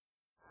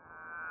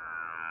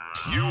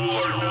You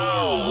are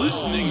now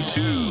listening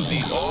to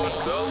the Odd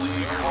Valley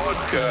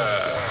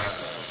Podcast.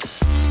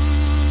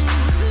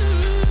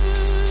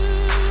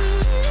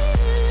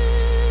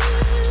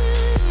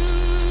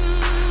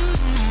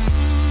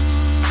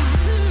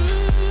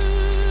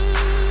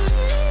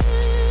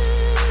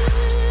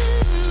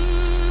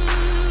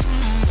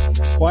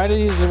 Why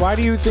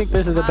do you think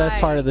this is the best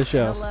part of the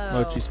show,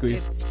 Hello. Mochi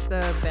Squeeze? It's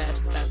the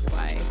best, that's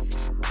why.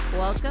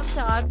 Welcome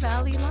to Odd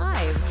Valley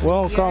Live.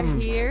 Welcome.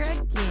 We are here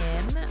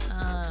again.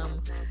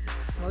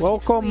 Mochi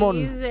Welcome on.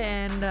 Squeeze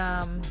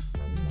and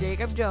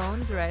Jacob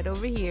Jones right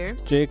over here.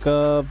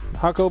 Jacob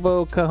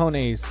Jacobo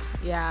Cajones.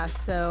 Yeah,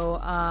 so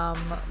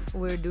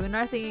we're doing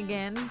our thing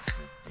again.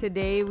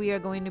 Today we are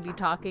going to be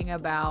talking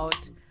about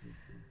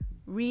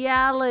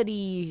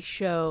reality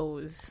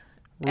shows.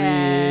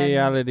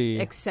 Reality.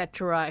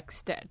 Etc.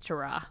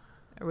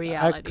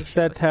 Reality shows.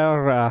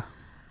 Etc.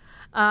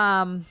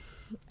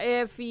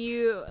 If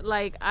you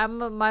like,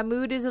 my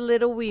mood is a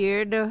little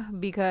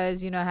weird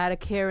because I had a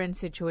Karen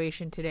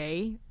situation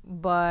today,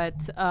 but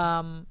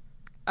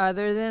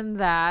other than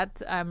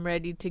that, I'm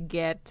ready to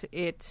get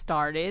it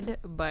started.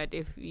 But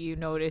if you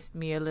noticed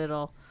me a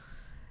little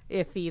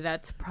iffy,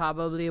 that's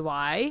probably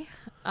why.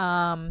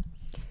 Fuck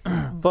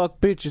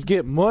bitches,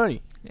 get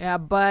money. Yeah,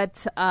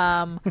 but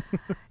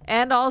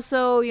and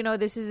also,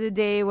 this is a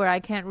day where I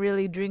can't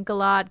really drink a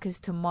lot because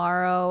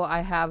tomorrow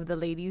I have the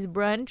ladies'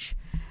 brunch,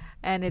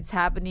 and it's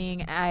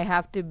happening.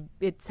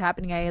 It's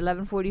happening at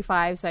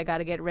 11:45, so I got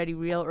to get ready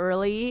real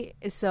early.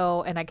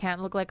 So, and I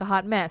can't look like a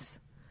hot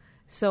mess.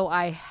 So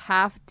I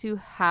have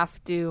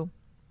to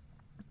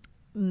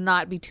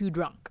not be too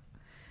drunk.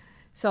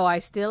 So I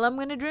still am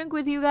going to drink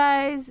with you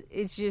guys.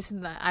 It's just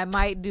I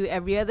might do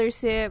every other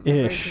sip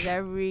versus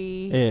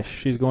every ish.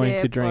 She's going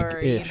to drink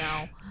ish.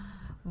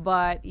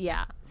 But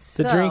yeah.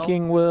 The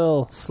drinking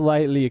will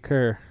slightly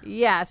occur.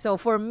 Yeah,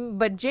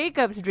 but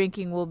Jacob's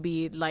drinking will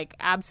be like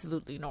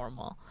absolutely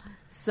normal.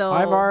 So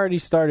I've already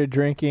started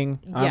drinking.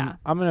 Yeah.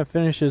 I'm going to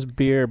finish this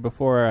beer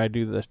before I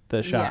do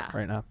the shot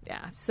right now.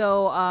 Yeah.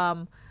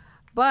 So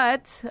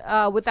but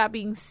with that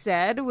being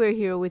said, we're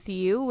here with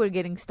you. We're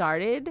getting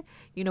started.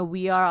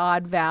 We are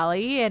Odd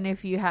Valley, and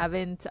if you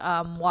haven't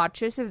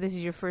watched us, if this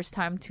is your first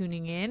time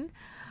tuning in,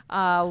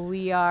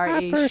 we are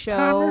a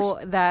show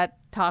that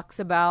talks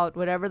about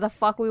whatever the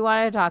fuck we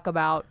want to talk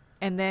about,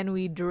 and then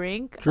we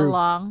drink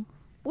along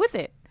with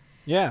it.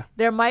 Yeah.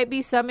 There might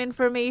be some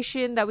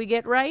information that we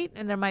get right,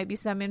 and there might be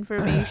some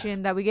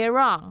information that we get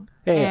wrong.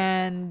 Hey,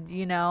 and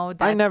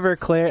that's... I never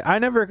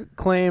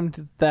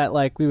claimed that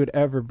like we would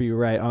ever be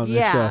right on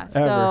this show. Yeah.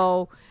 Ever.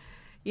 So,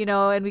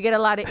 and we get a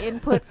lot of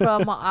input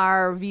from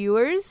our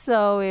viewers.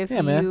 So if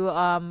you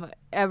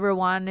ever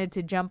wanted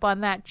to jump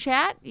on that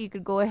chat, you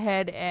could go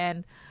ahead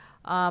and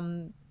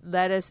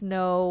let us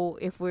know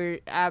if we're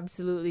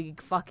absolutely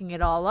fucking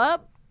it all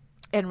up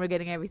and we're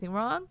getting everything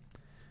wrong.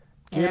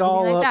 Get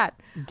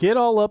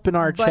all up in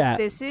our chat. But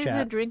this is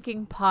a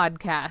drinking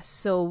podcast,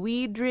 so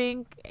we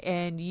drink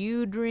and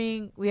you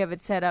drink. We have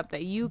it set up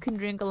that you can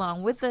drink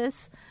along with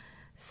us.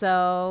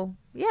 So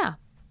yeah.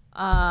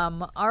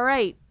 All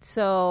right.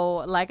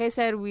 So like I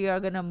said, we are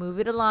gonna move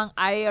it along.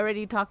 I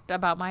already talked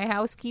about my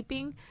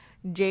housekeeping.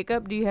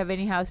 Jacob, do you have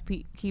any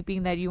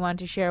housekeeping that you want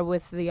to share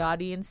with the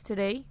audience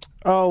today?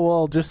 Oh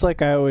well, just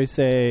like I always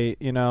say,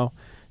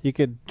 you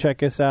could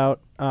check us out.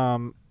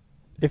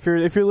 If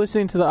you're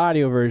listening to the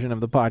audio version of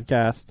the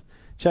podcast,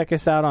 check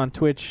us out on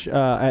Twitch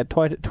at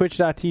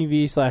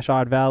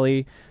twitch.tv/Odd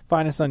Valley.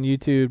 Find us on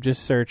YouTube.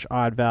 Just search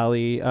Odd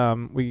Valley.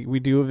 We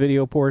do a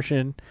video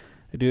portion.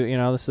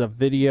 This is a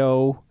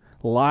video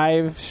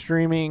live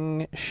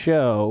streaming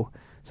show.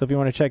 So if you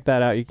want to check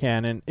that out, you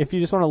can. And if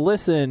you just want to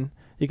listen,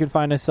 you can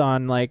find us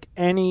on like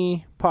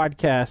any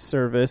podcast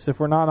service. If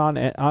we're not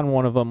on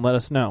one of them, let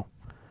us know.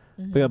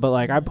 Mm-hmm. But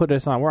like I put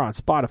us on. We're on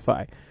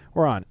Spotify.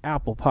 We're on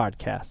Apple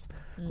Podcasts.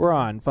 We're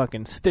on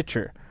fucking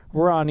Stitcher.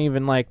 We're on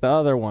even like the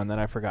other one that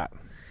I forgot.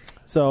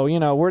 So,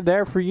 we're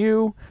there for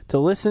you to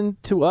listen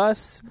to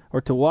us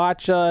or to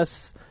watch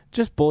us.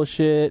 Just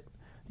bullshit.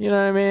 You know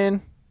what I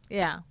mean?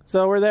 Yeah.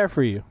 So we're there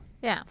for you.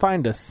 Yeah.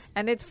 Find us.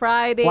 And it's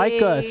Friday.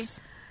 Like us.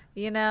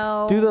 Do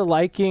the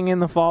liking and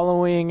the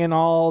following and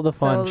all the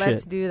fun shit. So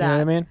let's do that. You know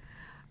what I mean?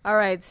 All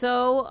right.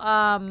 So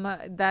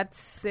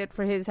that's it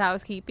for his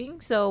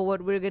housekeeping. So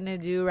what we're going to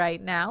do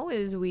right now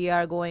is we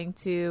are going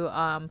to...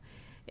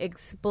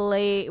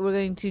 we're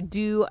going to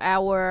do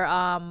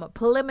our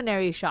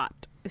preliminary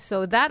shot.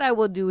 So that I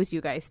will do with you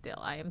guys still.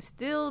 I am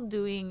still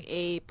doing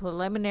a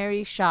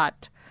preliminary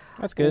shot.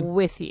 That's good.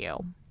 With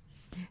you.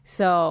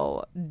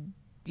 So,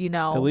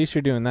 At least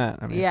you're doing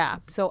that. Yeah.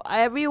 So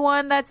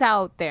everyone that's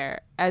out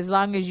there, as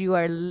long as you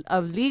are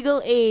of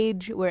legal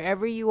age,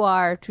 wherever you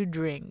are to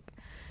drink,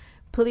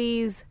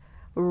 please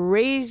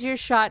raise your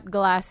shot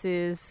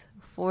glasses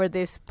for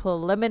this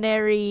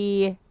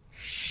preliminary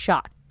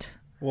shot.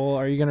 Well,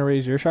 are you going to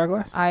raise your shot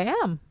glass? I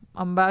am.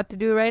 I'm about to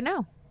do it right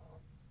now.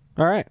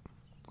 All right.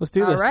 Let's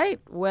do this. All right.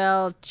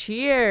 Well,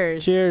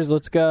 cheers. Cheers.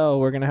 Let's go.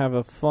 We're going to have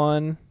a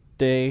fun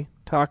day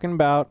talking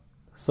about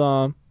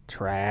some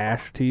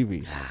trash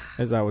TV,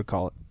 as I would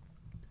call it.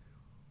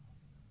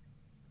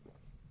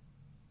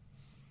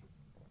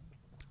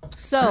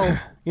 So,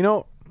 You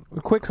know,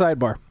 quick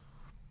sidebar.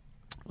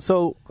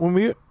 So when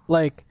we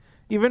like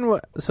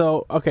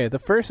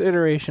the first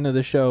iteration of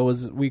the show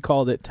was we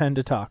called it 10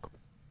 to Talk,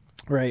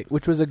 right?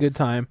 Which was a good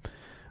time.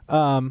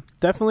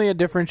 Definitely a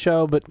different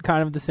show, but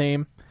kind of the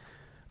same.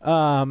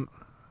 But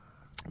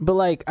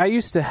like I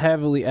used to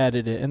heavily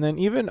edit it, and then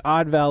even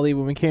Odd Valley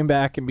when we came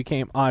back and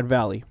became Odd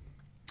Valley,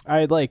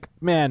 I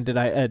did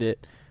I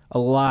edit a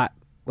lot,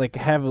 like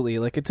heavily.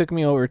 Like it took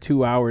me over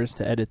 2 hours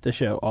to edit the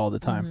show all the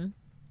time.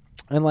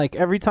 Mm-hmm. And like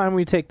every time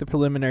we take the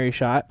preliminary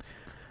shot,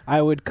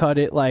 I would cut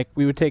it, like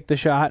we would take the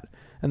shot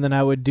and then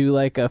I would do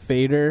like a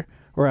fader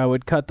where I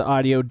would cut the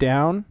audio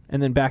down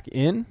and then back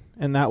in.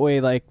 And that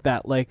way, like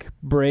that like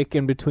break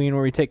in between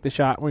where we take the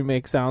shot and we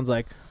make sounds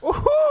like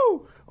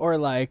woohoo or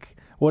like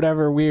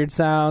whatever weird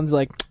sounds,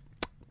 like,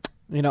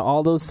 you know,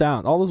 all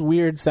those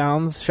weird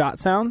sounds, shot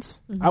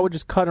sounds, I would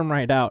just cut them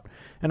right out.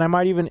 And I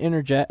might even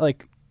interject,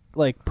 like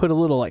put a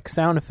little like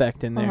sound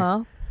effect in there.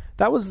 Uh-huh.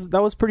 That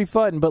was pretty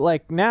fun. But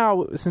like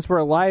now, since we're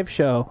a live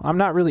show, I'm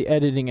not really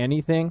editing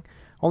anything.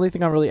 Only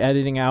thing I'm really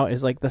editing out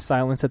is like the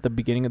silence at the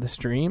beginning of the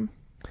stream.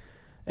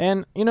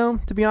 And, you know,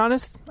 to be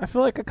honest, I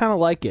feel like I kind of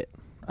like it.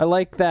 I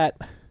like that,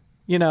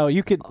 you know,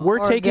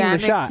 we're taking the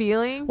shot.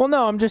 Feeling? Well,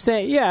 no, I'm just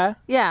saying, yeah.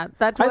 Yeah,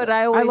 that's what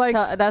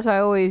that's what I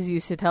always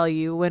used to tell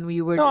you when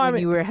you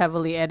were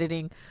heavily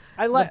editing.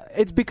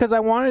 It's because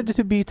I wanted it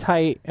to be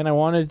tight and I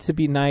wanted it to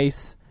be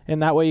nice,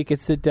 and that way you could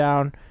sit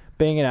down,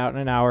 bang it out in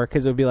an hour,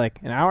 because it would be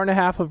like an hour and a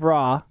half of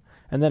raw,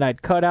 and then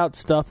I'd cut out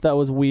stuff that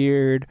was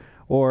weird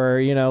or,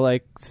 you know,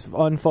 like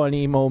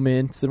unfunny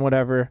moments and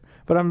whatever.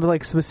 But I'm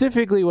like,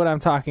 specifically what I'm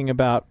talking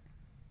about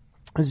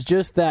is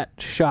just that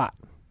shot.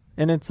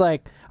 And it's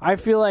like, I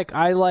feel like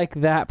I like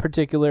that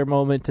particular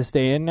moment to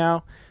stay in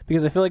now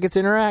because I feel like it's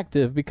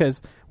interactive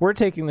because we're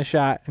taking the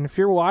shot. And if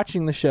you're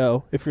watching the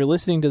show, if you're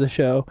listening to the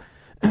show,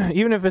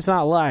 even if it's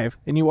not live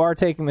and you are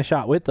taking the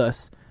shot with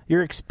us,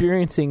 you're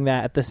experiencing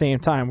that at the same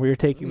time where you're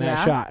taking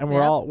that shot. And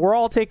we're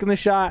all taking the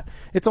shot.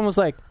 It's almost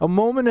like a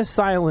moment of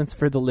silence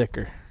for the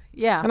liquor.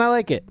 Yeah. And I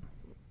like it.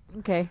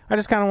 Okay. I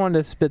just kind of wanted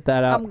to spit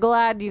that out. I'm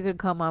glad you could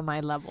come on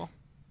my level.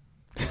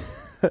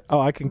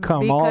 Oh, I can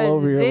come all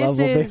over your level,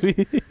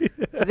 baby.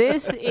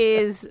 This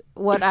is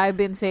what I've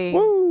been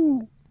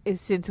saying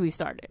since we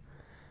started.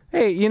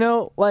 Hey, you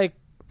know, like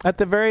at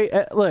the very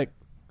look,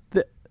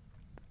 the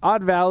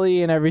Odd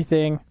Valley and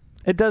everything,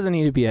 it doesn't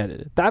need to be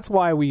edited. That's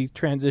why we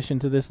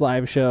transitioned to this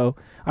live show.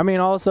 I mean,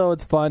 also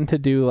it's fun to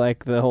do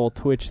like the whole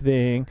Twitch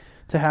thing,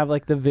 to have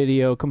like the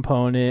video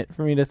component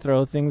for me to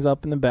throw things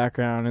up in the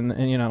background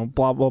and you know,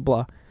 blah blah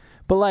blah.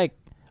 But like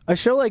a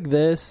show like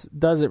this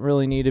doesn't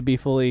really need to be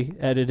fully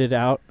edited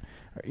out,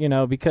 you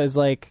know, because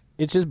like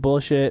it's just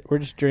bullshit. We're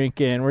just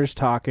drinking, we're just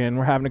talking,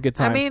 we're having a good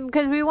time. I mean,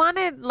 because we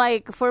wanted,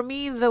 like, for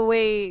me, the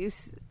way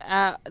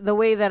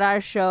that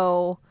our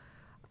show.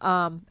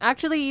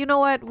 Actually, you know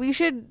what? We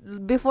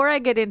should, before I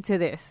get into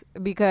this,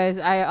 because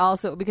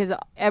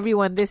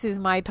everyone, this is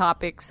my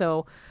topic,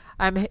 so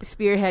I'm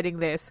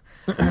spearheading this.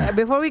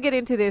 Before we get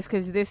into this,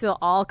 because this will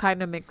all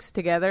kind of mix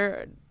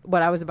together,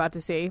 what I was about to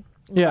say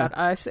about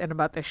us and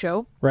about the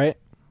show. Right.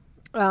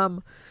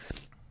 Will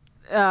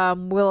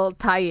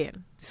tie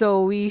in.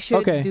 So we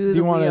should do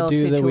the wheel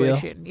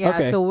situation. Yeah,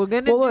 okay. So we're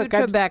going to do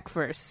Trebek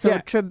first. So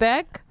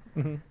Trebek.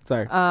 Mm-hmm.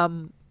 Sorry.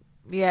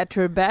 Yeah,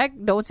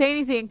 Trebek. Don't say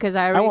anything because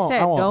I already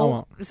said don't. I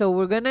won't. So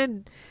we're going to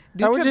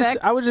do Trebek.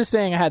 I was just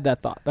saying I had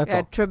that thought. That's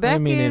all.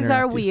 Trebek is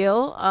our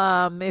wheel.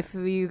 If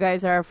you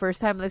guys are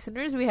first-time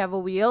listeners, we have a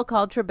wheel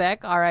called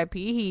Trebek,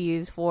 R.I.P. He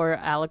is for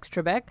Alex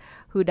Trebek,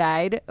 who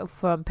died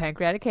from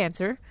pancreatic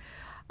cancer.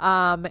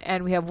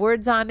 And we have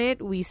words on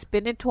it. We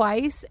spin it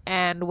twice,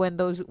 and when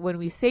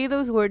we say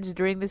those words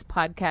during this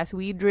podcast,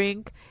 we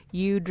drink,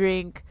 you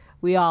drink,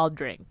 we all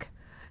drink.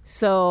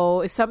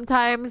 So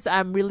sometimes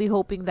I'm really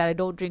hoping that I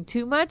don't drink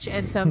too much,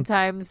 and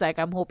sometimes like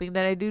I'm hoping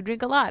that I do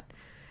drink a lot.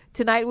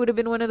 Tonight would have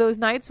been one of those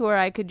nights where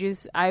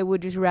I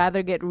would just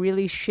rather get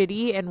really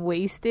shitty and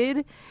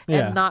wasted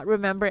and not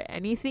remember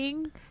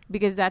anything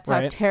because that's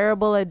how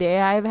terrible a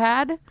day I've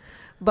had.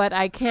 But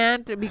I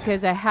can't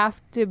because I have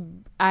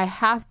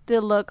to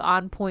look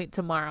on point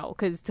tomorrow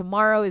because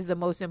tomorrow is the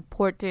most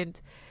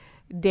important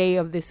day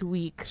of this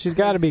week. She's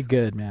got to be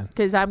good, man.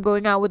 Because I'm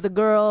going out with the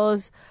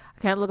girls.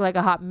 I can't look like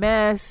a hot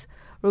mess.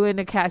 We're going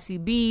to Cassie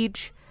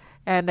Beach,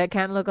 and I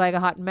can't look like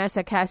a hot mess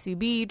at Cassie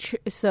Beach.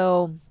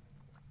 So,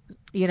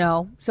 you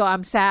know, so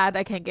I'm sad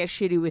I can't get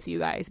shitty with you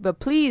guys. But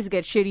please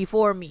get shitty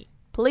for me.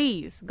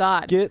 Please,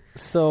 God. Get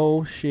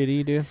so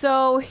shitty, dude.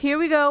 So here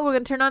we go. We're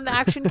going to turn on the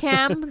action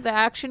cam. The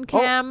action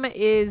cam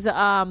is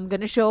going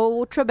to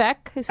show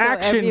Trebek. So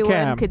action everyone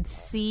cam. could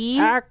see.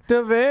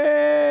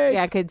 Activate.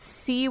 Yeah, could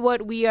see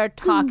what we are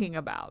talking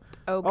about.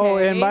 Okay. Oh,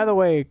 and by the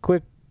way,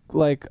 quick,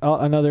 like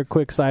another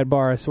quick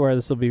sidebar. I swear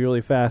this will be really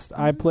fast.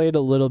 Mm-hmm. I played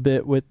a little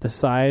bit with the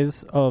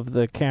size of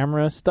the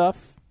camera stuff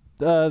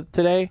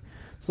today.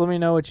 So let me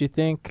know what you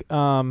think. You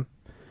know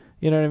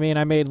what I mean?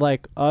 I made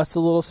like us a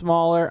little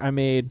smaller. I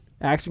made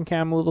action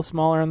cam a little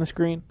smaller on the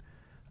screen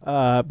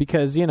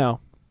because, you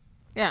know,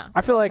 yeah, I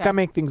feel like I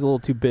make things a little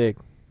too big.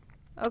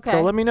 Okay.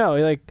 So let me know.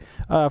 Like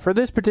for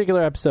this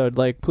particular episode,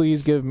 like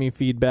please give me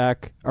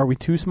feedback. Are we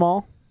too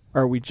small?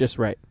 Or are we just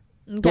right?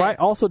 Okay.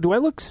 Do I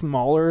look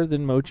smaller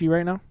than Mochi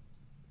right now?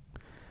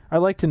 I'd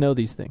like to know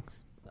these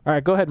things. All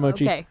right, go ahead,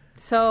 Mochi. Okay.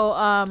 So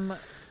I'm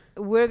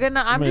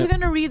just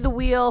gonna read the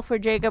wheel for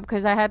Jacob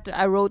because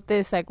I wrote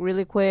this like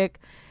really quick,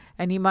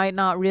 and he might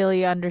not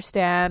really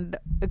understand.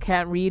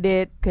 Can't read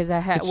it because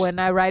when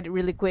I write it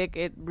really quick,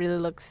 it really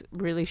looks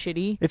really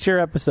shitty. It's your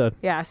episode.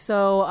 Yeah.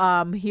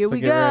 So here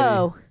we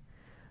go. Ready.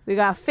 We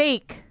got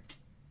fake,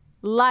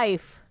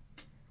 life,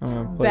 I'm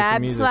gonna play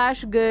some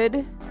music.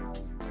 /good,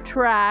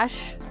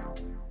 trash,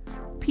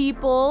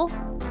 people,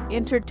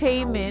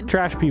 entertainment,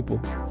 Trash people.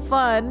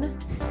 fun,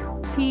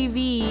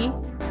 TV,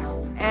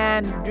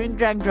 and drink,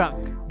 drank, drunk.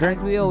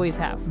 As we always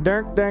have.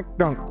 Dunk, dunk,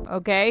 dunk.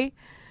 Okay?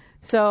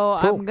 So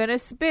Cool. I'm going to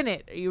spin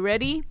it. Are you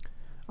ready?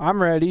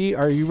 I'm ready.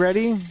 Are you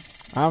ready?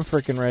 I'm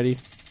freaking ready.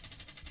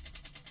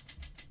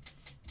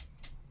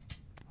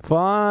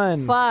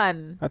 Fun.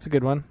 Fun. That's a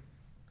good one.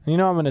 You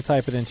know I'm going to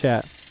type it in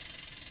chat.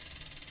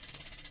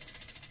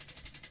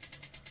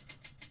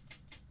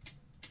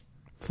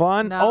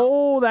 Fun. No.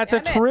 Oh, that's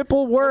Damn a it.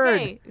 triple word.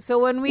 Okay. So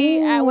when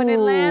it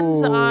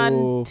lands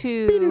on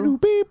to...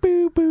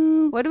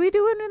 What do we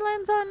do when it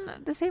lands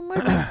on the same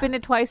word? We spin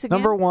it twice again?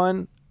 Number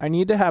one, I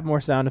need to have more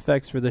sound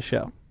effects for the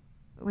show.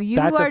 You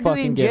That's a are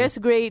fucking doing given.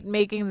 just great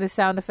making the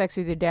sound effects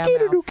with your damn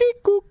mouth.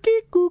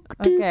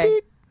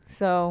 Okay.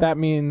 So That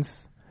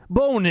means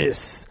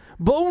bonus.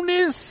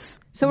 Bonus.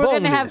 so we're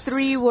going to have bonus.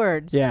 3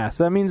 words. Yeah,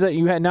 so that means that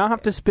you now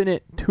have to spin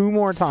it 2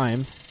 more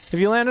times. If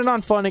you landed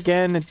on fun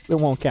again, it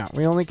won't count.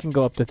 We only can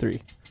go up to 3.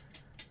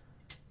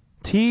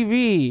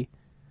 TV.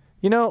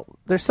 You know,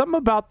 there's something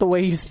about the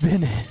way you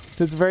spin it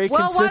that's very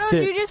consistent. Why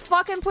don't you just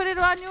fucking put it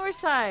on your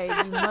side,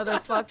 you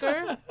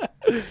motherfucker?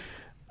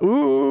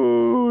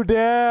 Ooh,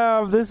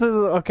 damn. This is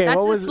okay. That's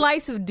what the was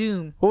slice of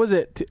doom. What was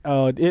it?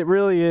 Oh, it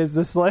really is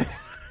the slice.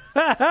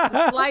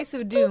 The slice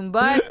of doom.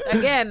 But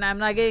again, I'm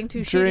not getting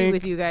too shitty Drink,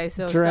 with you guys,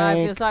 so I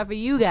drank, feel sorry for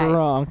you guys.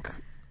 Drunk.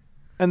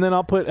 And then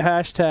I'll put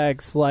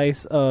hashtag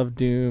slice of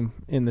doom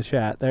in the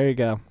chat. There you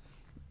go.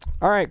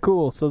 All right,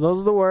 cool. So those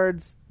are the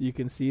words. You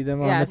can see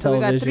them on the So we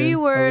television. got 3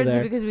 over words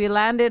there. because we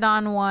landed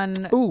on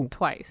one Ooh,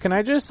 twice. Can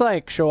I just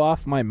like show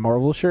off my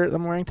Marvel shirt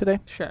I'm wearing today?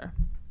 Sure.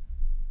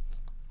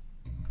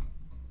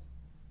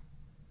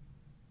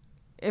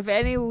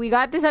 We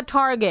got this at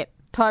Target.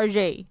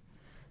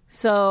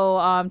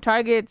 So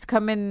Target's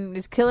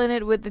is killing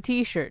it with the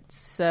t-shirts.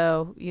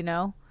 So,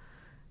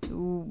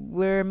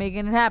 we're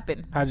making it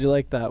happen. How'd you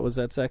like that? Was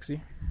that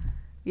sexy?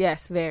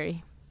 Yes,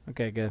 very.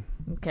 Okay, good.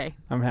 Okay.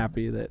 I'm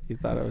happy that you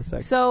thought it was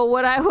sexy. So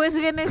what I was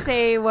going to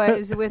say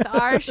was with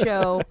our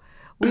show,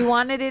 we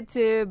wanted it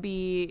to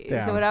be...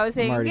 Damn, so what I was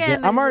saying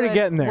again... I'm already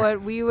getting there.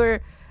 What we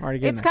were... I'm already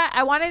getting there.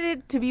 I wanted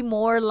it to be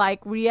more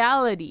like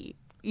reality.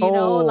 You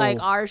know,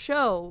 like our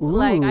show. Ooh.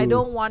 Like, I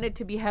don't want it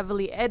to be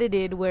heavily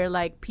edited where,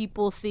 like,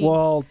 people think...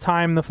 Well,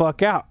 time the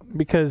fuck out.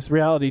 Because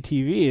reality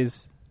TV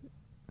is...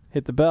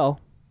 Hit the bell.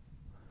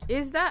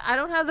 Is that... I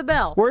don't have the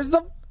bell. Where's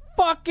the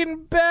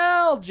fucking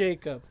bell,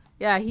 Jacob?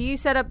 Yeah, he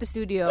set up the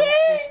studio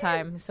this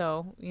time,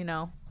 so,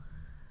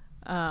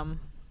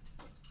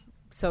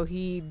 so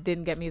he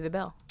didn't get me the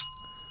bell.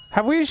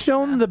 Have we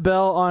shown the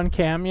bell on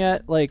cam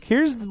yet? Like,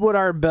 here's what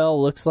our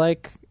bell looks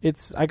like.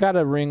 I got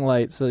a ring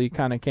light, so you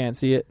kind of can't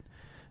see it.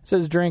 It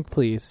says drink,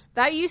 please.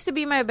 That used to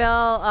be my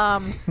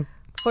bell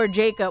for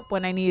Jacob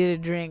when I needed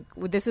a drink.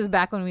 This was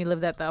back when we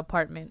lived at the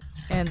apartment,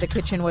 and the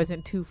kitchen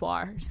wasn't too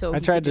far, so I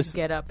he tried could to just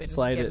get up and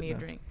slide get it, me a though.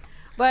 drink.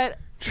 But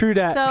True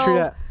that, so, true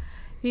that.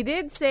 He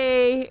did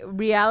say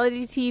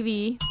reality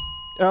TV,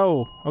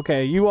 Oh,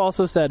 okay. You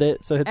also said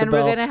it, so hit the and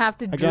bell. we're going to have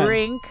to again.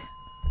 drink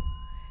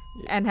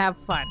and have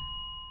fun.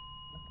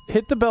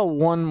 Hit the bell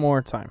one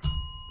more time.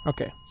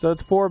 Okay, so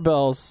it's 4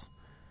 bells.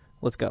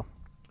 Let's go.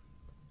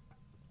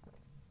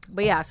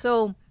 But yeah,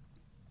 so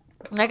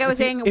like I was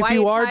saying, if why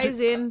you it are ties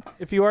in...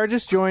 If you are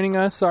just joining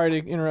us,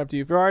 sorry to interrupt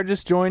you. If you are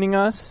just joining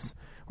us,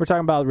 we're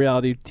talking about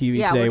reality TV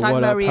Yeah, today. we're talking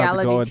What about up? How's it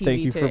reality going? TV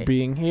Thank you today. for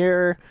being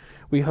here.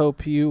 We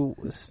hope you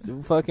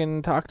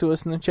fucking talk to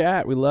us in the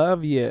chat. We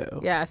love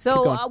you. Yeah, Keep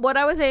so going. what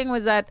I was saying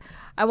was that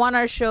I want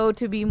our show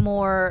to be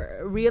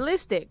more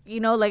realistic,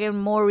 like in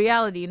more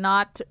reality,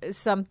 not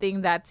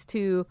something that's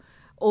too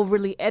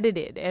overly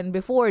edited. And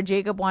before,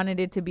 Jacob wanted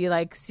it to be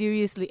like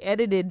seriously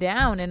edited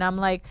down, and I'm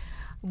like,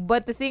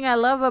 but the thing I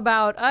love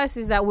about us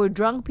is that we're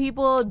drunk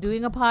people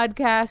doing a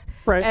podcast,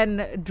 Right.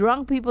 and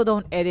drunk people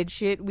don't edit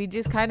shit. We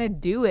just kind of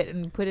do it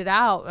and put it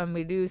out, and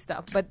we do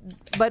stuff. But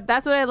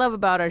that's what I love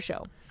about our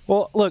show.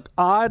 Well, look,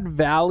 Odd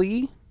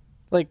Valley,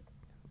 like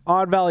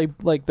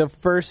the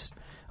first,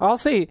 I'll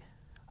say,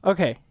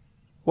 okay,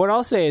 what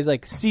I'll say is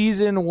like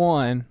season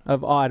 1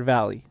 of Odd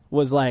Valley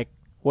was like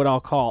what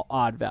I'll call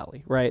Odd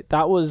Valley, right?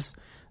 That was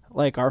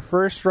like our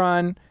first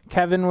run.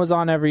 Kevin was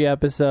on every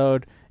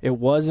episode. It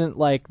wasn't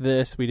like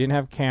this. We didn't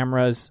have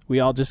cameras. We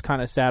all just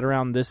kind of sat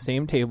around this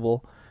same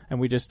table and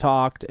we just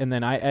talked, and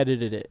then I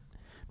edited it.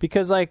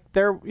 Because, like,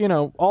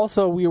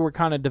 also we were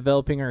kind of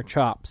developing our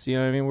chops. You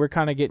know what I mean? We're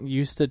kind of getting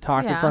used to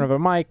talking in Yeah. front of a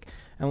mic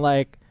and,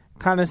 like,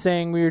 kind of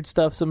saying weird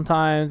stuff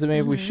sometimes that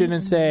maybe we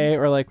shouldn't say,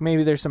 or like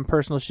maybe there's some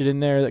personal shit in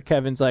there that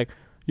Kevin's like,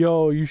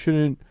 yo, you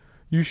shouldn't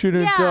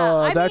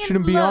that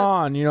shouldn't be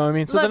on, you know what I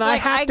mean? So then I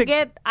have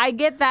to I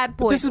get that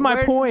point. This is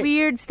my point.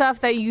 Weird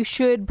stuff that you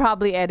should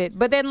probably edit.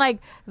 But then like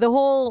the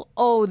whole,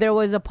 oh, there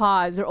was a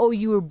pause, or oh,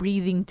 you were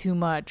breathing too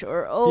much,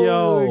 or oh, you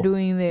were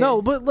doing this.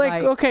 No, but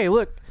like okay,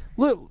 look,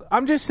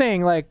 I'm just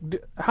saying, like,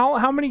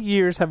 how many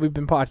years have we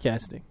been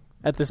podcasting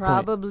at this point?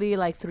 Probably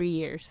like 3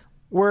 years.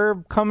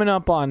 We're coming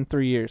up on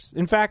 3 years.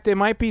 In fact, it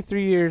might be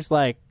 3 years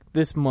like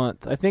this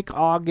month. I think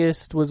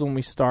August was when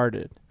we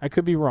started. I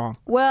could be wrong.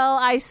 Well,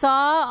 I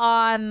saw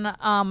on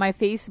my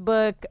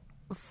Facebook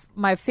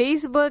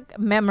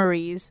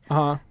memories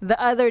the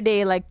other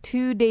day, like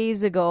 2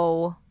 days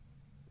ago,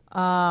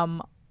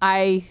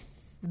 I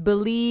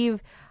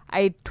believe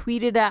I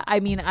tweeted at,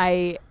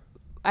 I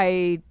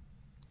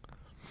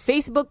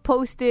Facebook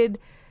posted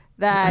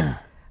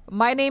that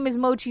my name is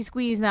Mochi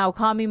Squeeze now.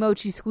 Call me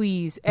Mochi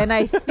Squeeze. And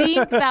I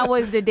think that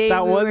was the day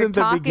that we wasn't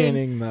were talking. The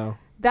beginning, though.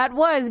 That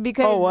was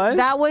because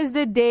that was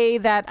the day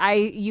that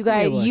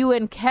you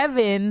and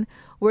Kevin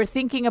were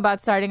thinking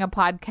about starting a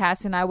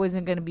podcast, and I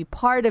wasn't going to be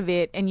part of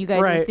it, and you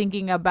guys were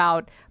thinking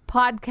about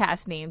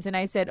podcast names, and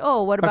I said,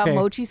 "Oh, what about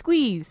Mochi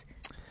Squeeze?"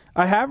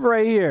 I have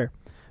right here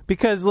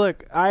because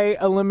look, I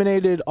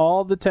eliminated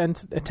all the Tend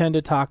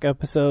to Talk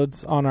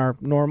episodes on our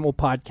normal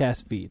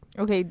podcast feed.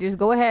 Okay, just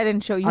go ahead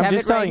and show. You have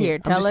it right here.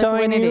 Tell us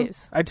when it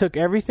is. I took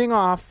everything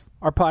off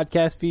our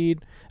podcast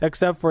feed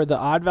except for the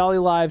Odd Valley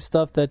Live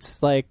stuff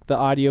that's like the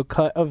audio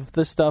cut of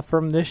the stuff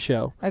from this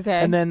show.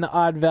 Okay. And then the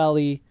Odd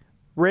Valley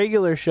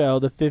regular show,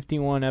 the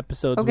 51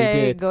 episodes we did.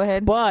 Okay, go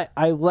ahead. But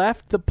I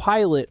left the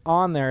pilot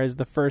on there as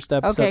the first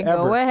episode ever. Okay,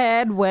 go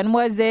ahead. When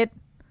was it?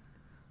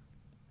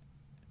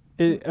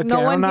 I'm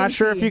not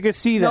sure if you can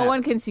see that. No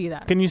one can see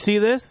that. Can you see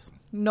this?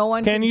 No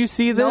one can you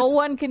see this? No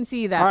one can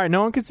see that. All right,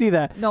 no one can see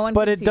that. No one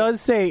but can it see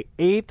does say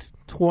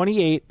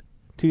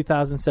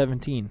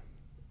 8/28/2017.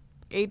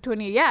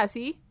 8/20. Yeah,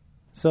 see?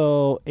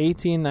 So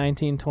 18,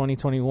 19, 20,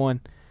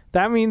 21.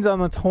 That means on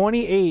the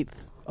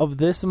 28th of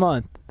this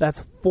month,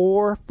 that's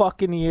 4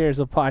 fucking years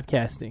of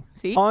podcasting.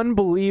 See?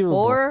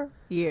 Unbelievable. 4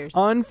 years.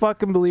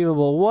 Unfucking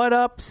believable. What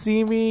up,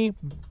 see me,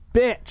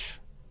 bitch?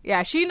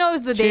 Yeah, she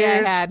knows the day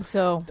I had,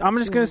 so. I'm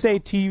just going to say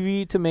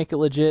TV to make it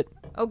legit.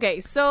 Okay,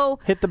 so.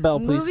 Hit the bell,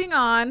 please. Moving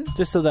on.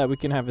 Just so that we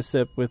can have a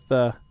sip with,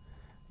 the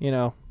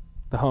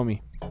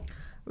homie.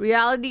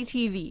 Reality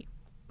TV.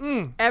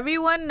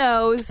 Everyone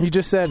knows. You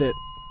just said it.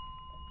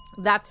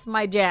 That's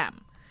my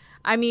jam.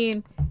 I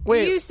mean,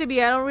 it used to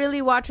be. I don't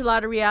really watch a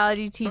lot of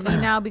reality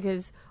TV now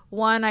because,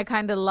 one, I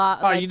kind of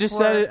lost. Oh, you just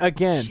said it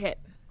again.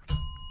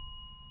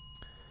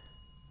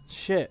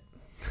 Shit.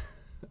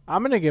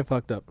 I'm going to get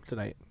fucked up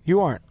tonight. You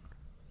aren't.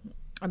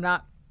 I'm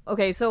not.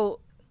 Okay,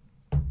 so,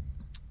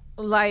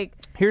 like.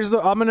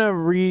 I'm gonna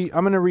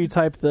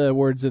retype the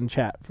words in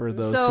chat for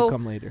those who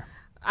come later.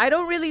 I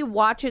don't really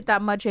watch it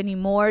that much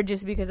anymore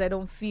just because I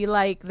don't feel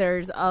like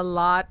there's a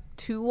lot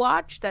to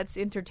watch that's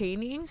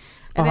entertaining.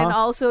 And then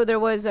also there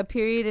was a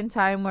period in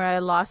time where I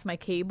lost my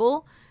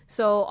cable.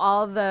 So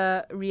all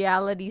the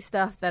reality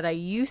stuff that I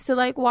used to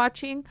like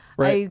watching,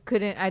 I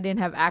didn't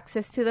have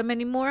access to them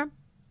anymore.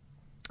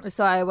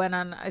 So I went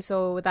on,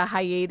 the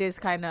hiatus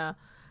kind of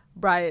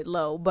brought it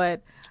low.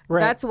 But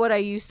that's what I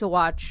used to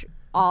watch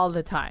all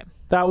the time.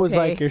 That was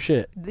like your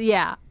shit.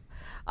 Yeah.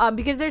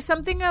 Because there's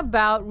something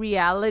about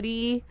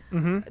reality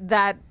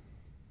that,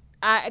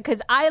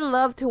 because I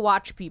love to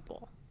watch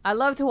people. I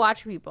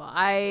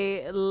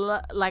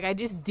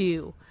just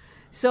do.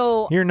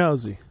 So you're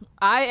nosy.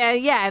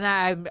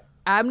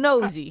 I'm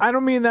nosy. I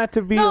don't mean that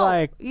to be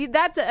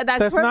that's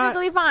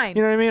perfectly fine.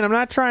 You know what I mean? I'm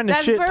not trying to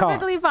shit talk. That's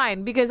perfectly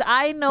fine because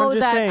I know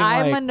that saying,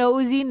 I'm a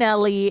nosy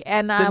Nelly,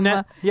 and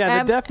the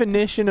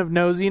definition of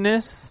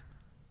nosiness.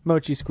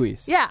 Mochi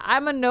Squeeze. Yeah,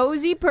 I'm a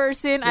nosy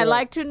person. Yeah. I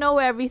like to know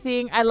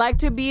everything. I like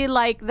to be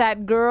like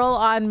that girl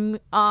on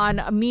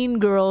Mean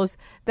Girls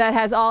that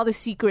has all the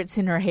secrets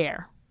in her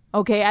hair.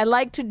 Okay? I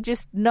like to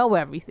just know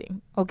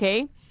everything.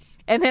 Okay?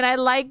 And then I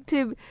like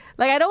to...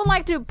 I don't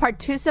like to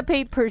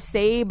participate per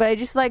se, but I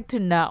just like to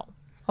know.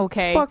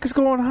 Okay? What the fuck is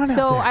going on out there?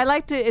 So I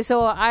like to...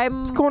 So I'm...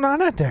 What's going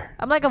on out there?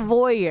 I'm like a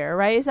voyeur,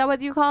 right? Is that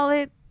what you call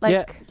it?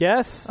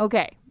 Yes.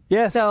 Okay.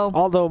 Yes. So,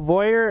 although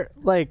voyeur,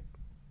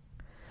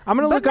 I'm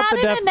going to look up the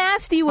But not in a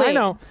nasty way. I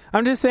know.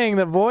 I'm just saying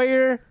the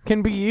voyeur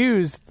can be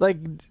used.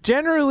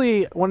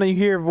 Generally, when you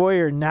hear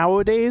voyeur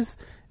nowadays,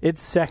 it's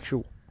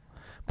sexual.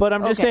 But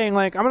I'm just saying,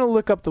 I'm going to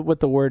look up what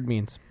the word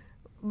means.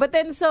 But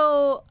then, we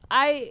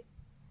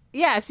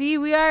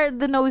are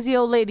the nosy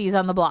old ladies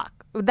on the block.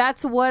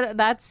 That's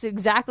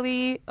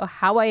exactly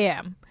how I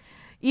am.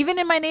 Even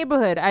in my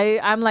neighborhood,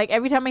 I'm like,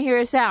 every time I hear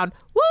a sound,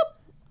 whoop,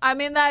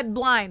 I'm in that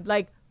blind.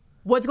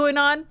 What's going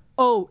on?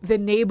 Oh, the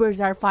neighbors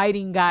are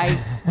fighting,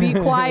 guys. Be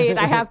quiet.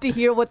 I have to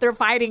hear what they're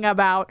fighting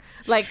about.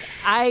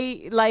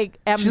 I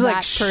am She's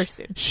that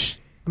person. Shh.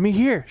 Let me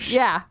hear.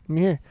 Yeah. Let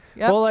me hear.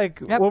 Yep. Well,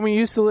 when we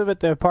used to live at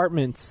the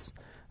apartments,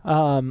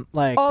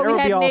 Like, Oh, there we would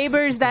be had all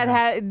neighbors that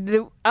had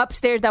the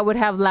upstairs that would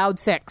have loud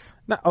sex.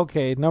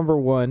 Okay, number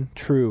one,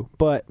 true.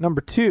 But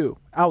number two,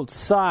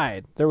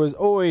 outside, there was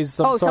always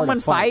some sort someone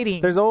of fight.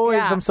 fighting. There's always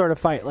Yeah. some sort of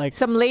fight. Like,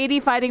 Some lady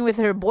fighting with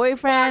her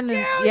boyfriend.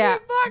 And, yeah.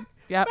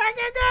 Yep.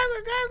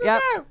 Yep.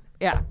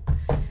 Yeah.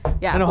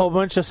 Yeah. and a whole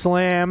bunch of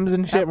slams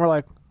and shit. And we're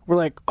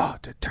like, oh,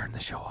 turn the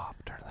show off.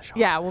 Turn the show off.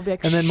 Yeah, we'll be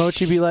like, And then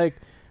Mochi be like,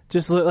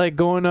 just like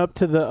going up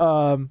to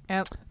the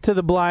Yep. to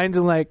the blinds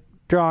and like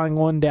drawing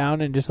one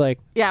down and just like,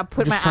 Yeah,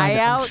 put I'm my just trying eye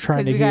to- I'm out just trying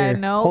because to we hear. gotta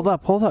know.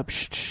 Hold up.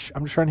 Shh.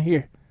 I'm just trying to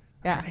hear.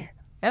 Yeah.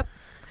 Yep.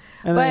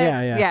 And But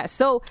then, yeah.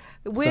 So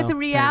with So, there you go.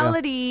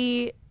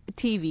 reality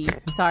TV,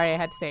 sorry, I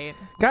had to say it.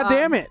 God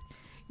damn it.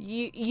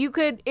 You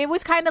could. It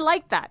was kind of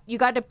like that. You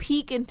got to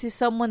peek into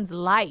someone's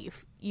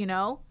life. You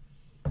know.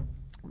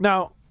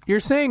 Now, you're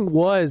saying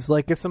was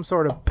like it's some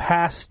sort of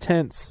past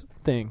tense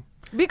thing.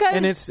 Because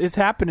And it's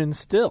happening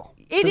still.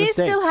 it to this is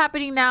day. still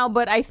happening now,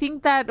 but I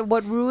think that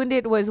what ruined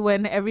it was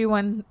when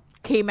everyone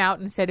came out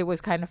and said it was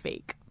kind of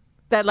fake.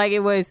 That like it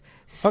was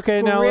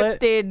Okay, now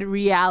scripted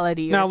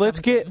reality. Now or let's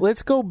something.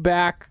 go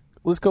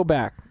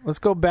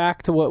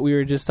back to what we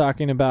were just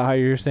talking about. How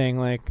you're saying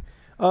like,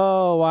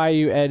 oh, why are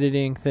you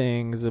editing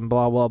things and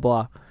blah blah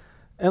blah,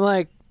 and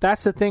like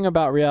that's the thing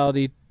about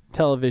reality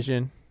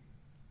television.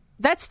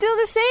 That's still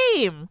the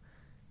same.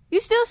 You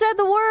still said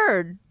the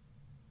word.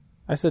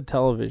 I said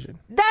television.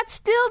 That's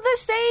still the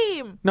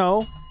same.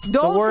 No,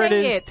 Don't the word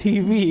say is it.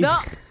 TV. No,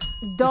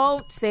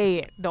 don't say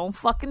it. Don't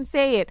fucking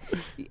say it.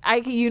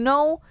 You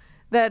know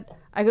that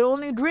I could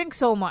only drink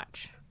so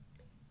much.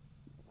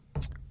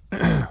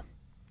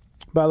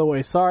 By the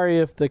way, sorry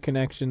if the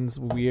connection's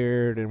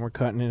weird and we're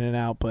cutting in and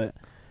out, but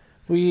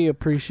we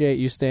appreciate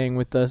you staying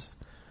with us.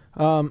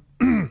 No,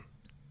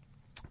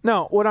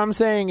 what I'm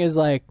saying is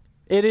like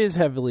it is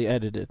heavily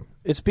edited.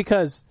 It's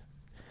because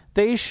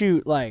they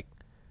shoot like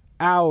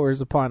hours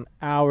upon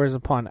hours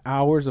upon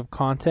hours of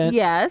content.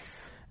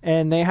 Yes.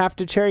 And they have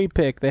to cherry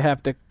pick. They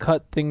have to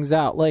cut things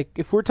out. Like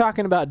if we're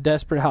talking about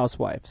Desperate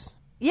Housewives.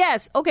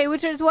 Yes. Okay,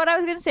 which is what I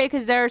was going to say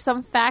because there are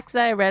some facts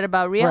that I read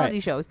about reality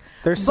Right. shows.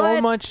 There's so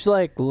But- much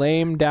like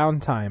lame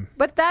downtime.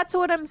 But that's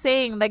what I'm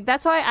saying. Like,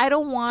 that's why I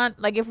don't want,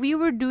 like, if we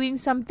were doing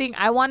something,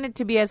 I want it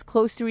to be as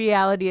close to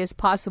reality as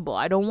possible.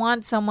 I don't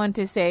want someone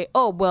to say,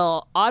 oh,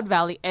 well, Odd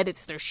Valley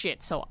edits their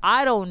shit, so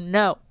I don't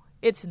know.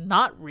 It's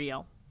not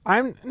real.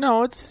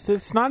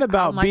 It's not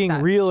about like being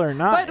that. real or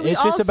not. But we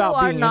It's just also about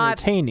are being not-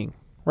 entertaining,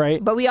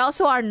 right? But we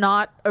also are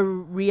not a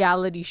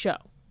reality show.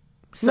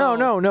 So,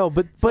 No.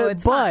 so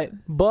it's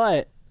fine.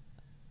 But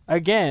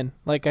again,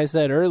 like I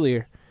said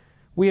earlier,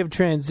 we have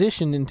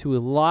transitioned into a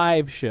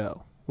live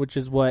show, which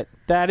is what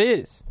that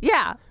is.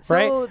 Yeah. So,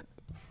 Right?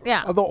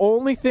 yeah. The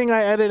only thing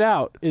I edit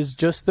out is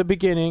just the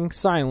beginning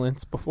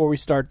silence before we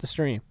start the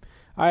stream.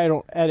 I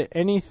don't edit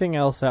anything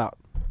else out.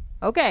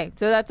 Okay,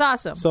 so that's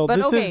awesome. So but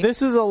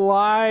this is a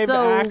live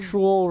So,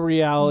 actual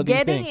reality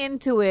getting thing.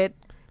 into it,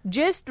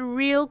 just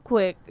real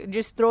quick,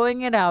 just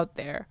throwing it out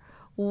there.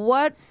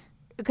 What?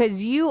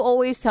 Because you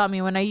always tell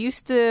me when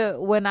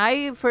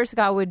I first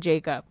got with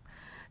Jacob,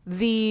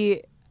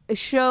 the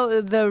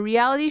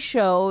reality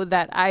show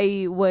that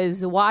I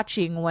was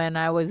watching when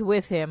I was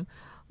with him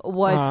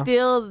was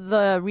still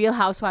the Real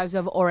Housewives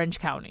of Orange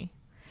County,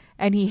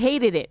 and he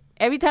hated it.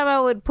 Every time I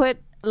would put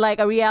like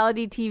a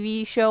reality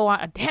TV show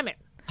on, damn it.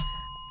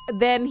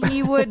 Then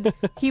he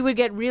would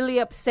get really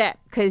upset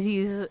because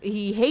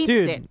he hates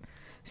Dude. it.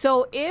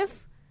 So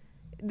if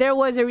there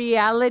was a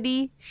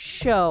reality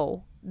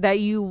show that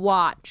you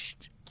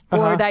watched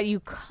or that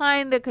you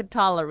kind of could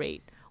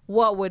tolerate,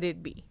 what would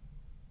it be?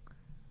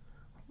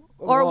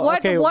 Or Well, what?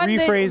 okay, What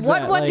rephrase did,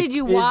 what that. one Like, did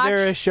you watch? Is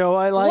there a show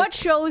I like? What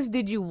shows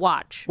did you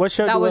watch? What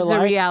show that do I was the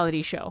like?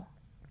 reality show?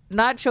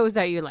 Not shows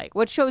that you like.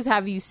 What shows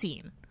have you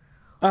seen?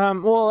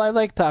 Well, I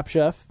like Top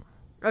Chef.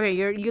 Okay,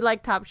 you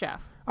like Top Chef.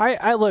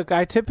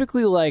 I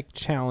typically like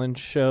challenge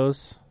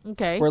shows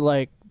Okay. where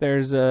like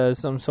there's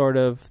some sort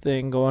of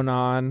thing going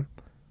on.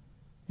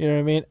 You know what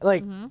I mean?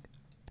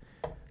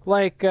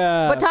 Like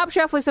But Top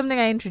Chef was something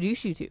I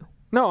introduced you to.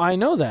 no, I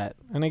know that,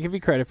 and I give you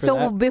credit for So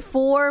that.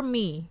 before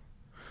me,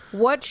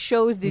 what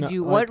shows did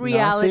you? Like What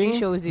reality nothing,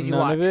 shows did you none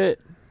watch? of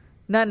it.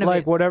 None of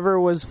Like it. whatever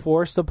was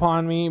forced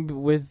upon me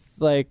with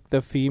like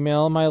the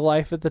female in my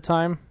life at the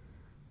time.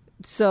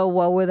 So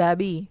what would that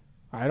be?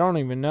 I don't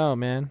even know,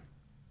 man.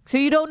 So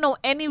you don't know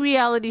any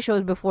reality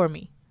shows before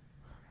me?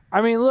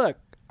 I mean, look,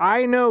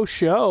 I know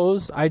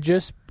shows. I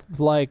just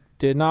like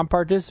did not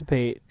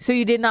participate. So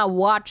you did not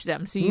watch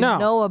them. So you No.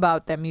 know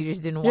about them. You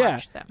just didn't Yeah,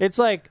 watch them. it's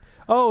like,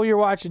 oh, you're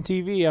watching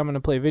TV. I'm going to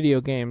play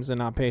video games and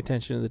not pay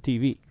attention to the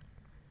TV.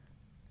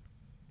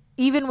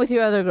 Even with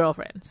your other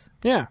girlfriends.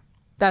 Yeah.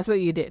 That's what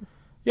you did.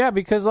 Yeah,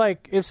 because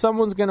like if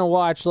someone's gonna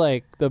watch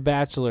like The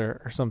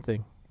Bachelor or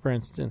something, for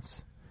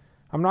instance,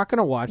 I'm not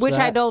gonna watch Which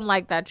that. I don't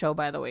like that show,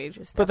 by the way.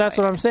 Just But that's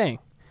what I'm saying.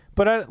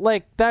 But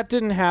that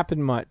didn't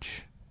happen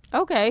much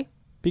Okay.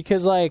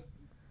 because like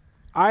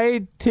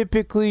I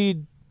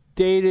typically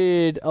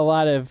dated a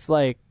lot of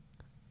like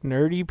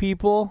nerdy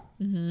people,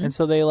 and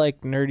so they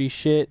like nerdy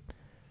shit.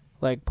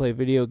 like play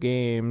video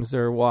games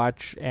or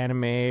watch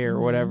anime or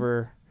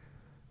whatever.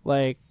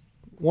 Like,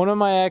 one of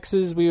my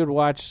exes, we would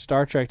watch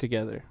Star Trek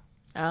together.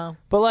 Oh.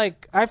 But,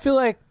 like, I feel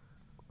like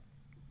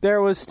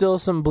there was still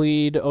some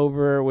bleed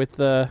over with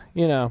the,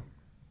 you know,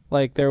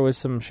 like there was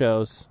some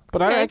shows.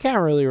 But Okay. I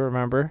can't really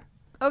remember.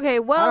 Okay,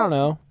 well. I don't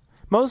know.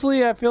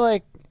 Mostly, I feel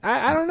like,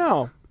 I don't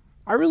know.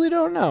 I really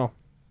don't know.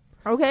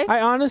 Okay.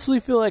 I honestly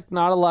feel like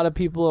not a lot of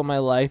people in my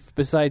life,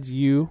 besides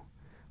you,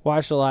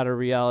 watch a lot of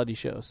reality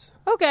shows.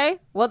 Okay.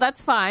 Well,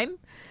 that's fine.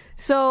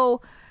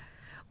 So,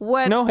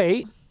 what? No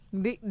hate.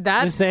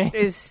 That Just saying.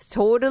 is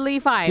totally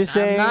fine. Just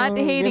I'm saying, not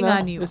hating you know,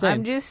 on you. just saying.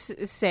 I'm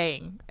just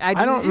saying. I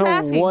don't just know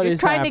asking, what just is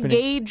trying happening. to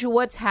gauge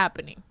what's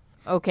happening.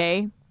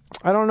 Okay.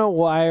 I don't know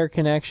why our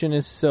connection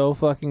is so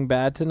fucking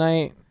bad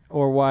tonight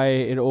or why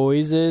it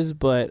always is,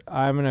 but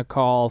I'm going to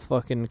call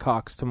fucking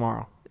Cox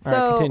tomorrow. All right,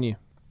 So- continue.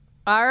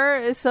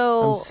 I'm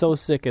So so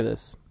sick of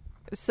this.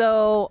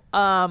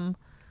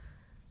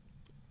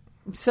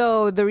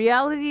 so the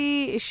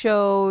reality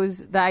shows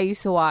that I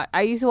used to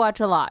watch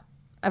a lot.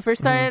 I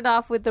first started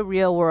off with The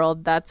Real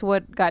World. That's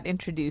what got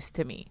introduced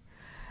to me,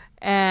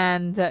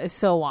 and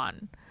so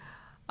on.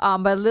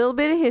 But a little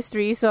bit of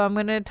history. So I'm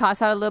going to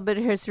toss out a little bit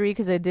of history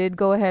because I did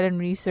go ahead and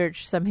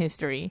research some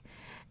history.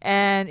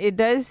 And it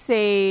does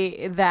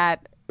say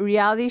that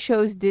reality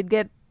shows did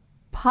get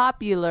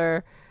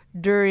popular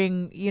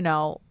during, you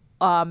know,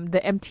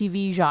 the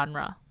MTV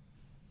genre.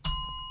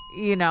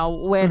 You know,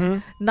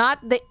 when not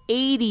the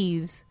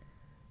 80s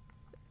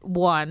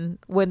one,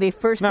 when they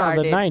first No,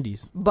 started. the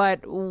 90s.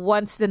 But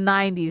once the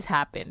 90s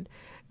happened.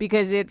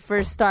 Because it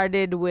first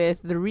started with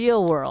The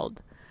Real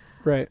World.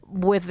 Right.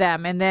 With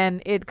them, and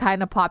then it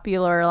kind of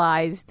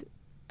popularized.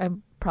 I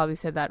probably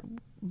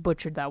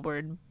butchered that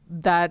word.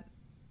 That,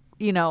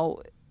 you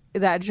know,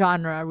 that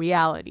genre,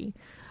 reality.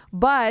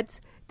 But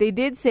they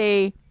did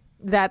say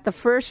that the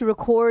first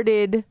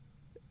recorded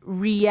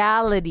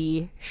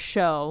reality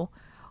show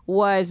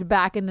was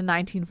back in the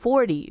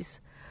 1940s,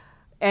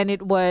 and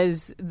it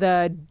was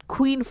the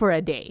Queen for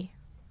a Day.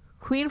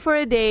 Queen for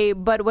a Day,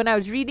 but when I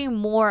was reading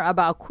more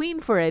about Queen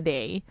for a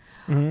Day,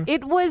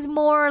 it was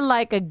more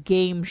like a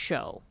game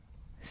show.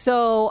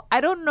 So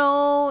I don't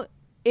know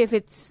if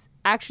it's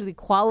actually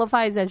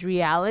qualifies as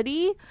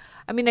reality.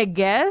 I mean, I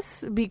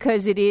guess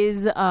because it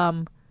is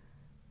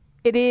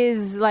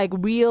like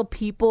real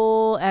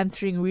people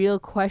answering real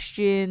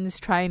questions,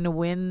 trying to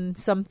win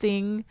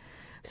something.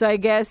 So I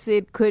guess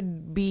it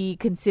could be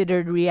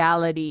considered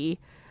reality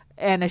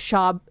and a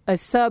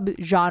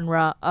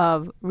sub-genre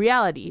of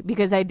reality,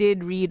 because I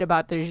did read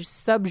about the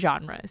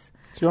subgenres.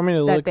 So you want me to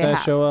that look they that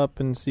have. show up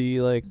and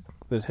see, like,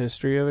 the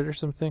history of it or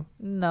something?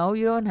 No,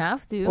 you don't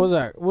have to. What was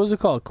that? What was it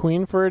called?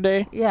 Queen for a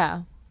Day?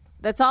 Yeah.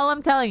 That's all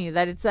I'm telling you.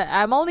 That it's.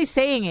 I'm only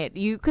saying it.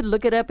 You could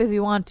look it up if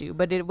you want to,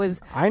 but it was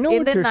I know in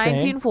what the you're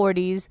saying.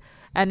 1940s,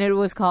 and it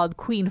was called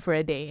Queen for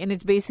a Day, and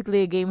it's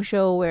basically a game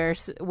show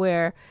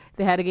where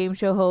they had a game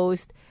show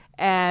host,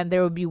 and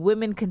there would be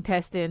women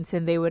contestants,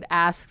 and they would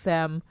ask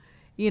them,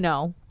 you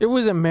know, It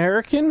was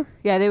American?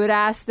 yeah, they would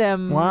ask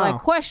them Wow.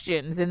 like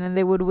questions, and then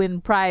they would win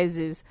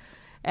prizes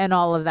and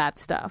all of that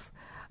stuff.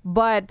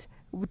 But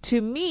to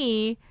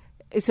me,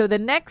 so the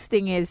next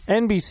thing is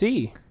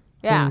NBC.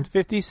 yeah. In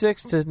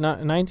 56 to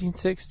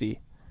 1960.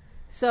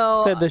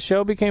 So Said the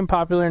show became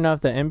popular enough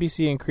that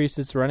NBC increased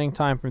its running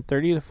time from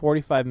 30 to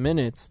 45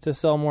 minutes to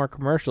sell more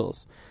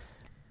commercials.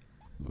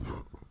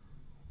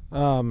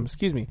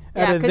 Excuse me.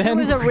 Yeah, At 'cause it then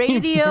was a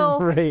premium radio-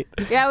 rate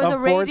yeah, it was of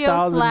a radio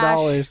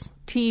 $4,000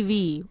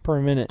 TV per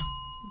minute.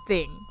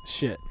 thing.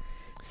 Shit.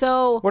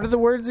 So What are the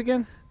words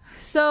again?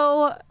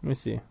 so Let me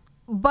see.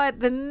 but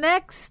the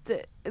next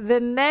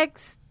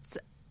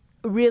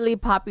really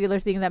popular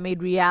thing that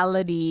made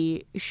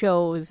reality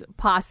shows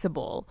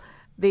possible,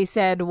 they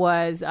said,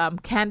 was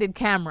Candid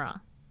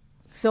Camera.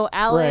 So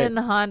Alan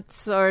Right.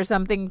 Hunt's or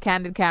something,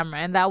 Candid Camera,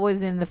 and that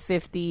was in the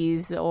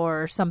 50s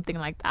or something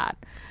like that.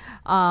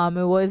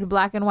 It was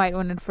black and white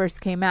when it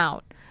first came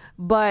out,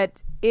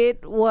 but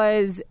it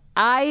was,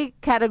 I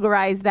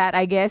categorize that,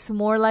 I guess,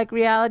 more like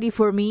reality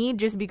for me,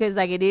 just because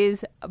like it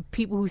is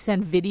people who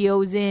send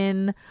videos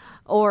in,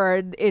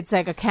 or it's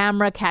like a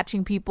camera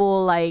catching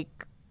people like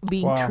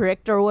being Wow.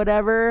 tricked or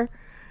whatever.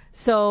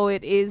 So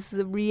it is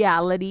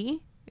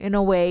reality in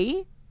a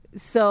way.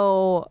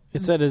 So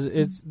It said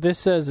this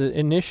says it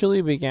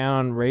initially began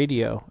on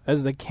radio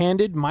as the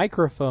Candid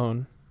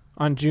Microphone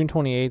on June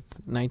 28th,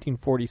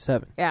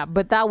 1947. yeah,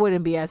 but that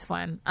wouldn't be as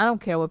fun. I don't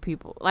care what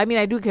people. I mean,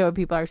 I do care what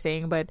people are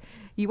saying, but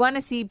you want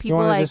to see You people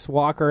want to like just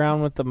walk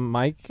around with the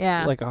mic,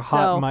 yeah, like a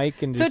hot So-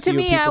 mic, and so just to see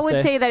me, what people I would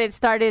say? say that it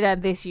started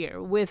at this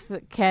year with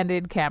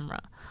Candid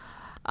Camera.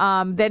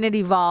 Then it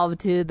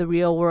evolved to The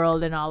Real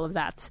World and all of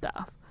that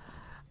stuff.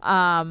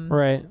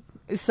 Right.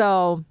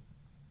 So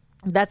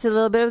that's a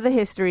little bit of the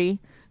history.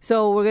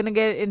 So we're gonna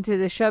get into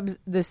the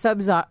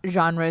sub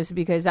genres,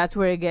 because that's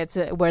where it gets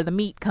where the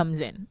meat comes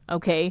in.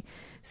 Okay,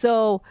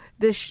 so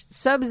the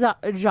sub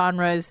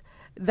genres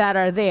that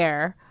are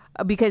there,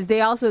 because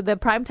they also, the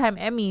Primetime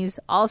Emmys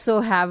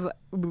also have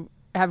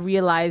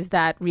realized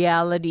that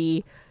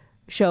reality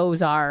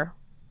shows are,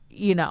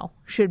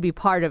 should be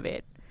part of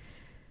it.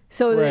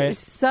 So Right.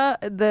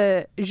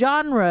 the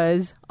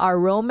genres are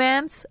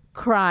romance,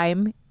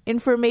 crime,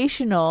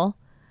 informational,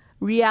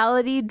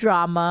 reality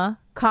drama,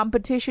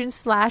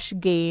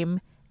 competition/game,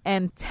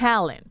 and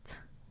talent.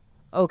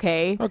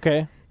 Okay?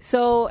 Okay.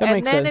 So, That and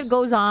makes then sense. it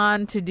goes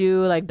on to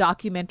do like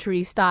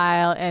documentary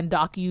style and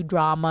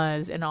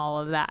docudramas and all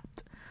of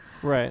that.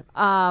 Right.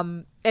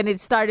 And it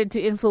started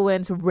to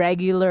influence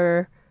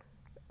regular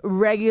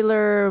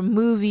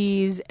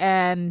movies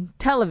and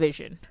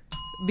television,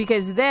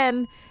 because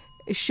then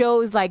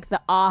shows like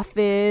The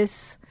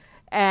Office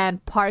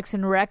and Parks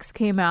and Recs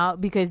came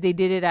out because they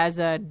did it as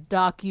a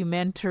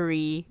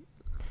documentary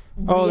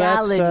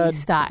reality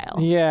style.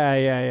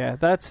 Yeah.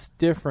 That's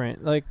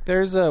different. Like,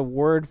 there's a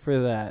word for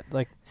that.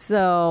 Like,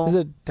 So is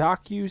it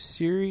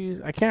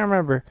docu-series? I can't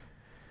remember.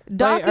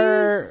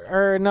 docus,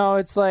 Or no,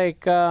 it's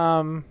like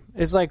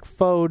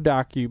faux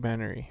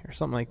documentary or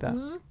something like that.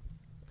 Mm-hmm.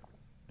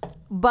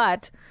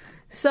 But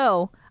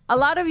so a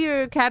lot of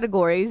your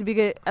categories,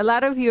 because a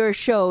lot of your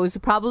shows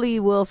probably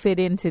will fit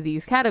into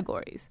these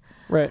categories.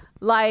 Right.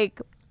 Like,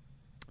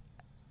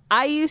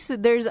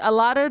 there's a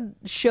lot of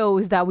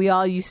shows that we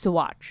all used to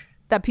watch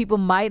that people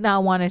might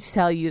not want to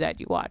tell you that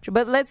you watch.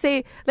 But let's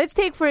take,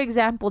 for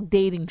example,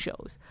 dating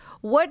shows.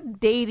 What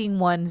dating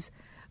ones?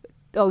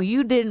 Oh,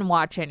 you didn't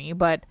watch any,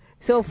 but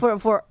so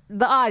for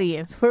the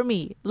audience, for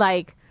me,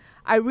 like,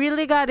 I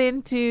really got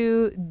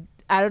into,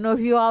 I don't know if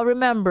you all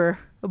remember,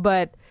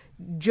 but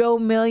Joe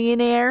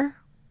Millionaire.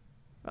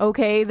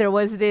 Okay, there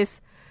was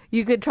this,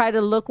 you could try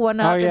to look one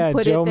up and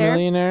put Joe it there.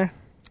 Millionaire.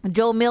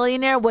 Joe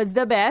Millionaire was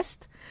the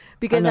best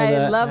because I know I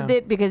that, loved yeah.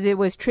 it because it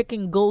was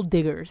tricking gold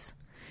diggers.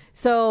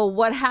 So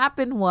what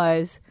happened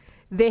was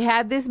they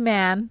had this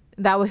man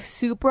that was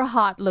super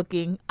hot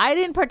looking. I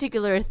didn't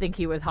particularly think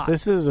he was hot.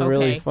 This is a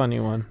really okay? funny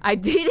one. I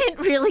didn't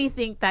really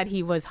think that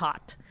he was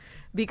hot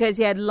because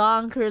he had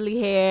long curly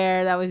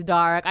hair that was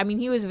dark. I mean,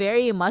 he was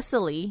very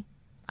muscly.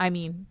 I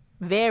mean,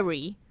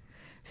 very.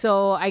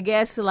 So I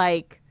guess,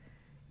 like,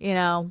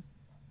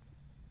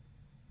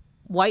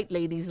 white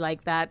ladies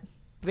like that.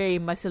 Very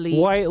muscly.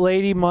 White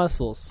Lady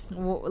Muscles.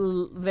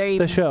 Very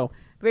The show.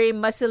 very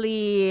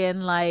muscly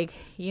and, like,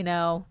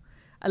 a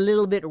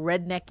little bit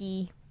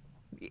rednecky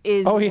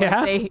is Oh, what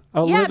yeah? they,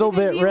 A little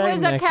because bit he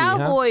was a rednecky, huh?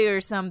 cowboy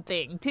or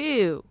something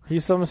too.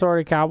 He's some sort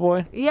of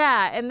cowboy.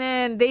 Yeah, and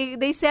then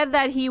they said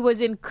that he was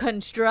in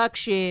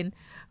construction,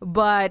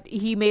 but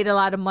he made a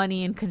lot of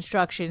money in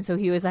construction, so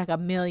he was like a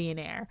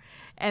millionaire.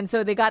 And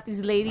so they got these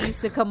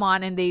ladies to come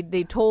on, and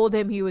they told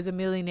him he was a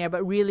millionaire,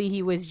 but really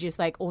he was just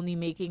like only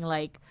making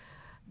like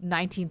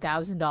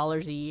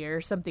 $19,000 a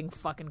year, something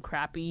fucking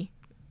crappy.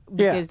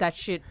 Because that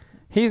shit,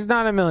 He's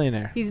not a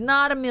millionaire. he's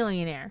not a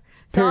millionaire.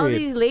 So all Period.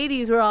 these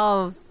ladies were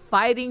all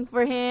fighting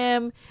for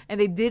him, and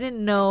they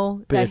didn't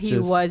know that he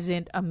Bitches.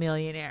 wasn't a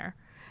millionaire.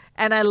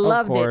 And I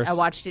loved it. course. I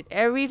watched it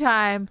every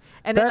time.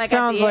 And then, That like,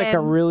 sounds at the like a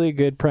end, really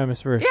good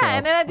premise for a show. yeah.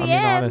 And then at the I mean,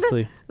 end,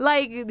 honestly.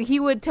 like, he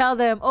would tell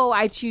them, "Oh,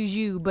 I choose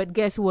you, but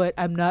guess what?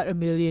 I'm not a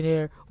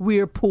millionaire.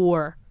 We're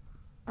poor."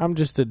 I'm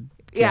just a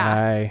Yeah.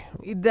 guy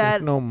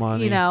That with no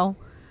money.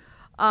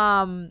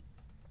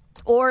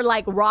 Or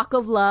like Rock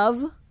of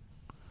Love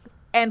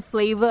and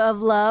Flavor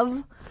of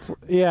Love.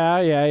 Yeah.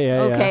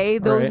 Okay,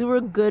 those right.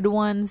 were good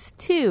ones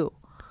too.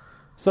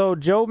 So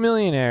Joe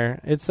Millionaire,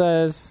 it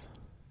says,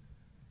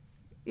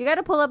 You got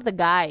to pull up the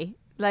guy.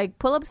 Like,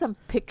 pull up some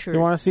pictures. you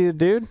want to see the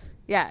dude?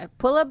 Yeah,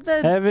 pull up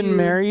the Evan dude.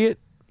 Marriott.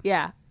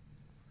 Yeah.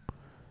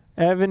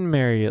 Evan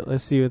Marriott.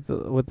 Let's see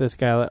what this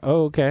guy.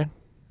 Oh, okay.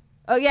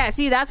 Oh yeah.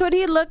 See, that's what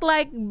he looked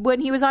like when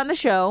he was on the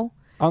show.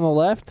 On the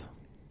left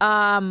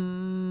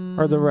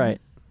or the right?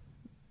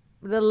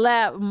 The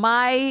left.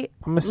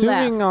 I'm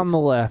assuming left. on the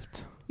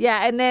left,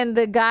 Yeah, and then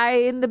the guy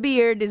in the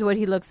beard is what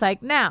he looks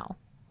like now.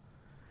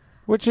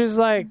 which is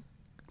like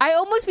I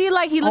almost feel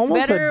like he looks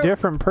almost better. a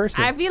different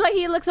person. I feel like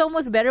he looks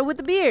almost better with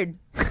the beard.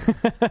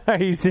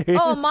 Are you serious?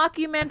 Oh,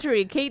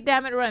 mockumentary. Kate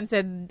Dammit Run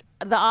said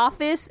The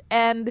Office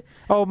and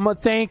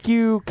Thank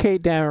you,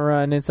 Kate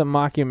Dameron. It's a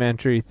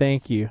mockumentary.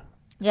 Thank you.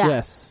 yeah.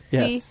 Yes. See?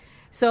 Yes.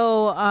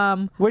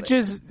 So Which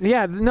is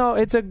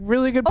it's a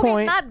really good okay,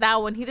 point. not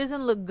that one. He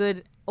doesn't look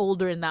good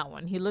older in that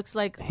one. He looks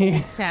like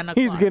old Santa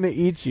Claus. He's gonna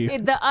eat you.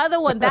 The other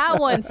one, that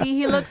one, see,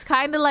 he looks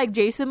kind of like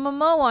Jason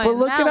Momoa. But in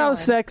look that at how one.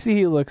 sexy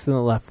he looks in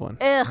the left one.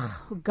 Ugh,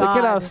 God. Look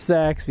at how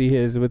sexy he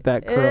is with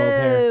that curled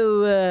hair.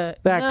 Ew.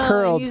 That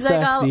curled, he's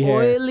like all sexy hair.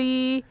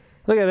 oily.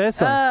 Look at this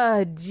one.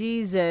 Oh,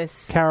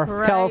 Jesus.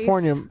 Christ.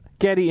 California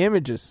Getty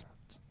Images.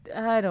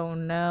 I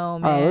don't know,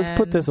 man. Oh, let's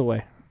put this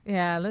away.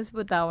 Yeah, let's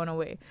put that one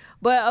away.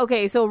 But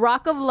okay, so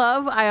Rock of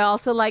Love, I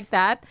also like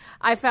that.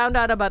 I found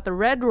out about the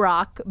Red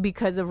Rock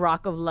because of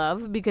Rock of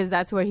Love, because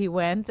that's where he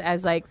went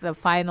as like the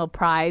final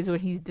prize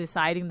when he's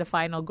deciding the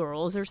final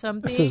girls or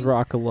something. This is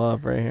Rock of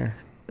Love right here.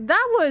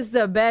 That was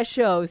the best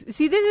shows.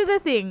 See, this is the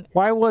thing.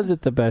 Why was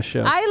it the best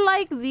show? I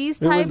like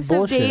these It was types of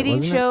bullshit, dating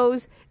wasn't it?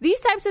 shows. These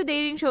types of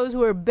dating shows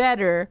were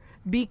better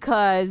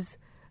because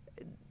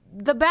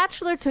The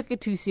Bachelor took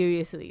it too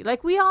seriously.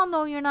 Like, we all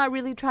know you're not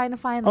really trying to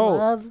find Oh.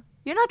 love.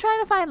 You're not trying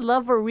to find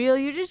love for real.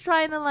 You're just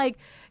trying to, like,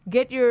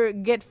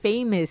 get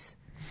famous.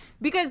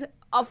 Because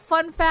a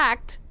fun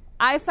fact,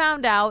 I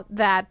found out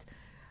that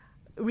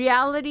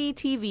reality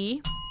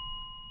TV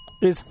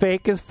is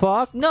fake as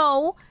fuck.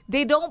 No,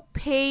 they don't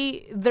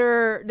pay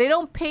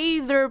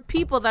their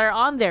people that are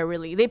on there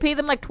really. They pay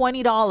them like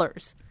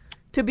 $20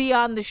 to be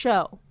on the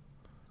show.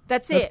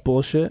 That's it.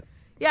 Bullshit.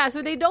 Yeah,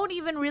 so they don't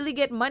even really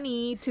get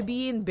money to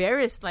be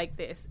embarrassed like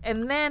this.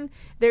 And then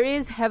there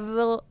is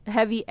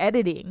heavy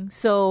editing.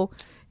 So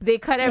they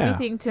cut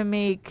everything to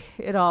make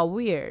it all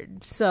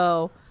weird.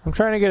 So I'm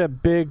trying to get a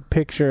big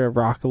picture of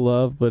Rock of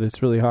Love, but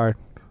it's really hard.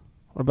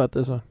 What about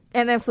this one?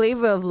 And then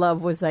Flavor of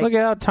Love was like... Look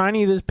at how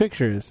tiny this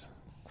picture is.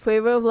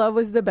 Flavor of Love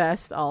was the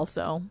best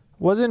also.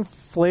 Wasn't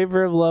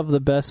Flavor of Love the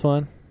best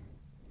one?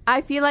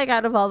 I feel like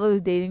out of all those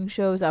dating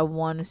shows, I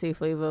want to say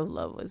Flavor of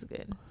Love was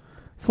good.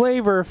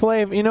 Flavor.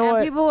 You know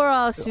what? People were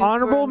all super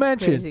Honorable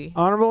mention. crazy.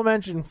 Honorable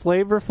mention.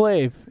 Flavor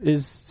Flav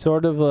is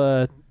sort of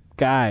a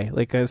guy,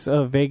 like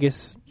a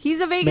Vegas. He's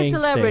a Vegas mainstay.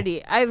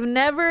 celebrity. I've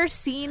never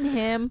seen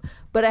him,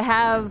 but I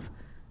have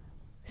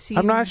seen...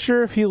 I'm not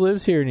sure if he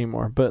lives here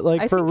anymore, but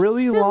like I for a think he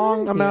really still long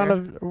lives amount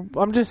here. of...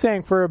 I'm just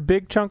saying, for a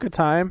big chunk of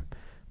time,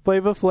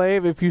 Flavor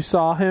Flav, if you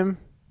saw him...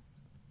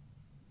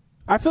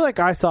 I feel like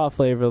I saw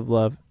Flavor of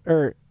Love,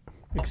 Flavor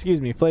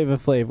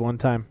Flav one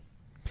time.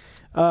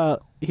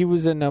 He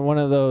was in one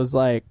of those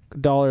like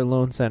dollar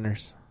loan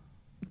centers.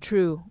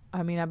 True.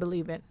 I mean, I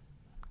believe it.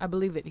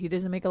 He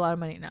doesn't make a lot of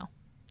money now.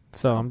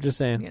 So I'm just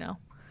saying. You know.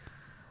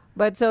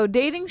 But so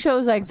dating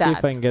shows like See that.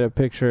 if I can get a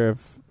picture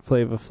of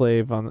Flavor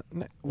Flav on.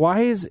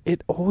 Why is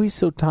it always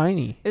so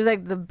tiny? There's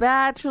like The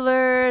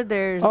Bachelor.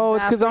 There's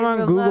it's because I'm on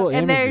Flavor of Google Love,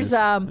 Images.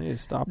 And I need to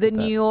stop the with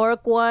that. New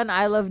York one.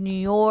 I Love New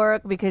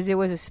York because it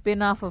was a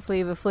spin-off of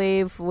Flavor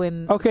Flav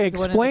when. Okay, it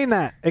was one of explain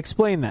that.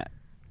 Explain that.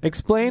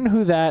 Explain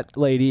who that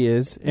lady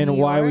is and New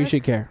why we York?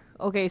 should care.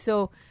 Okay,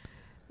 so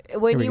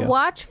when Here we you go.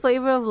 watch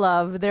Flavor of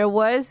Love, there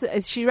was...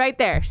 She's right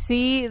there.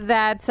 See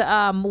that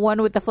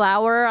one with the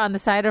flower on the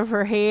side of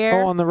her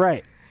hair? Oh, on the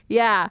right.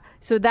 Yeah.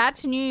 So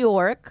that's New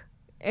York.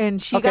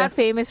 And she Okay. got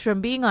famous from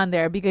being on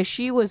there because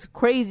she was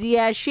crazy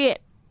as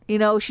shit. You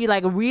know, she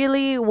like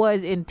really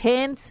was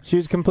intense She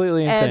was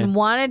completely insane. and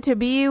wanted to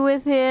be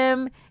with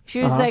him.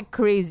 She was Uh-huh. like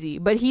crazy.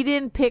 But he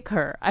didn't pick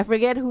her. I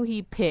forget who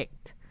he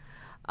picked.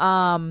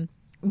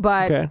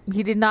 But Okay.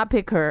 he did not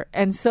pick her.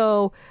 And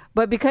so,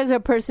 but because her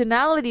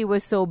personality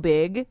was so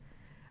big,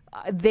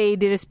 they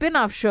did a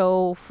spin-off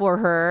show for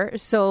her.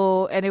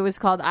 So, and it was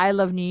called I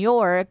Love New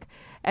York.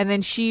 And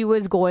then she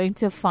was going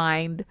to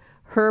find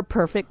her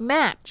perfect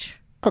match.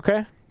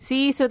 Okay.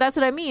 See, so that's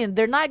what I mean.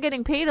 They're not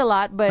getting paid a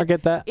lot, but I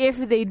get that. if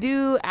they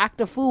do act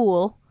a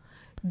fool,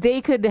 they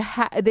could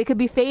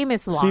be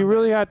famous longer. So you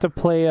really have to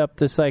play up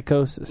the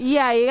psychosis.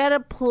 Yeah, you gotta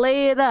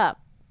play it up.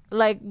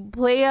 Like,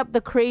 play up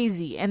the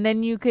crazy, and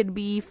then you could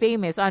be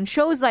famous on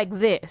shows like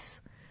this.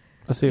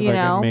 Let's see if You I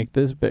know? can make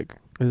this big.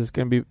 This is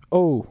going to be...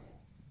 Oh.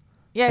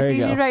 Yeah, There see,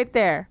 you go. she's right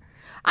there.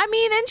 I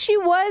mean, and she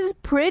was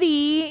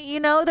pretty. You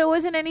know, there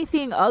wasn't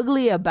anything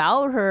ugly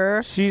about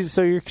her.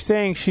 So you're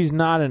saying she's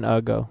not an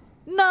uggo.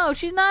 No,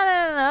 she's not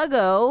an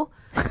uggo.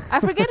 I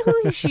forget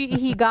who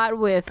he got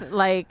with,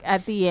 like,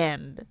 at the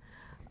end.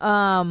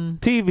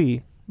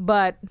 TV.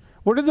 But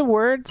What are the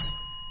words?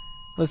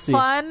 Let's see.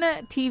 fun,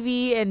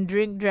 TV, and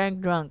drink,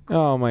 drank, drunk.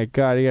 Oh my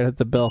god, you gotta hit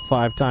the bell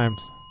 5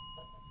 times.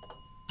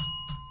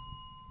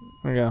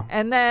 There you go.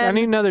 And then... I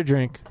need another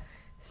drink.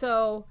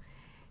 So,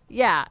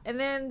 yeah, and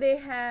then they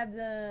had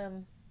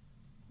and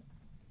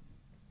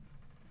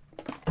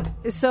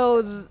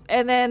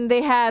then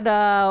they had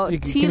Can you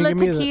Tila give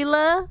me the-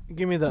 Tequila.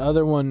 Give me the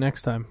other one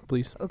next time,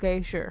 please.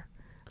 Okay, sure.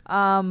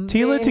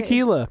 Tila they-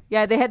 Tequila.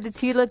 Yeah, they had the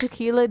Tila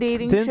Tequila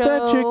dating Didn't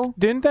show.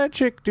 that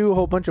chick do a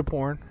whole bunch of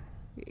porn?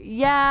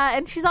 Yeah,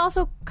 and she's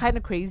also kind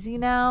of crazy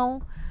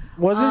now.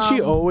 Wasn't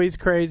she always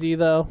crazy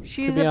though?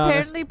 She's to be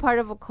apparently part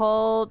of a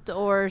cult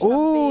or something.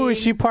 Oh, is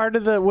she part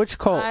of the which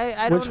cult?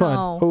 I don't which one?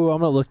 know. Oh,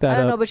 I'm gonna look that I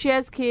don't up. know, but she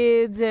has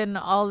kids and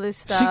all this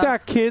stuff. She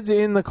got kids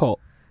in the cult.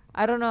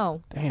 I don't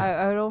know. Damn.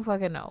 I don't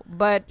fucking know.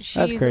 But That's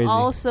she's crazy.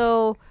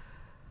 also...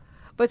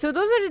 But so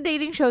those are the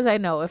dating shows I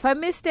know. If I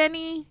missed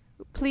any,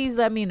 please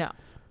let me know.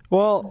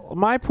 Well,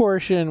 my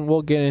portion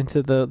will get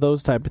into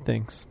those type of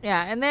things.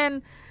 Yeah, and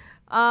then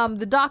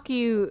the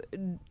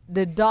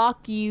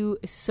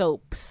docu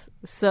soaps.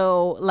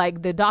 So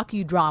like the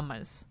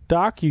docudramas.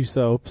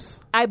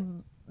 Docu-soaps.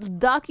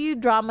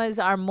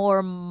 Docudramas are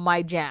more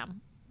my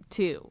jam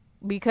too,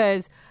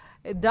 because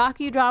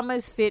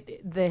docudramas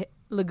fit the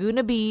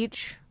Laguna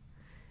Beach,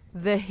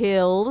 The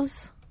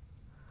Hills,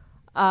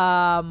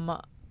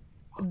 the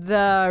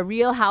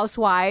Real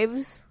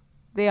Housewives.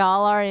 They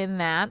all are in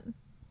that.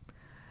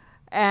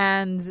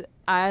 And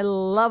I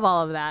love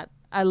all of that.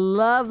 I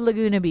love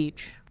Laguna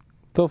Beach.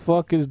 The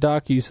fuck is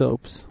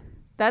docu-soaps?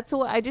 That's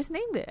what I just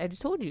named it. I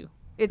just told you.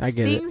 It's I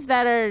get things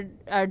that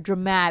are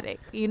dramatic,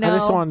 you know. I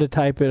just wanted to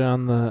type it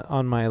on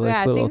my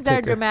little things that are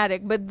ticker.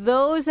 dramatic, but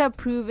those have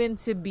proven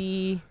to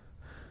be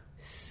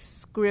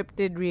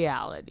scripted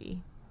reality.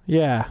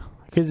 Yeah,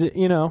 because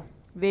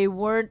They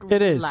weren't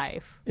it real is.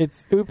 life.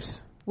 It's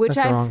oops. Which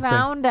That's the I wrong thing.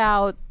 found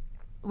out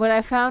when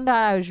I found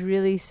out, I was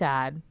really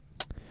sad.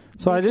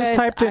 So I just Because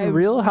typed in I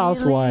Real really,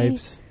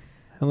 Housewives.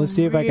 And let's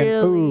see if I can...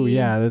 Ooh, really-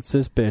 yeah, that's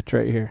this bitch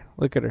right here.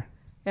 Look at her.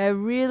 I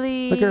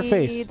really Look at her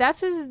face. That's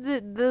just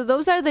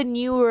those are the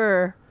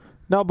newer.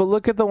 No, but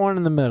look at the one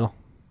in the middle.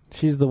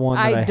 She's the one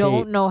that I I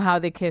don't hate. know how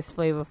they kissed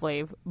Flava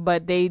Flav,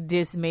 but they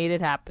just made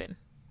it happen.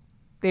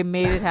 They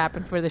made it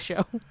happen for the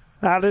show.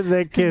 How did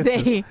they kiss?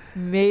 They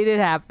made it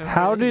happen.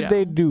 How for the did show.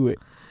 they do it?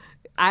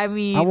 I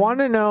mean, I want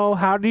to know,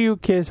 how do you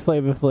kiss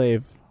Flava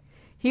Flav?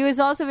 he was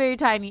also very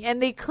tiny,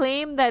 and they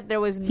claimed that there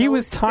was no He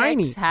was sex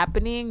tiny.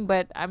 happening,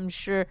 but I'm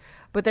sure.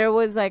 But there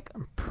was like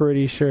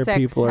Pretty sure sex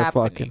people are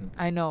happening. fucking.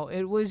 I know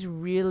it was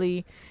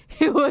really,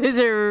 it was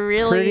a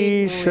really Pretty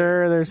weird-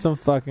 sure there's some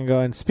fucking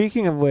going.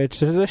 Speaking of which,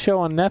 there's a show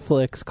on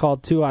Netflix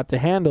called Too Hot to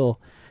Handle,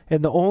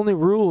 and the only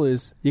rule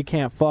is you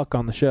can't fuck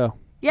on the show.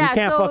 Yeah, you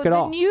can't so fuck at the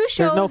all. new There's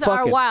shows no are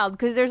fucking. wild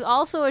because there's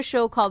also a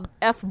show called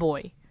F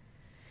Boy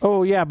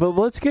Oh yeah, but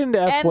let's get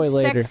into and F-Boy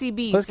later. Sexy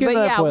Beast. Let's get But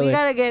into yeah, F-Boy we later.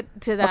 gotta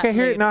get to that. Okay,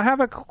 here later. now I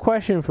have a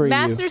question for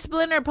Master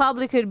Splinter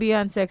probably could be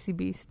on Sexy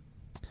Beast.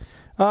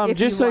 you. if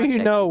Just you so watch you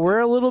Sexy know, Beast. we're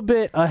a little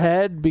bit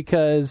ahead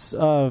because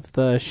of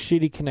the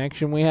shitty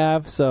connection we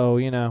have. So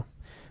you know,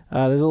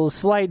 there's a little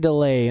slight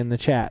delay in the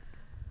chat.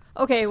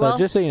 Okay, So well,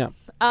 just so you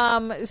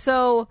know.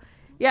 so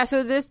yeah,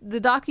 so the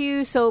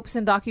docu soaps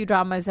and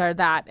docudramas are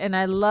that, and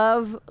I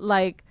love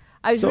like.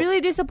 I was So- really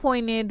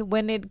disappointed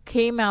when it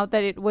came out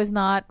that it was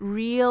not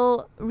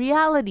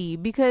reality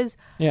because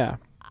Yeah.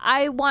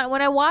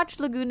 when I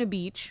watched Laguna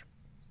Beach,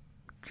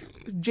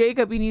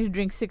 Jacob, you need to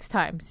drink 6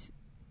 times.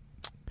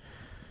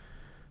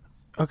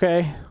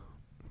 Okay.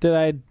 Did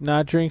I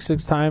not drink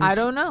 6 times? I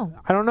don't know.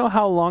 I don't know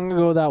how long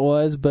ago that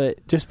was,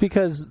 but just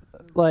because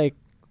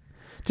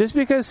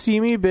See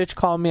Me Bitch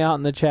called me out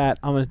in the chat,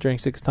 I'm going to drink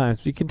 6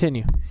 times. We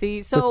continue See,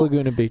 with so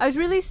Laguna Beach. I was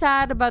really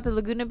sad about the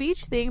Laguna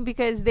Beach thing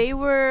because they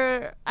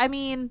were, I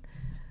mean,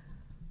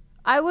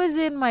 I was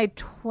in my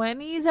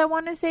 20s, I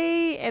want to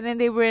say, and then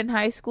they were in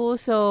high school,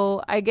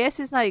 so I guess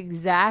it's not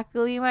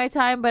exactly my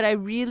time, but I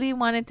really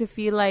wanted to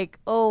feel like,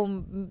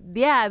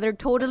 yeah, they're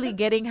totally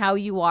getting how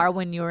you are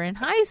when you're in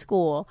high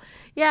school.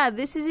 Yeah,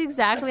 this is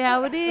exactly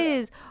how it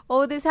is.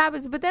 Oh, this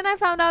happens. But then I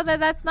found out that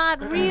that's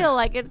not real.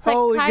 Like, it's like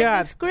Holy kind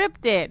God. of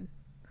scripted.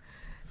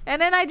 And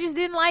then I just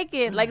didn't like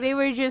it. Like, they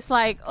were just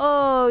like,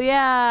 oh,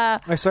 yeah.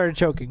 I started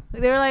choking.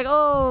 They were like,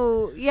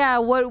 oh, yeah,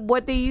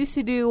 what they used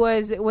to do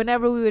was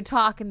whenever we would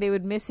talk and they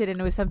would miss it and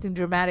it was something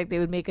dramatic, they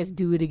would make us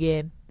do it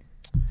again.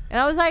 And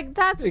I was like,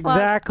 that's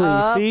Exactly,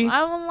 fucked up. see? I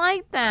don't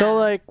like that. So,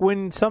 like,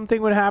 when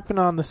something would happen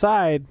on the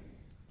side,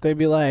 they'd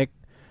be like,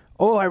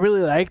 oh, I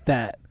really like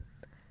that.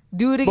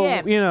 do it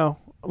again. But, you know,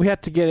 we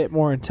had to get it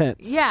more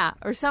intense. Yeah,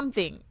 or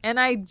something. And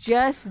I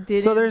just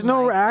didn't So there's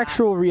no like that.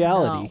 actual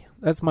reality. No.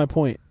 That's my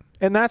point.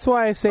 And that's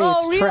why I say Oh,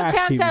 it's Real trash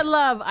Chance TV. at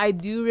Love. I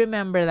do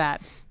remember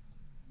that.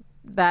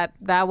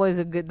 That was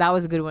a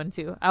good one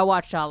too. I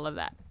watched all of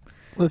that.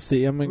 Let's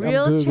see. I'm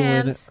Real Googling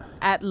Chance it.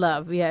 at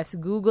Love. Yes,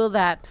 Google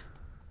that.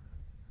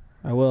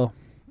 I will.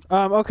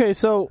 Okay,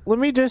 so let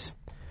me just...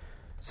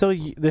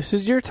 this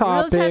is your Real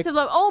topic. Chance at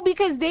Love. Oh,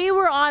 because they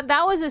were on.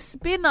 That was a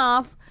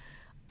spin-off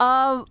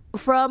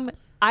from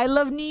I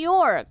Love New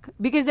York.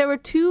 Because there were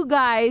 2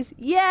 guys.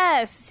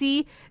 Yes,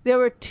 see, there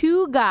were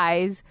 2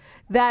 guys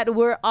that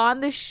were on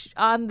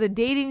the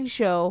dating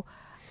show.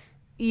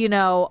 You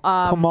know,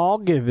 Kamal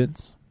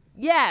Givens.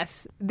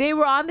 yes, they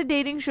were on the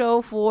dating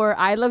show for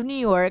I Love New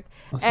York.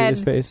 Let's see and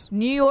his face.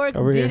 New York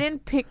Over here.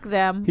 didn't pick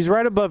them. He's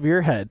right above your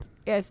head.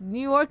 Yes,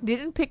 New York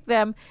didn't pick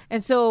them.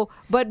 And so,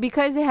 but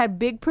because they had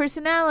big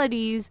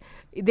personalities,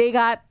 they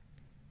got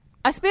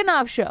a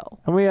spin-off show.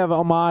 And we have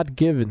Ahmad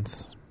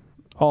Givens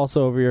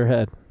also over your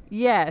head.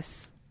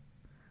 Yes.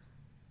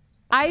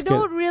 I Let's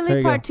don't There really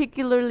you go.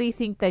 particularly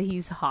think that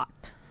he's hot.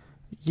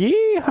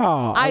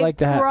 Yeehaw! I like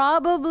that.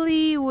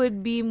 Probably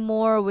would be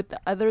more with the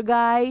other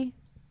guy,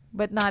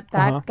 but not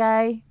that Uh-huh.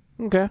 guy.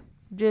 Okay.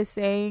 Just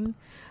saying.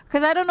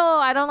 Because I don't know.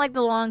 I don't like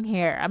the long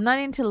hair. I'm not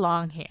into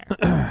long hair.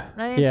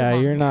 Not into Yeah,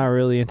 long you're hair. not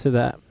really into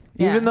that.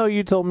 Yeah. Even though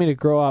you told me to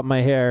grow out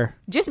my hair.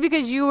 Just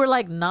because you were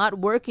like not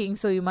working,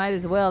 so you might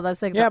as well.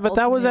 That's like Yeah, the but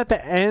that was ultimate-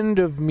 at the end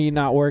of me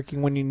not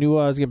working when you knew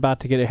I was about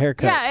to get a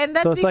haircut. Yeah, and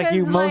that's so it's because like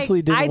you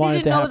mostly didn't I want it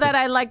didn't to know happen. that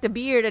I liked a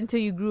beard until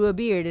you grew a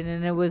beard, and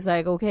then it was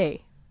like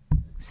okay.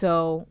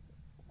 So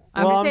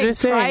I'm just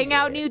saying, trying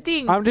out new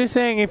things. I'm just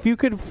saying, if you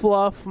could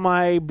fluff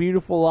my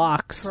beautiful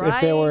locks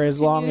if they were Trying as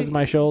to long do- as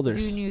my shoulders,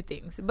 do new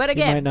things. But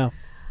you might again, know.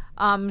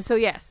 so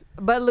yes,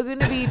 but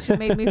Laguna Beach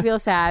made me feel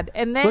sad,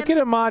 and then Look at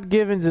Ahmad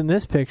Givens in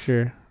this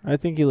picture. I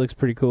think he looks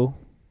pretty cool.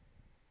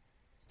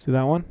 See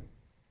that one?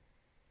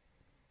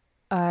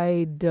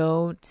 I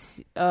don't.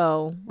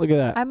 Oh, Look at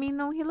that. I mean,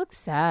 no, he looks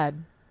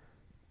sad.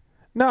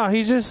 No,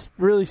 he's just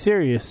really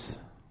serious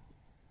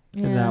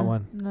in that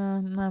one. No,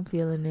 I'm not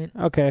feeling it.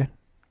 Okay,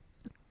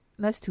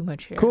 That's too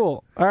much hair.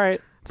 cool. All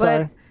right.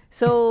 Sorry. But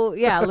so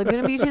yeah,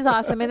 Laguna Beach is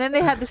awesome, and then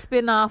they had the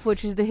spin-off,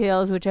 which is The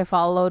Hills, which I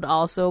followed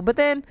also. But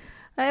then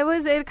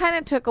it kind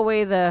of took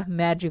away the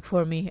magic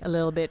for me a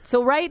little bit.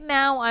 So right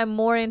now I'm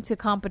more into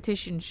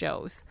competition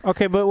shows.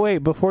 Okay, but wait,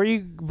 before you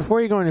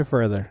go any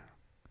further,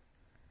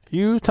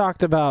 You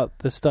talked about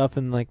the stuff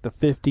in like the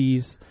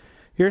 50s.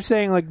 You're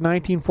saying like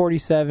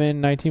 1947,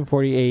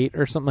 1948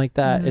 or something like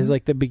that is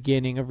like the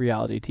beginning of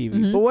reality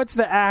TV. But what's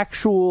the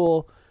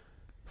actual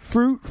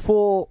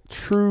fruitful,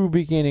 true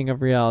beginning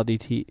of reality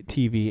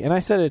TV? And I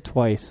said it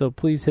twice, so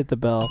please hit the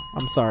bell.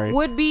 I'm sorry.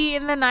 Would be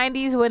in the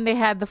 90s when they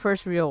had the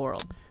first Real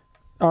World.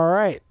 All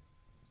right.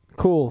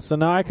 Cool. So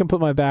now I can put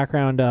my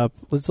background up.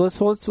 Let's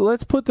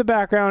put the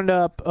background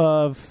up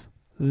of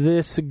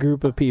this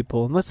group of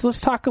people, and let's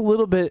talk a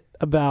little bit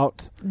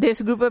about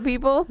this group of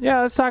people.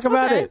 Yeah, let's talk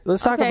about it.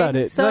 Let's talk about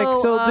it.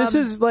 So, this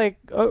is like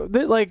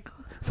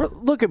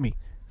look at me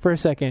for a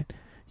second.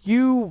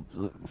 You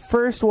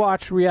first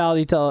watched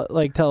reality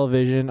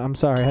television. I'm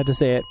sorry, I had to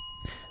say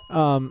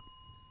it.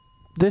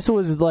 This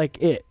was like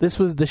it. This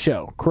was the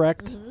show,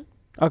 correct?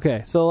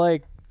 Okay, so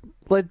like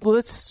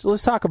let's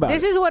talk about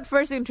this. This is what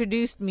first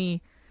introduced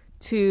me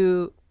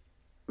to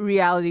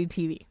reality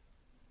TV.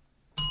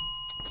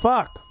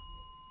 Fuck.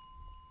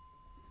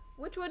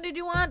 Which one did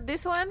you want?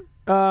 This one?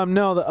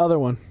 No, the other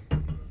one.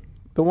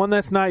 The one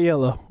that's not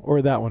yellow,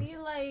 or that one. I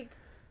feel like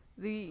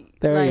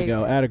there you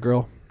go. Atta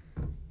girl.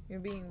 You're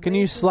being Can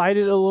you slide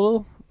it a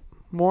little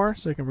more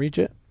so I can reach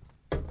it?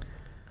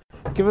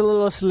 Give it a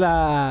little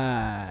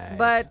slide.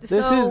 But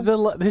this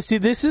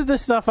is the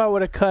stuff I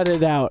would have cut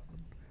it out.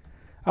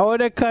 I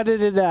would have cut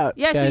it out.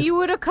 Yeah, guys. so you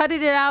would have cut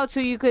it out so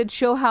you could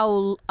show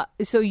how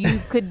so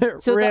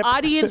the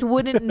audience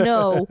wouldn't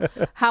know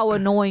how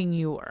annoying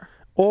you were.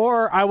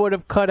 Or I would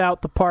have cut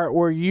out the part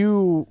where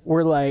you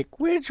were like,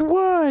 which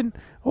one?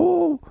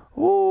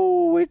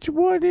 Oh, which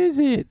one is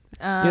it?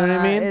 You know what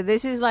I mean?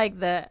 This is like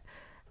the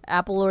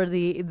apple or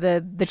the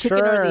chicken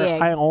or the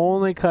egg. I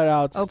only cut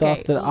out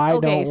stuff that I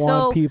don't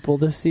want people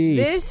to see.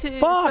 This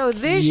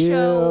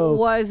show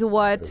was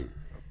what?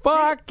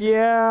 Fuck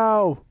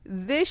you.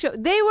 This show,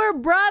 they were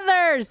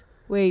brothers.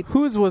 Wait.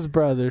 Whose was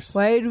brothers?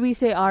 Why did we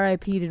say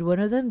R.I.P.? Did one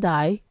of them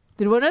die?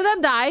 We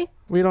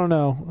don't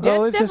know. Jen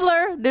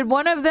Stifler, did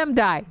one of them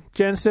die?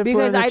 Jen Stifler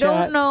because in the I chat,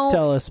 don't know.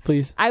 Tell us,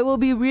 please. I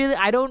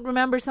don't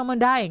remember someone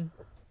dying.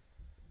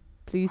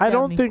 Please tell I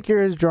don't me. think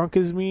you're as drunk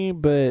as me,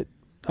 but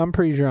I'm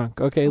pretty drunk.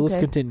 Okay, let's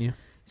continue.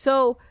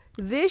 So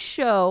this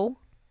show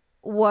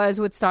was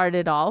what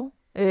started all.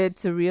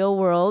 It's a Real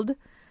World.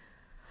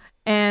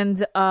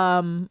 And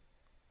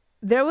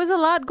there was a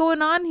lot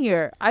going on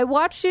here. I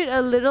watched it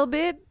a little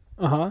bit.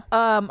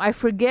 I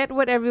forget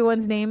what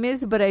everyone's name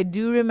is, but I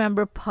do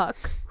remember Puck,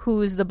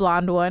 who is the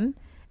blonde one,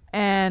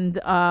 and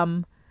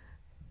I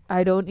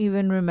don't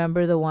even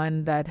remember the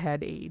one that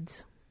had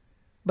AIDS,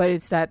 but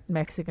it's that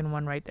Mexican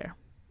one right there.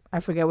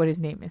 I forget what his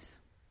name is.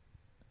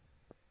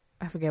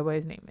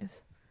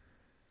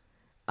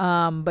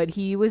 But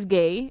he was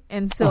gay,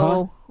 and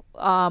so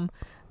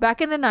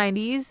back in the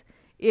 90s,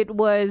 it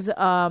was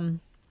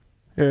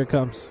here it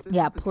comes.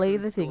 Yeah, play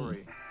the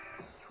thing.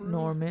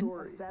 Norman.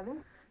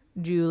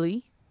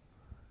 Julie.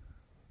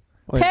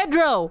 Wait.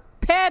 Pedro.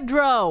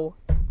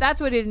 That's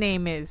what his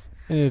name is.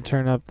 I need to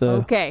turn up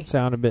the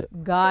sound a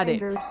bit. Got it.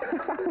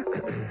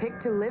 Pick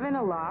to live in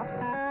a loft.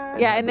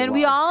 Yeah, and then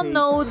we all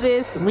know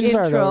this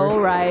intro,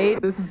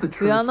 right? This is the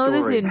true We all know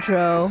story. this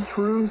intro.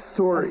 True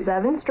story.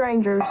 7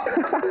 strangers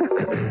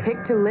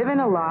pick to live in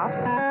a loft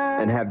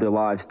and have their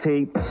lives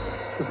taped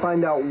to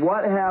find out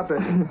what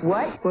happens.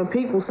 What? When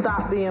people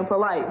stop being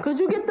polite. Could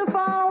you get the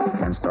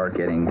phone? and start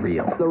getting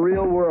real. The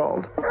real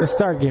world. Let's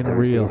start getting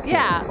real.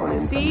 Yeah.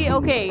 See?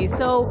 Okay,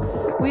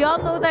 so we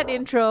all know that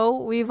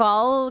intro. We've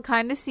all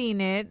kind of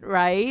seen it,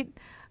 right?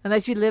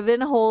 Unless you live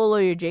in a hole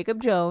or you're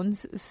Jacob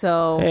Jones.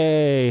 So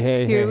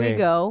hey, here we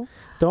go.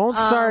 Don't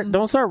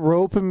start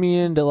roping me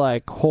into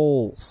like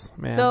holes,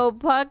 man. So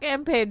Puck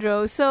and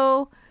Pedro.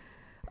 So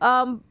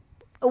what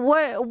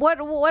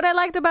I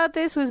liked about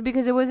this was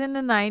because it was in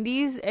the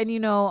 90s, and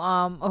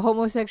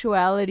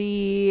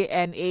homosexuality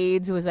and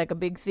AIDS was like a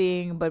big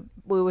thing, but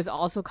it was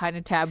also kind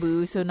of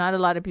taboo, so not a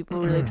lot of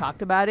people really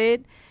talked about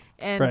it.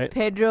 And right.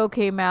 Pedro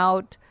came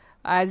out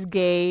as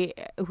gay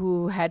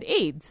who had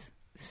AIDS.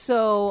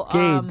 So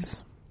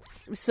Gades.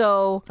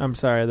 So I'm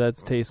sorry,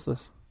 that's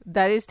tasteless.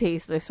 that is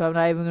tasteless, so I'm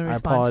not even going to I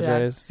respond to that.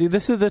 apologize. See,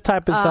 this is the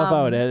type of stuff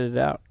I would edit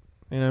out.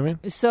 You know what I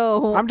mean?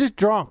 So I'm just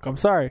drunk. I'm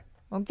sorry.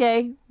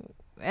 okay,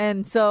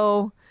 and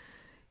so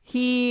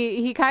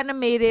he kind of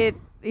made it.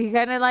 He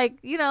kind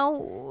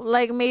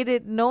of made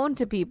it known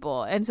to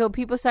people, and so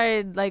people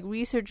started like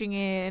researching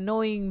it and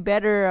knowing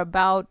better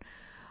about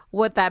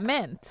what that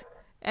meant.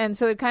 And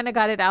so it kind of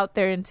got it out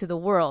there into the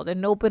world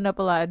and opened up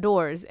a lot of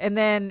doors. And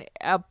then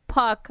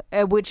Puck,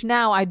 which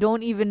now I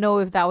don't even know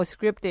if that was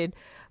scripted.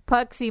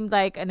 Puck seemed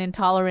like an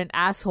intolerant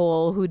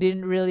asshole who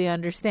didn't really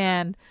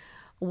understand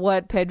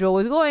what Pedro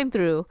was going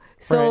through.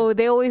 So Right.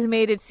 they always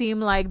made it seem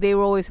like they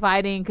were always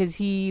fighting because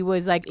he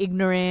was like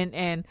ignorant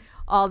and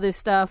all this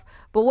stuff.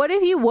 But what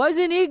if he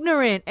wasn't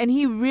ignorant and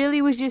he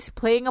really was just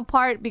playing a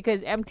part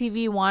because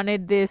MTV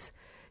wanted this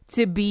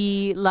to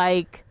be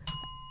like...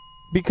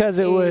 Because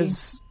it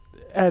was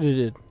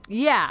edited.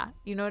 Yeah,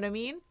 you know what I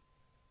mean?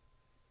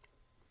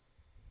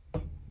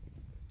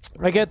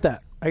 I get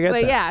that.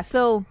 But yeah,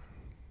 so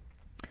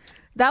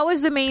that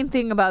was the main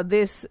thing about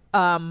this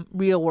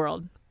Real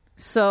World.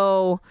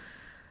 So,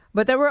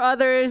 but there were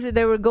others.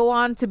 There would go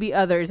on to be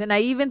others, and I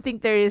even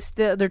think they're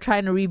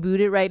trying to reboot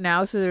it right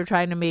now. So they're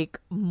trying to make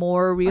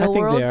more Real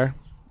Worlds. They are.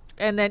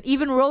 And then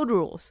even Road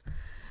Rules,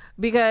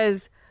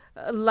 because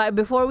like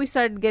before we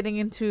started getting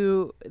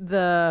into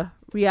the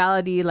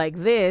reality like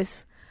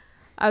this,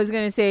 I was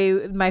gonna say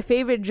my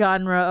favorite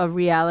genre of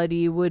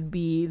reality would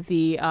be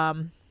the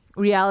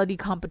reality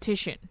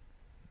competition.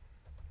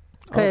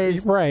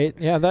 Right,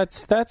 yeah,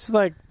 that's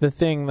like the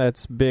thing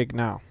that's big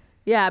now.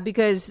 Yeah,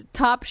 because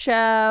Top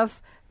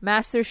Chef,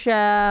 Master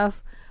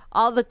Chef,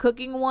 all the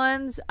cooking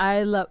ones,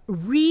 I love.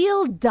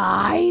 Real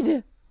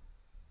died.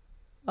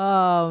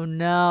 Oh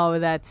no,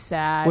 that's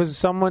sad. Was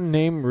someone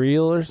named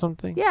Real or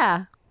something?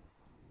 Yeah,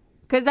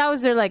 because that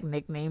was their like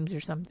nicknames or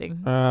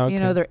something. Okay. You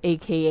know, their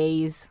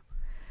AKAs,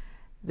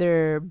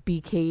 their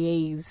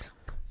BKAs.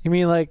 You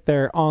mean like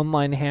their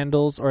online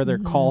handles or their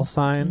call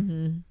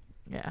sign?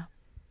 Yeah.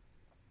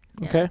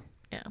 Okay.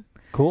 Yeah.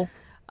 Cool.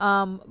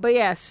 But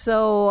yeah,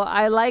 so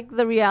I like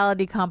the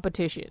reality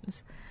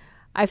competitions.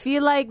 I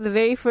feel like the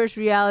very first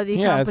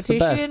reality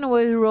competition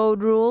was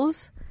Road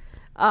Rules,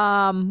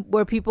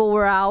 where people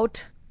were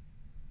out,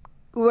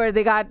 where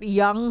they got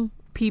young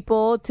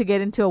people to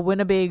get into a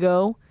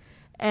Winnebago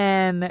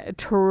and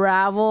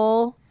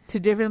travel to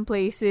different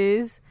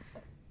places.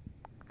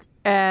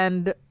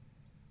 And,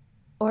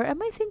 or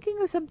am I thinking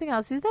of something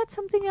else? Is that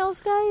something else,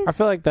 guys? I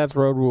feel like that's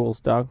Road Rules,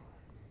 dog.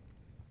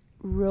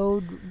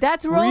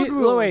 That's Road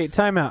Rules. Wait,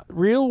 time out.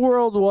 Real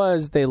World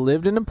was they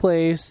lived in a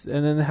place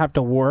and then they have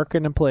to work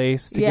in a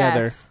place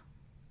together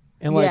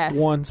in like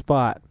one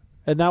spot.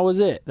 And that was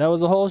it. That was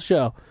the whole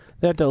show.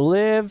 They had to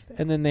live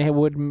and then they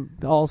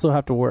would also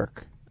have to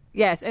work.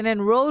 Yes, and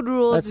then Road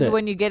Rules is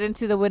when you get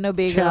into the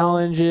Winnebago.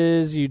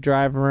 Challenges, you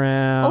drive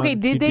around. Okay,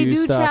 did they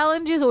do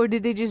challenges or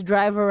did they just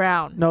drive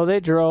around? No, they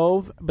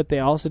drove, but they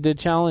also did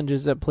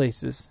challenges at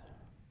places.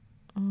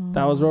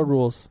 That was Road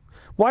Rules.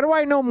 Why do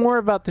I know more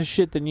about this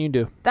shit than you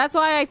do? That's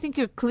why I think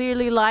you're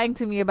clearly lying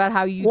to me about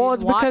how you Well,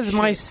 it's because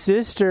my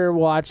sister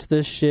watched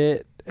this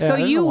shit. So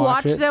you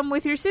watched them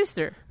with your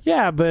sister?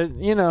 Yeah, but,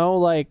 you know,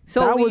 like,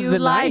 so that was the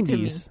lied 90s. To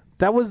me.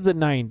 That was the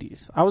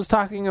 90s. I was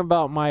talking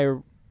about my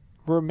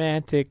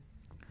romantic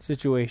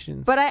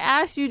situations. But I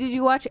asked you, did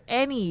you watch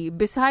any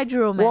besides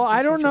your romantic Well,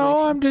 I don't know.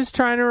 situation? I'm just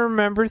trying to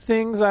remember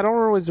things. I don't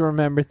always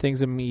remember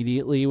things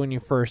immediately when you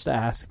first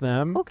ask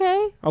them.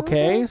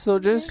 Okay. So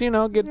just,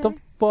 get the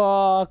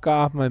fuck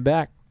off my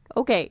back.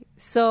 Okay,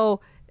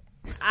 so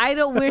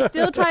we're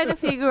still trying to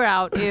figure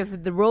out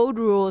if the Road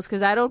Rules,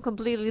 because I don't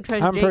completely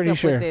trust Jacob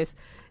with this.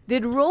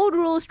 Did Road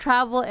Rules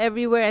travel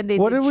everywhere and they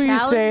did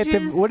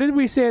challenges? What did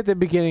we say at the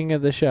beginning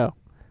of the show?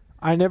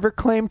 I never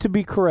claimed to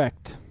be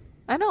correct.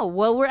 I know.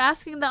 Well, we're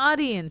asking the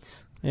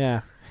audience.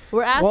 Yeah.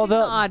 We're asking the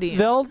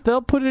audience.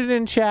 They'll put it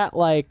in chat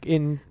like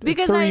in 3 minutes.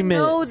 Because I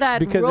know that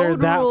because they're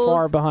that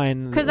far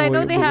behind. Because I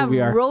know they have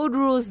Road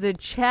Rules, the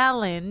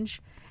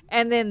challenge,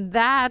 and then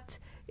that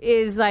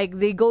is like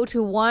they go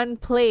to one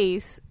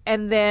place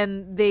and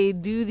then they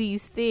do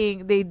these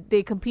things.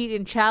 They compete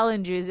in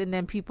challenges and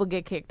then people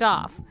get kicked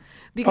off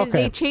because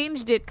they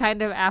changed it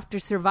kind of after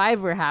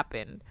Survivor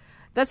happened.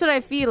 That's what I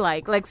feel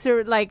like. Like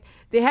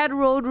they had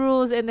Road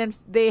Rules and then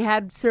they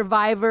had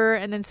Survivor,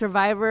 and then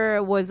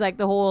Survivor was like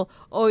the whole,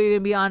 you're going to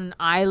be on an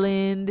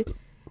island.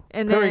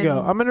 And there we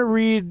go. I'm going to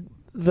read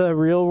the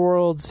Real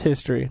World's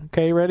history.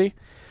 Okay, ready?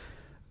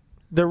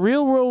 The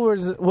Real World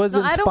was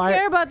inspired. I don't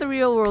care about the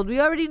Real World. We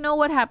already know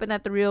what happened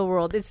at the Real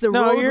World. It's the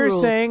Road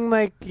Rules.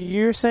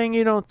 You're saying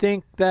you don't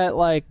think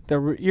that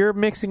you're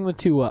mixing the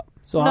two up.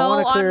 So I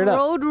want to clear it up.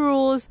 No, on Road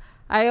Rules,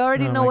 I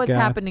already know what's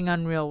happening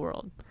on Real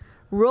World.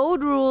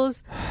 Road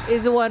Rules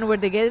is the one where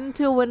they get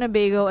into a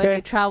Winnebago and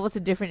they travel to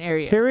different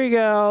areas. Here we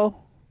go.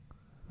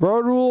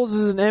 Road Rules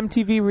is an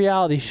MTV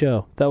reality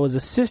show that was a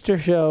sister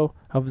show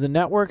of the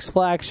network's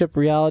flagship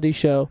reality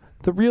show,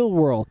 The Real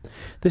World.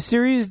 The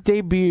series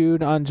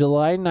debuted on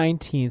July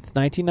 19th,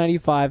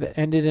 1995, and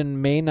ended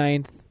in May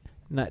 9th,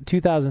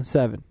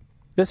 2007.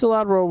 This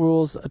allowed Road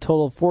Rules a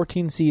total of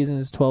 14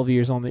 seasons, 12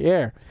 years on the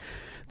air.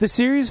 The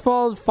series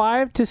followed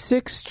 5 to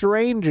 6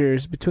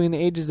 strangers between the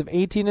ages of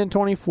 18 and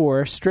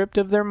 24, stripped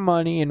of their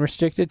money and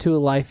restricted to a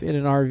life in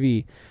an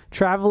RV,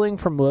 traveling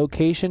from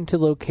location to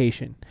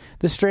location.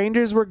 The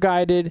strangers were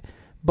guided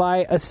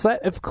by a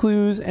set of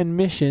clues and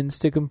missions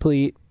to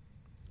complete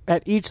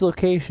at each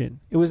location.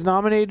 It was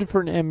nominated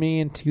for an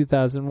Emmy in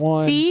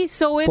 2001. See?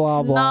 So it's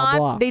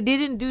blah. They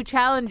didn't do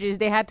challenges.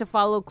 They had to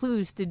follow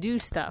clues to do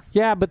stuff.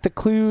 Yeah, but the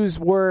clues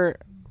were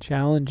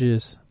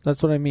challenges.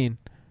 That's what I mean.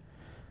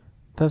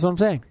 That's what I'm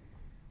saying.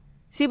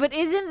 See, but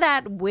isn't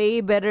that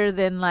way better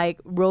than like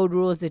Road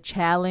Rules, the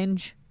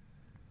challenge?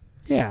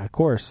 Yeah, of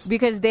course.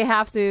 Because they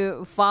have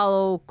to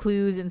follow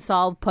clues and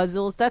solve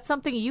puzzles. That's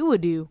something you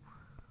would do.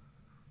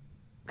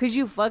 Because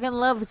you fucking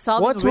love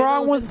solving What's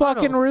wrong with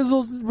fucking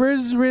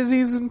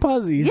rizzies and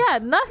puzzies? Yeah,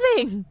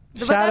 nothing.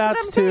 Shout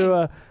outs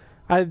to,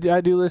 I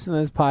do listen to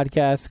this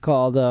podcast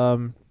called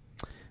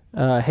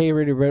Hey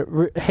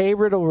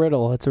Riddle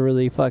Riddle. It's a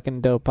really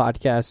fucking dope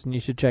podcast, and you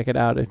should check it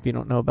out if you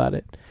don't know about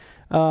it.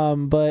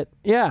 But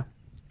yeah,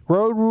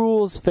 Road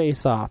Rules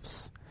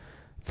face-offs.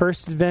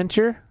 First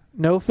adventure,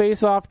 no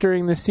face-off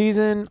during the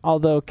season,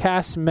 although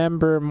cast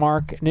member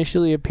Mark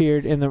initially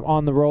appeared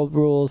on the Road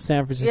Rules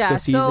San Francisco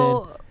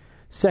season.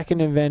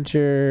 Second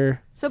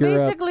adventure. So Europe,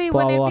 basically,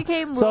 blah, when blah, it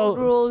became blah. Road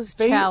Rules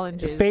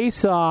challenges,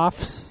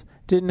 face-offs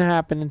didn't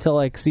happen until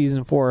like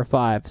season 4 or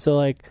 5. So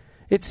like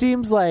it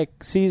seems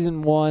like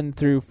season 1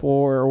 through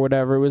 4 or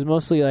whatever, it was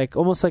mostly like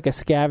almost like a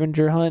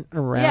scavenger hunt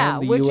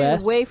around the which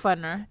US is way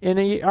funner. in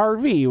a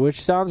RV, which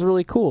sounds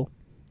really cool.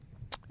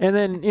 And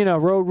then,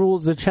 Road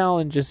Rules the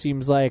challenge just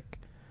seems like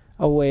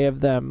a way of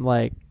them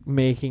like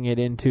making it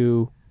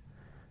into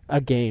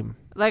a game.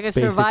 Like a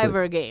basically.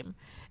 Survivor game.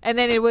 And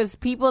then it was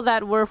people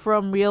that were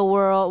from real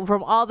world,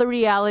 from all the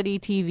reality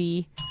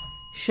TV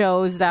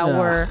shows that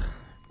were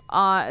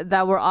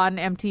on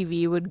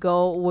MTV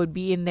would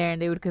be in there,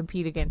 and they would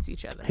compete against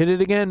each other. Hit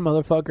it again,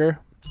 motherfucker.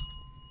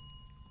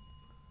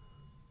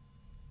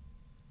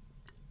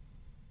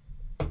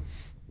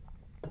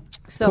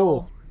 So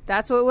Cool.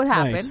 that's what would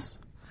happen. Nice.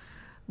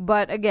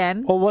 But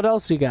again, Well, what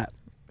else you got?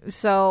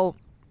 so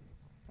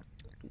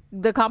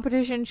the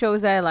competition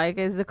shows that I like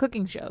is the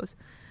cooking shows.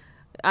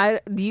 Do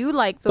you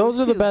like those?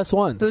 Those are the too? best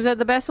ones. Those are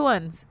the best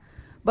ones.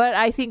 But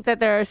I think that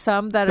there are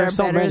some that There's are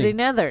so better many.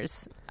 than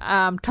others.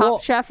 Top Well,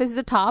 Chef is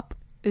the top.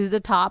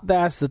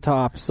 That's the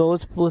top. So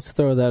let's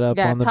throw that up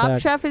on the Top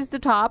back. Chef is the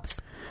tops.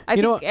 I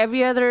You know think what?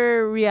 every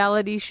other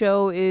reality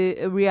show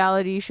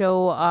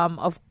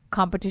of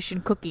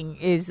competition cooking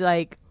is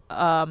like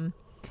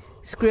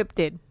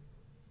scripted.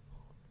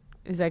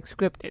 Is like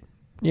scripted.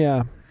 Yeah.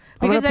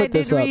 I'm Because gonna I put did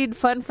this up. read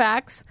fun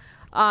facts.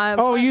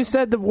 You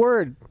said the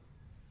word.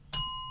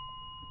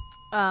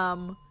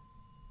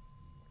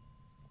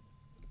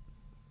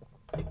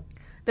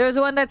 There's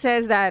one that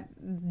says that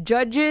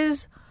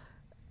judges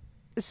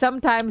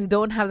sometimes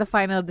don't have the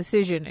final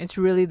decision. It's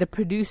really the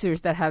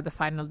producers that have the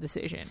final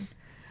decision.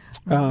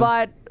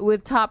 But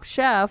with Top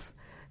Chef,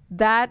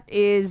 that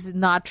is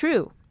not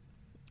true.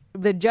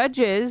 The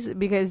judges,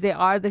 because they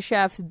are the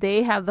chefs,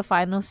 they have the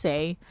final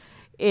say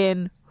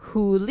in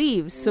who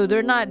leaves. So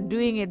they're not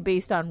doing it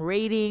based on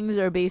ratings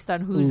or based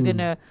on who's going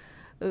to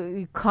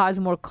cause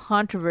more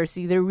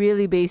controversy. They're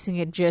really basing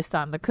it just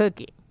on the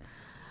cooking.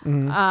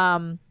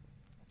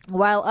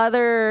 While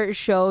other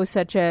shows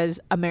such as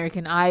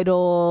American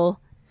Idol,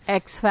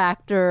 X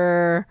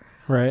Factor,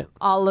 Right.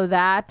 all of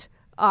that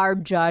are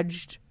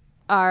judged.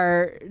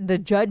 The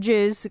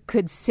judges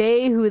could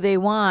say who they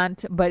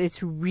want, but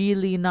it's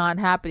really not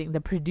happening.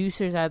 The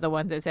producers are the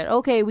ones that said,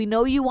 okay, we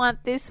know you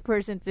want this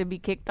person to be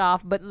kicked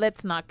off, but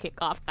let's not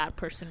kick off that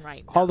person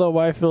right now. Although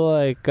I feel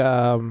like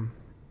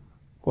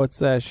what's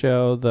that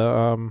show?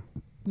 The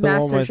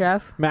one with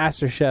MasterChef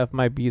MasterChef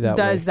might be that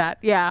does way. that.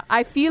 Yeah,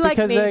 I feel like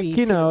Because maybe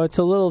it's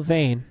a little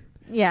vain.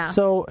 yeah.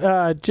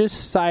 So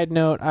just side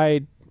note,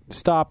 I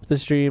stopped the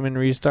stream and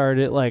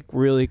restarted it like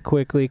really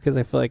quickly because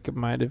I feel like it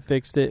might have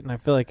fixed it, and I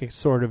feel like it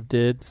sort of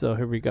did. So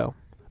here we go.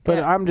 But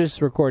Yeah. I'm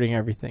just recording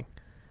everything.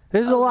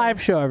 This is a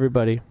live show,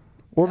 everybody.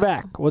 We're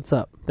back. What's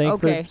up?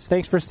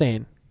 Thanks for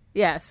staying.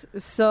 Yes.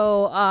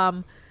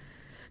 So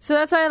so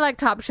that's why I like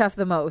Top Chef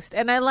the most,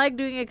 and I like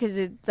doing it because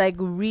it like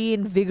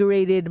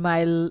reinvigorated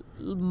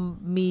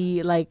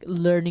me like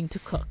learning to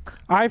cook.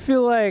 I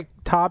feel like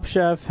Top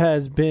Chef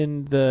has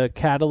been the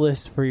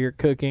catalyst for your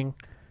cooking.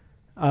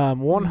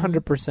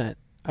 100%.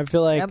 I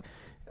feel like Yep.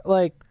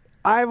 like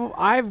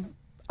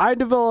I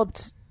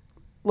developed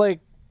like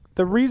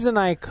the reason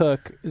I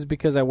cook is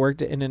because I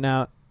worked at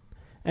In-N-Out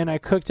and I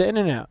cooked at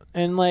In-N-Out,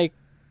 and like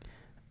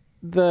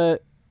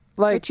But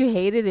you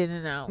hated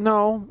In-N-Out.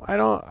 no,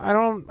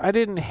 I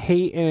didn't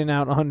hate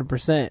In-N-Out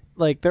 100%.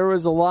 Like there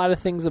was a lot of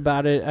things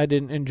about it I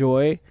didn't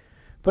enjoy,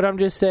 but I'm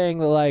just saying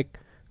that like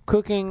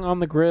cooking on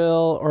the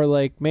grill or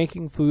like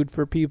making food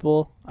for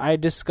people, I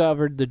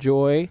discovered the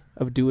joy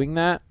of doing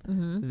that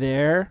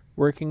there,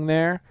 working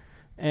there,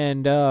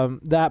 and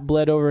that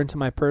bled over into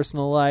my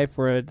personal life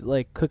where I'd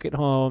like cook at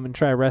home and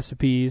try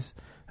recipes.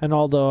 And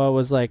although I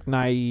was like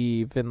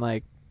naive and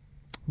like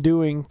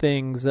doing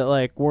things that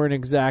like weren't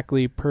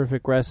exactly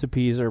perfect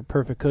recipes or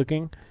perfect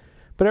cooking,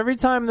 but every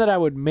time that I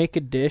would make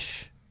a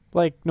dish,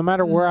 like no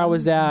matter where I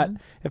was at,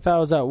 if I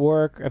was at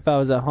work, if I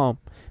was at home,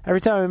 every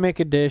time I make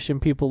a dish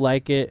and people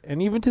like it,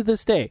 and even to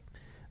this day,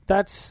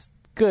 that's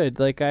good.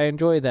 Like I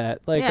enjoy that.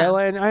 Like Yeah.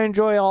 I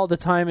enjoy all the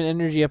time and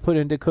energy I put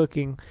into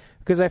cooking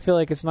because I feel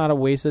like it's not a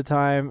waste of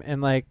time,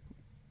 and like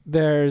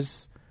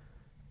there's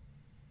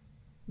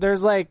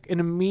like an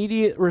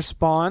immediate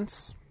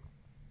response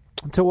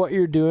to what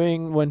you're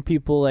doing when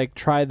people like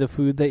try the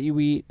food that you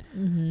eat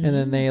and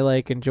then they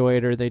like enjoy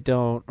it or they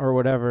don't or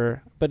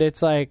whatever. But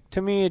it's like,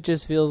 to me, it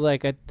just feels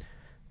like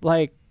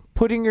like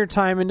putting your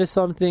time into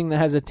something that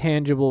has a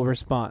tangible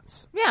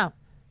response. Yeah.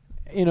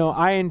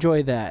 I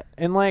enjoy that.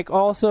 And like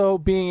also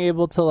being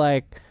able to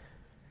like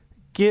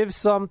give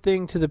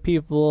something to the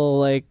people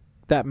like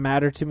that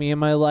matter to me in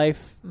my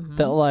life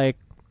that like,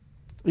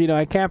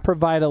 I can't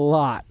provide a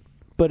lot,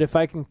 But if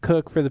I can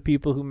cook for the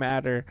people who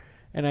matter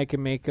and I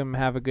can make them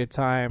have a good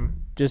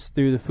time just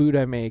through the food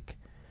I make,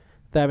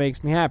 that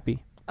makes me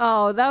happy.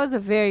 Oh, that was a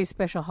very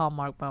special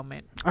Hallmark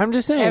moment. I'm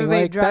just saying,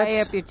 Everybody like, dry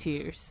up your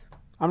tears.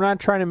 I'm not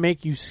trying to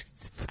make you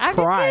I'm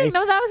cry. just kidding.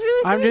 No, that was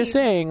really sweet. I'm just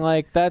saying,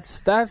 like,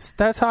 that's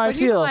how I But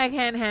feel. you know I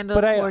can't handle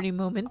But corny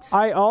moments.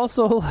 I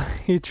also,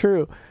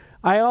 true.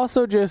 I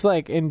also just,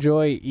 like,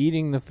 enjoy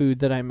eating the food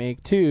that I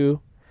make,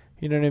 too.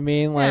 You know what I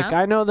mean? Like,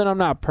 Yeah. I know that I'm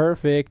not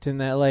perfect and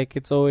that, like,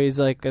 it's always,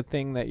 like, a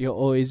thing that you'll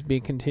always be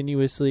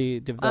continuously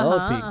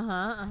developing.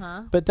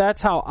 But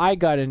that's how I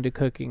got into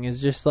cooking,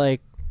 is just,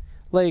 like,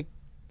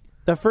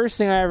 the first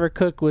thing I ever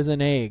cooked was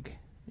an egg,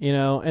 you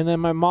know? And then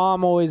my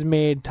mom always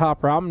made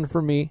top ramen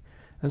for me.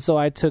 And so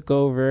I took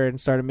over and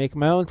started making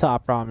my own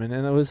top ramen.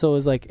 And it was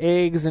like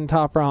eggs and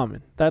top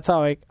ramen. That's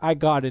how I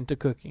got into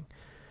cooking.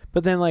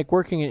 But then, like,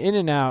 working at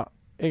In-N-Out,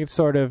 it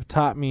sort of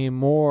taught me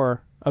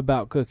more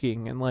about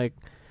cooking and, like,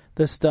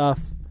 the stuff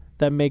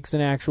that makes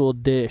an actual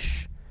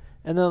dish.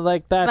 And then,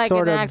 like, that like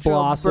sort an of actual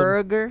blossomed.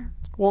 burger.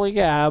 Well,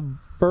 yeah, a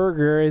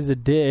burger is a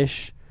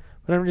dish.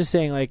 But I'm just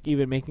saying, like,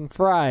 even making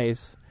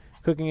fries,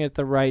 cooking at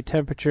the right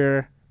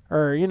temperature,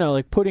 or, you know,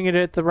 like, putting it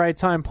at the right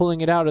time,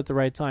 pulling it out at the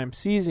right time,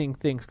 seasoning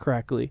things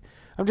correctly.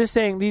 I'm just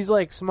saying these,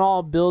 like,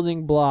 small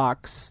building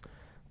blocks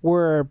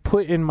were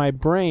put in my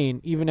brain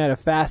even at a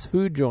fast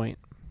food joint.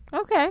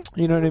 Okay.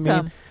 You know what I mean?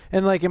 Awesome.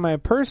 And, like, in my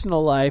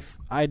personal life,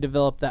 I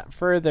developed that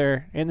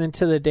further. And then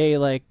to the day,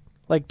 like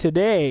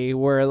today,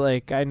 where,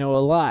 like, I know a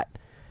lot,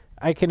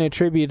 I can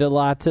attribute a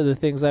lot to the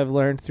things I've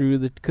learned through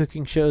the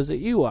cooking shows that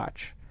you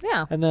watch.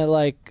 Yeah. And that,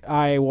 like,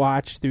 I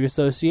watch through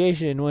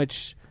association,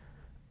 which,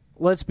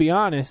 let's be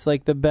honest,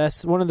 like,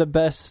 one of the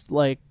best,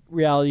 like,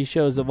 reality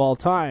shows of all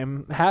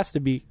time has to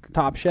be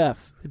Top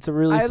Chef. It's a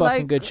really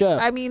fucking good show.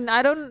 I mean,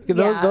 I don't. Those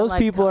I like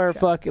people Top are Chef.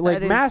 fucking, like,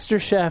 That is- Master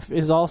Chef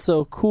is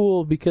also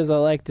cool because I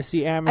like to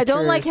see amateurs. I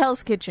don't like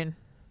Hell's Kitchen.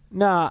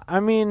 Nah, I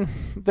mean,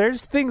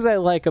 there's things I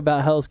like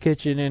about Hell's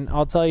Kitchen, and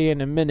I'll tell you in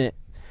a minute.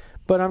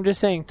 But I'm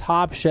just saying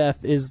Top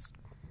Chef is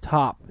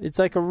top. It's,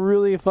 like, a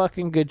really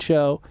fucking good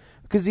show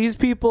because these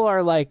people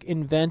are, like,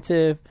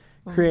 inventive,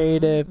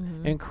 creative,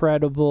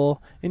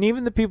 incredible. And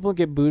even the people who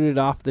get booted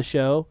off the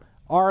show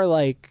are,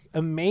 like,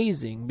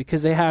 amazing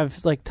because they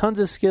have, like, tons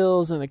of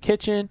skills in the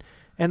kitchen,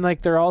 and,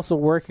 like, they're also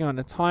working on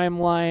a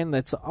timeline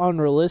that's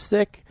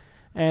unrealistic,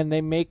 and they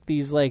make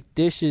these, like,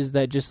 dishes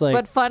that just, like,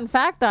 But fun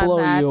fact on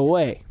blow that, you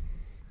away.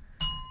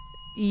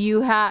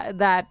 you have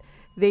that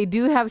they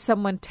do have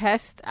someone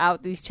test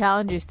out these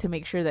challenges to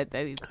make sure that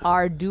they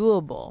are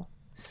doable.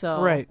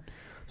 So Right.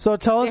 So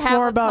tell us They have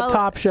more a about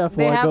Top Chef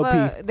They while I go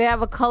have pee. They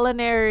have a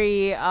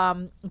culinary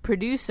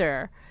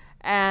producer,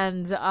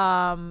 and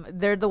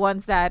they're the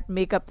ones that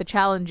make up the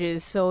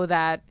challenges so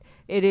that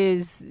it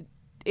is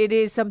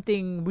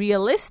something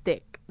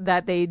realistic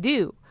that they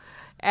do.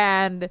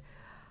 And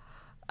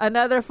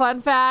another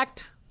fun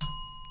fact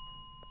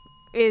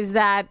is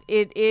that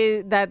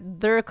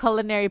their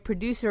culinary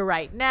producer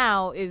right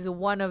now is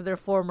one of their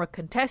former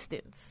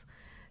contestants.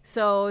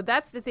 So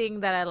that's the thing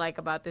that I like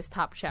about this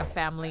Top Chef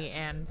family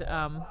and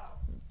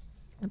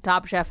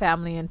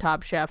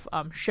Top Chef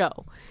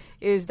show,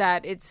 is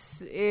that it's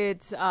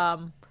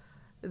the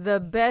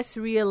best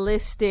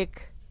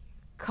realistic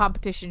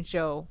competition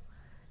show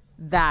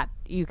that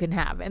you can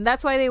have, and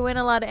that's why they win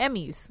a lot of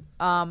Emmys.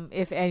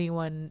 If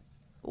anyone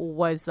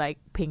was, like,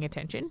 paying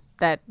attention,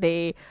 that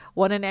they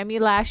won an Emmy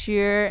last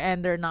year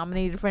and they're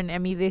nominated for an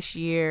Emmy this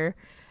year,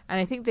 and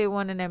I think they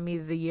won an Emmy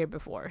the year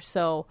before.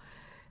 So,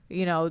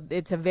 you know,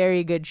 it's a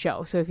very good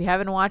show. So if you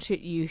haven't watched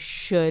it, you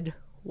should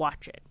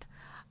watch it.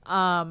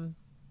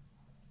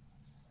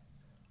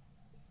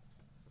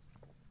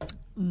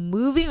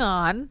 Moving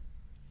on.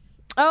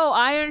 Oh,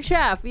 Iron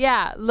Chef.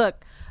 Yeah,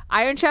 look,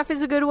 Iron Chef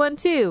is a good one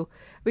too,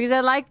 because I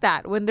like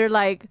that when they're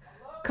like,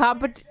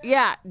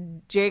 yeah,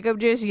 Jacob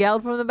just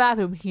yelled from the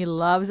bathroom. He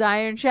loves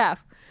Iron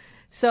Chef.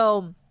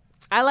 So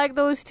I like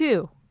those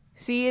too.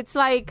 See, it's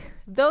like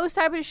those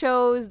type of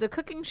shows, the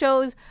cooking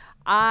shows,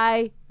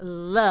 I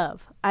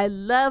love. I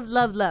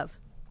love.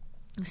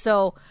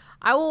 So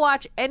I will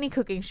watch any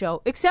cooking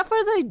show except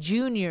for the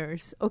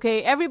juniors.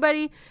 Okay,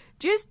 everybody,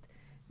 just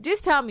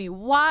tell me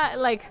why.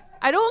 Like,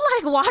 I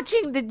don't like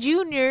watching the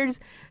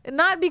juniors,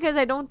 not because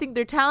I don't think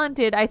they're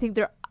talented. I think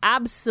they're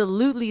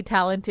absolutely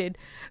talented,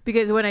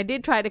 because when I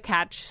did try to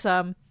catch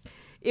some,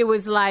 it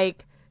was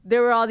like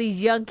there were all these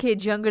young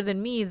kids younger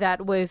than me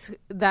that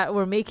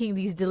were making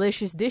these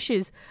delicious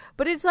dishes.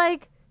 But it's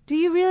like, do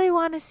you really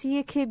want to see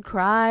a kid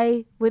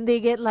cry when they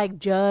get, like,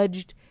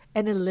 judged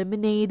and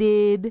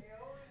eliminated?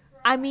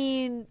 I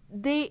mean,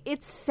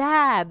 it's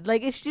sad.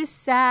 Like, it's just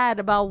sad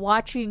about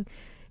watching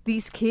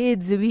these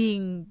kids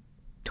being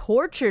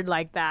tortured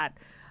like that.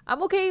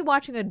 I'm okay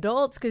watching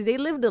adults because they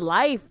lived a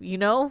life, you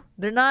know?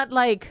 They're not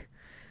like,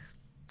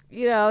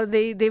 you know,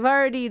 they've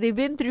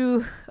been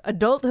through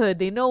adulthood.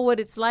 They know what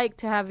it's like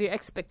to have your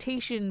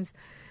expectations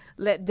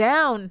let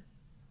down.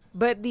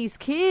 But these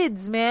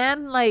kids,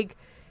 man, like,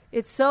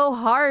 it's so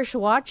harsh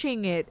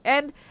watching it.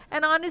 And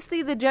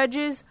honestly, the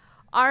judges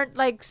aren't,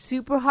 like,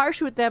 super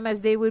harsh with them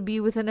as they would be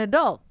with an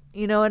adult.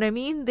 You know what I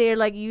mean? They're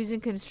like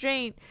using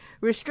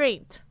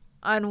restraint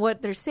on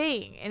what they're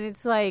saying. And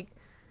it's like,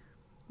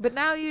 but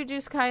now you're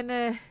just kind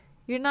of,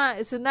 you're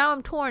not. So now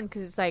I'm torn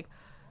because it's like,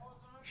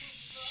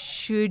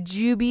 should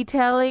you be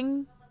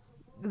telling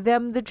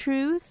them the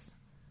truth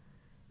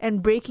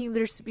and breaking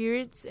their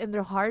spirits and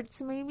their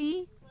hearts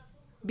maybe?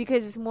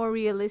 Because it's more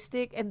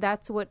realistic and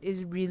that's what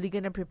is really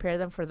going to prepare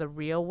them for the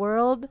real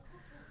world?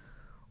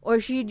 Or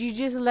should you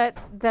just let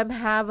them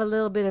have a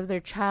little bit of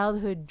their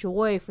childhood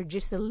joy for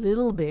just a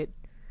little bit?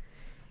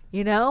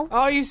 You know?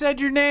 Oh, you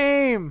said your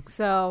name.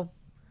 So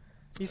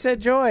You said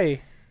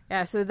Joy.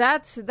 yeah, so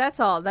that's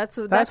all. That's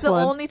the fun.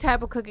 only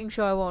type of cooking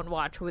show I won't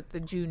watch with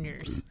the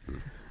juniors.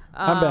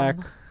 I'm back.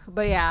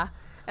 But yeah.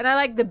 And I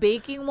like the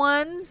baking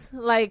ones.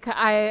 Like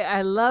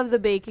I love the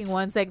baking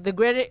ones, like the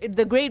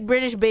Great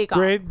British Bake Off.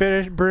 Great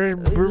British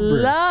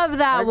Love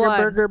that Burger,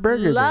 one.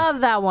 burger. Love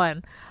that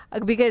one.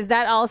 Because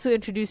that also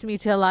introduced me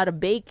to a lot of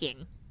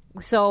baking.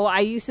 So I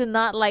used to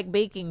not like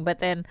baking, but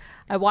then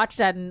I watch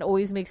that and it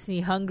always makes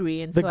me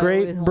hungry. And The so I Great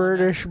always wanna-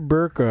 British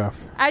Bake Off.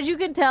 As you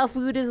can tell,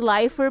 food is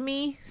life for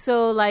me.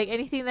 So like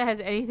anything that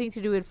has anything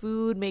to do with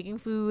food, making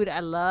food, I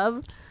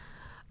love.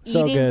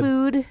 So Eating good.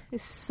 food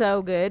is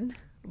so good.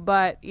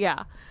 But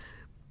yeah.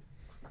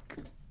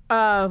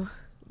 So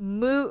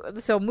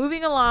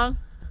moving along.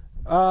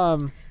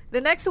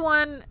 The next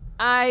one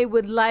I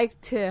would like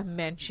to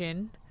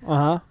mention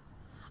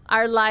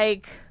are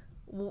like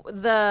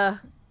the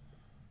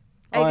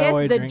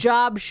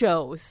job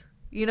shows,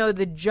 you know,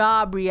 the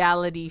job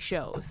reality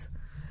shows,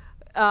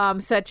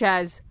 such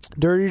as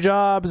Dirty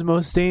Jobs,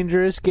 Most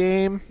Dangerous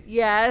Game.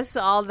 yes,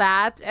 all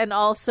that, and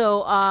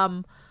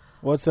also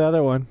What's the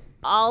other one?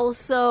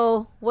 what's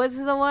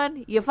the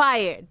one? You're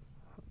fired.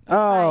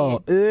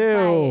 Oh,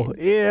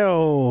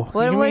 ew.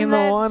 What You was mean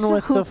that the one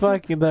with show?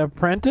 the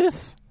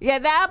Apprentice? Yeah,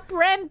 The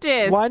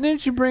Apprentice. Why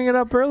didn't you bring it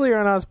up earlier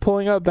when I was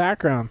pulling up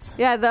backgrounds?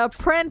 Yeah, The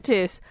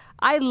Apprentice.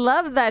 I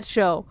love that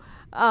show.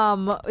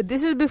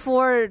 This is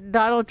before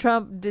Donald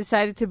Trump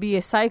decided to be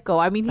a psycho.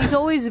 I mean, he's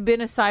always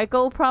been a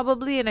psycho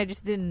probably, and I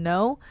just didn't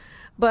know.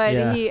 But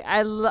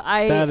Yeah.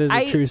 That is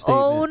a true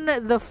statement.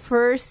 own the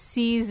first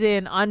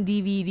season on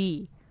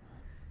DVD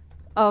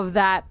of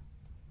that,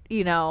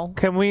 you know,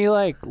 Can we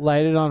light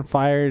it on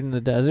fire in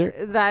the desert?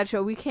 that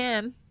show. We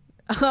can.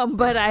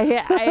 But I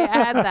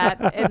had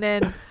that, and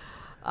then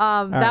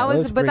that was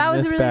let's bring a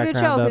this really good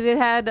show background up. because it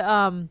had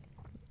what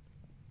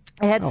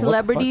the fuck?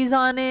 celebrities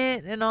on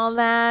it and all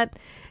that,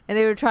 and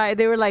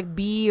they were like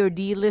B or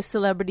D list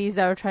celebrities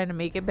that were trying to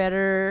make it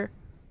better.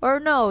 Or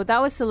no, that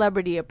was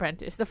Celebrity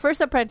Apprentice. The first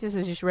Apprentice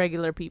was just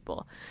regular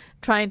people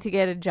trying to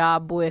get a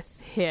job with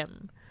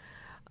him.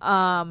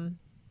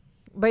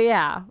 But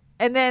yeah,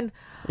 and then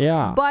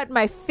Yeah. but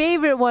my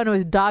favorite one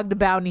was Dog the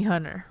Bounty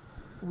Hunter.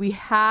 We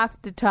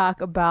have to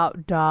talk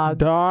about Dog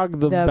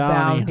the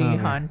Bounty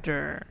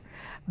Hunter.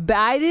 But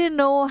I didn't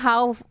know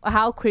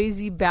how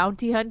crazy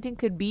bounty hunting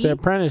could be The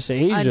Apprentice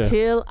Asia.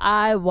 until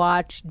I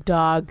watched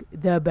Dog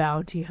the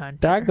Bounty Hunter.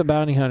 Dog the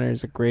Bounty Hunter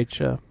is a great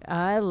show.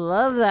 I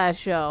love that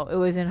show. It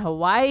was in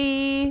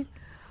Hawaii.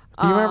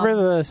 Do you remember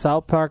the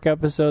South Park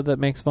episode that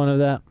makes fun of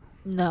that?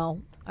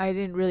 No, I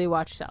didn't really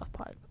watch South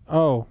Park.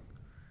 Oh.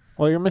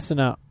 Well, you're missing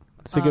out.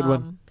 It's a good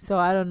one. So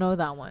I don't know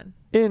that one.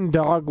 In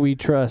Dog We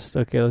Trust.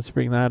 Okay, let's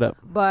bring that up.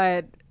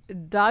 But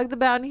Dog the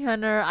Bounty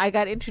Hunter, I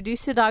got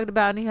introduced to Dog the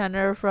Bounty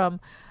Hunter from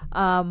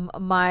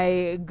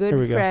my good Here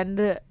we go.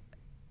 friend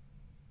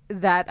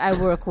that I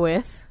work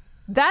with.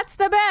 That's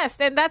the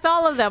best, and that's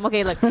all of them.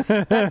 Okay, look,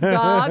 that's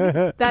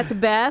Dog, that's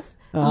Beth,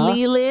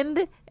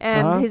 Leland,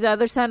 and his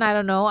other son. I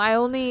don't know. I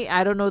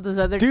don't know those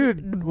other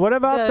Dude, what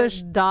about the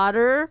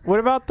daughter? what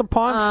about the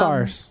Pawn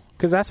Stars?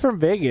 Because that's from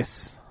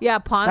Vegas. Yeah,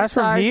 Pawn That's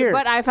from Stars. here.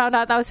 But I found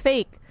out that was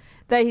fake.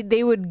 That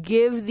they would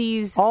give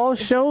these. All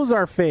shows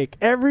are fake.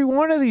 Every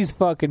one of these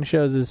fucking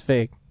shows is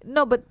fake.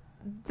 No, but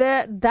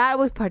that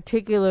was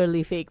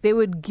particularly fake. They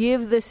would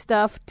give the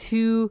stuff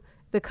to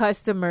the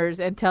customers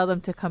and tell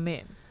them to come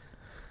in.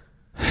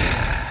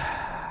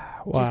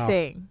 Wow. Just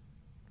saying.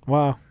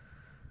 Wow.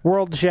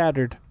 World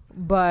shattered.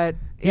 But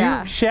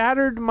yeah. You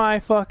shattered my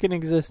fucking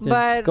existence.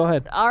 But Go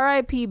ahead.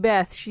 R.I.P.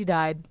 Beth, she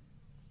died.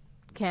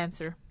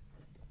 Cancer.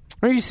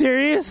 Are you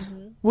serious?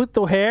 Mm-hmm. With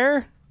the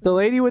hair? The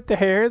lady with the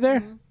hair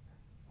there?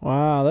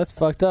 Wow, that's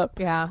fucked up.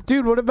 Yeah.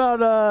 Dude, what about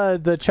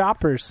the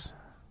Choppers?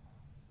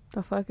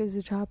 The fuck is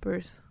the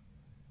Choppers?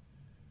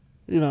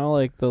 You know,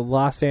 like the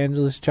Los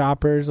Angeles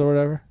Choppers or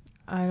whatever.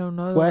 I don't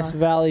know. West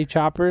Valley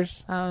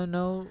Choppers. I don't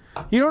know.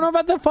 You don't know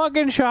about the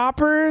fucking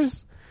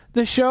Choppers?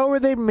 The show where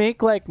they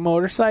make like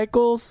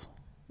motorcycles?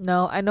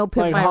 No, I know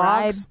Pimp Like My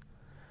Ride. hogs?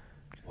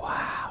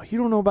 Wow, you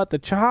don't know about the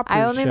Choppers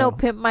I only show. know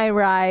Pimp My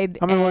Ride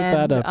I'm gonna look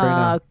that up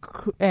right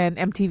now. And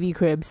MTV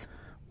Cribs.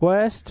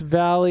 West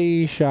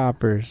Valley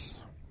Shoppers.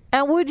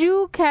 And would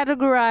you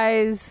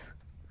categorize...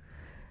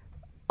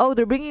 Oh,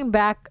 they're bringing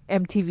back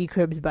MTV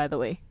Cribs, by the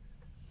way.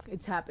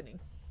 It's happening.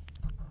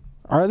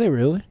 Are they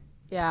really?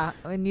 Yeah,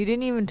 and you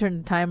didn't even turn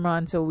the timer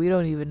on, so we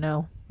don't even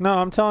know. No,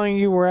 I'm telling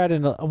you we're at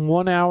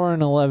 1 hour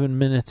and 11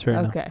 minutes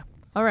right now. Okay.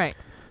 All right.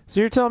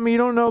 So you're telling me you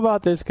don't know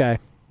about this guy?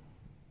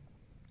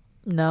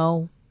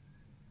 No.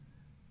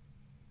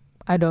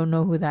 I don't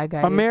know who that guy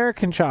is.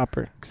 American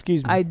Chopper.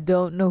 Excuse me. I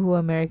don't know who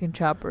American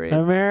Chopper is.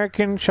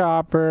 American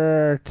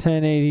Chopper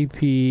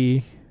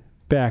 1080p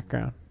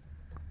background.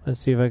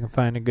 Let's see if I can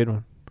find a good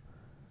one.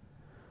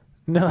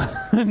 No.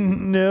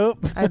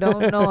 Nope. I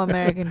don't know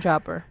American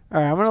Chopper. All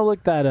right, I'm going to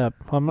look that up.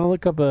 I'm going to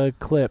look up a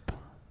clip,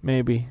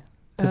 maybe,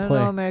 I to don't play.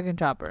 know American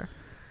Chopper.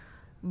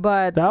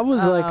 But That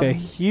was like a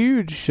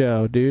huge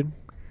show, dude.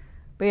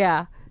 But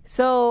yeah.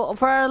 So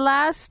for our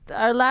last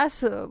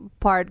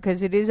part,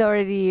 because it is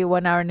already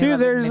 1 hour and 11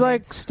 Dude, there's minutes.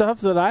 like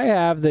stuff that I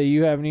have that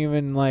you haven't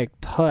even like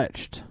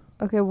touched.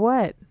 Okay,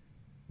 what?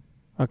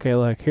 Okay,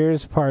 look,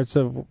 here's parts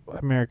of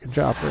American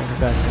Chopper in the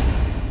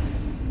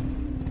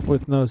background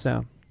with no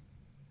sound.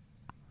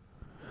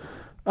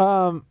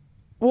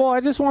 Well,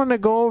 I just wanted to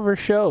go over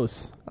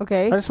shows.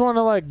 Okay. I just want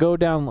to like go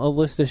down a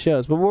list of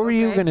shows. But what were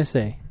you Okay. gonna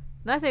say?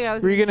 Nothing. I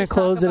was. Were you gonna just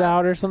close talk it about-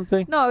 out or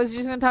something? No, I was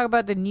just gonna talk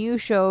about the new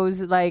shows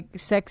like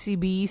Sexy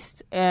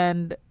Beast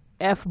and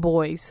F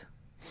Boys.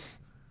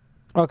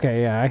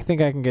 Okay, yeah, I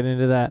think I can get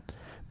into that.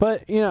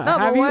 But you know, No,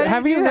 but what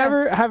have did you you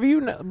never have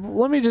you?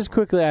 Let me just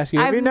quickly ask you: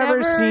 Have I've you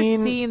never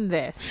seen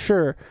this.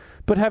 Sure,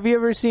 but have you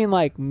ever seen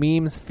like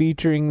memes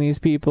featuring these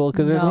people?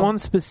 Because there's No. one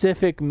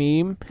specific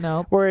meme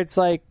Nope. where it's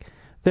like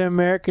the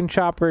American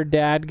Chopper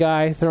dad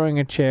guy throwing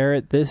a chair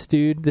at this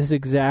dude, this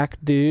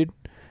exact dude,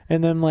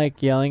 and them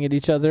like yelling at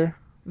each other.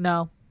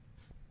 No.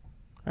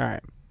 All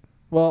right.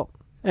 Well,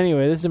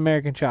 anyway, this is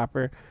American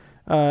Chopper.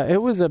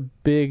 It was a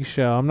big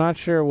show. I'm not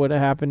sure what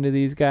happened to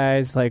these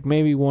guys. Like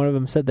maybe one of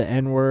them said the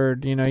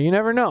N-word. You know, you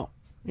never know.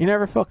 You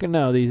never fucking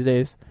know these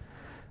days.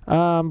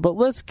 But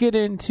let's get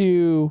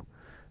into.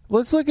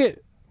 Let's look at.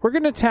 We're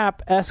gonna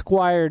tap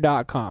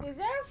Esquire.com. Is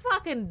there a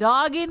fucking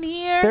dog in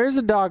here? There's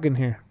a dog in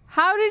here.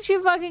 How did she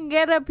fucking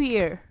get up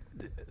here?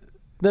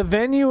 The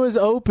venue was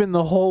open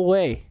the whole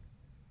way.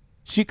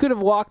 She could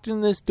have walked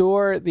in this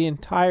door the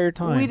entire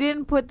time. We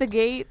didn't put the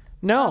gate.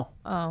 No.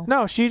 Oh.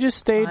 No, she just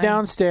stayed Fine.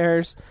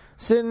 downstairs,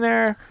 sitting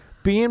there,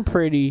 being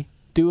pretty,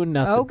 doing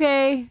nothing.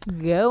 Okay,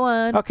 go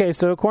on. Okay,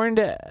 so according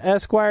to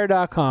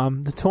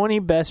Esquire.com, the 20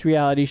 best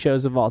reality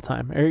shows of all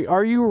time.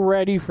 Are you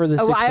ready for this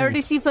Oh, experience? I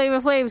already see Flavor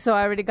Flav, so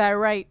I already got it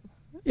right.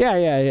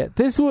 Yeah.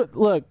 This would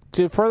look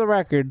for the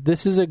record.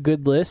 This is a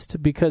good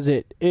list because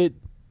it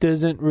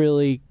doesn't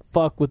really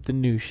fuck with the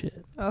new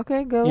shit.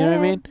 Okay, go You know ahead.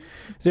 what I mean?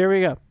 So here we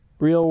go.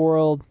 Real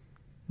World,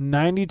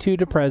 92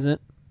 to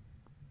present.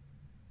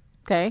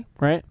 Okay.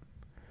 Right?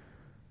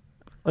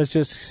 Let's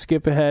just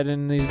skip ahead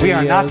in these videos. We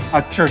are not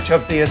a church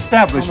of the Oh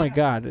establishment. my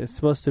god, it's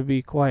supposed to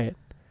be quiet.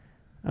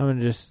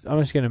 I'm just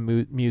gonna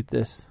mute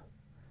this.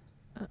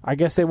 I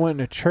guess they went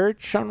to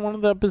church on one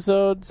of the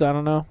episodes. I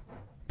don't know.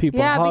 People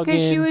Yeah, hugging.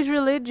 because she was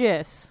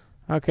religious.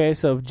 Okay,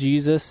 so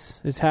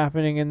Jesus is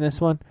happening in this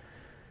one.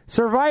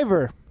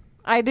 Survivor,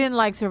 I didn't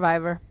like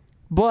Survivor.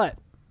 but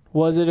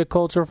was it a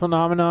cultural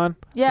phenomenon?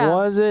 Yeah.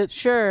 Was it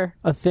Sure.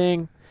 a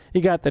thing?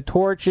 You got the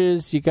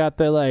torches. You got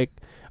the like.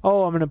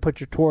 Oh, I'm gonna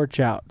put your torch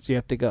out, so you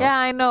have to go. Yeah,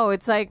 I know.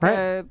 It's like Right.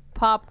 a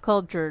pop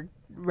culture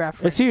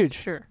reference. It's huge.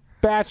 Sure.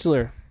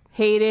 Bachelor,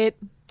 Hate it.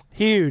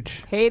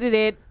 huge, Hated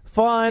it.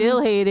 fun.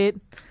 Still hate it.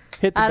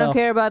 Hit the I bell. don't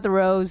care about the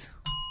rose.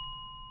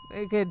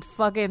 They could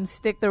fucking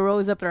stick the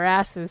rose up their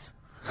asses.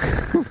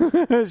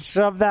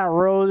 Shove that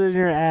rose in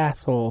your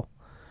asshole.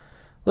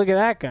 Look at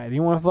that guy. Do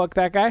you want to fuck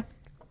that guy?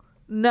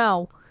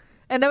 No.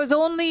 And there was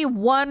only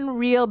one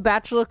real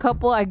bachelor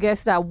couple, I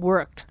guess, that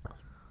worked.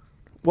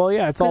 Well,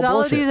 yeah, it's all Because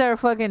all of bullshit. these are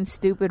fucking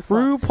stupid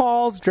fucks.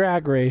 RuPaul's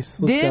Drag Race.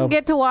 Let's Didn't go.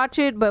 get to watch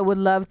it, but would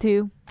love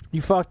to.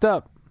 You fucked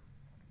up.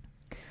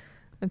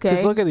 Okay.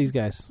 Just look at these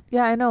guys.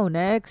 Yeah, I know.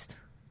 Next.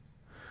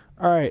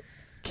 All right.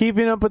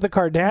 Keeping Up with the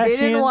Kardashians.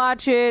 Didn't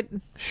watch it.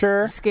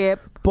 Sure. Skip.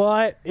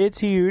 But it's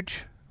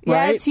huge. Yeah,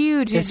 right? it's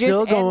huge. It's it just still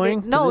ended.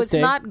 going. to No, this it's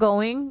day. not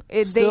going.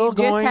 Still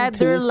They just going had to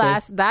their this day.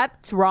 last.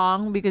 That's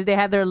wrong because they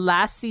had their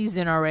last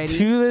season already.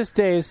 To this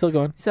day, it's still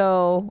going.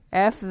 So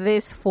F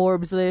this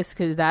Forbes list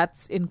because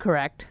that's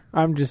incorrect.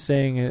 I'm just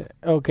saying it.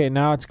 Okay,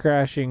 now it's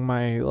crashing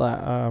my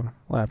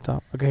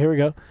laptop. Okay, here we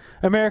go.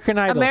 American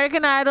Idol.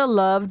 American Idol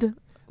loved.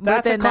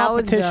 That's but then a now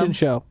it's competition dumb.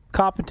 show.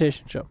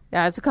 Competition show.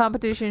 Yeah, it's a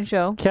competition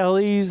show.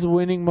 Kelly's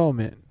winning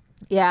moment.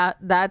 Yeah,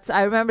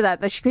 I remember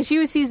that because she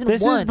was season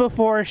This 1. is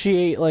before she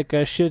ate like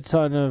a shit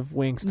ton of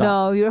Wingstop.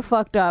 No, you're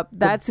fucked up.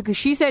 That's because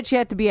she said she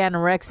had to be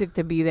anorexic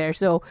to be there.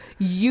 So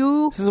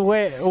This is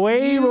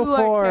way You are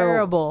before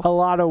terrible. a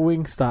lot of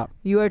Wingstop.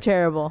 you are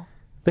terrible.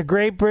 The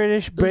Great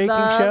British Baking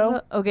Love,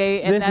 Show.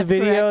 Okay, and This that's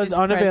video correct, is it's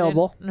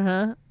unavailable.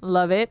 present.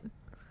 Love it.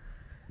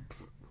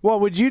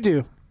 What would you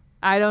do?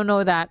 I don't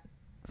know that.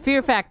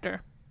 Fear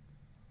Factor.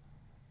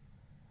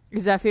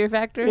 Is that Fear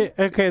Factor?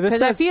 Okay, this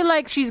Because I says. feel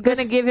like she's going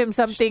to this- give him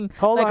something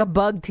hold like on. a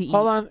bug to eat.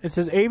 Hold on. It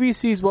says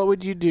ABC's What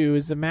Would You Do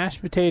is the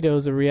mashed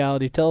potatoes of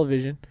reality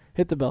television.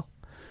 Hit the bell.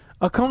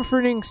 A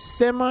comforting,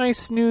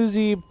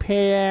 semi-snoozy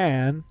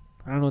pan.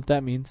 I don't know what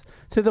that means.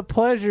 To the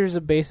pleasures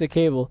of basic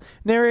cable.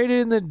 Narrated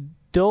in the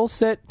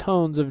dulcet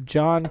tones of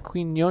John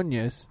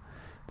Quinones.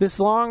 This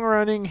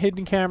long-running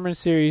hidden camera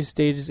series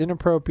stages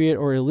inappropriate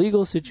or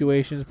illegal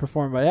situations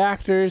performed by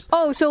actors.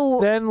 Oh, so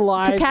then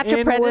lies To Catch a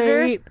in Predator?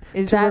 wait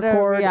Is to that a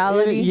record.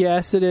 reality?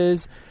 Yes, it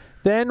is.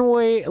 Then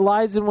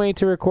lies in wait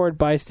to record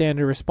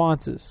bystander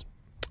responses.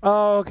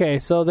 Oh, okay.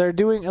 So they're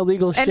doing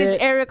illegal shit. And is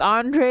Eric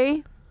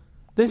Andre?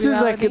 This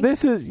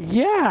reality?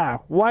 yeah.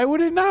 Why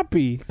would it not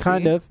be?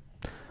 Kind of.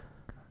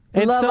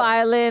 And Love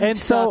Island, and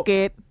suck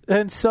it.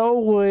 And so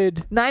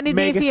would 90 Day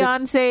Mega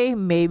Fiance,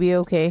 maybe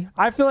okay.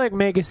 I feel like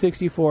Mega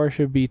 64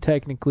 should be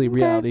technically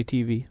reality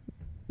TV.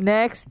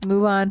 Next,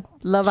 move on.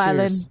 Love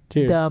Island,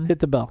 Cheers. dumb. Hit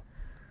the bell.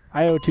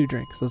 I owe 2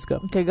 drinks. Let's go.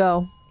 Okay,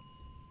 go.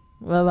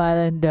 Love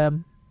Island,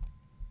 dumb.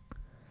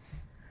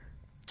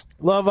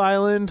 Love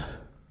Island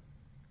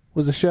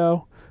was a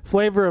show.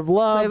 Flavor of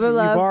Love. Flavor of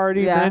Love. You've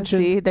already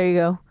mentioned. See, there you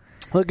go.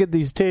 Look at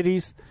these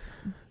titties.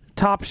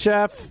 Top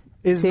Chef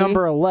is See?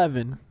 number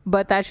 11.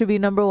 But that should be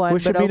number 1.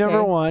 Which should but be okay.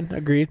 number 1.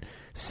 Agreed.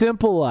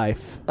 Simple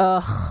Life.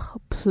 Ugh,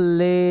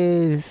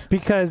 please.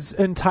 Because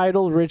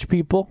entitled rich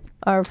people.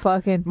 Are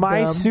fucking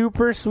My dumb.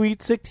 Super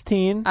Sweet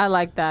 16. I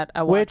like that.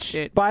 I watched Which,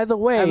 it. by the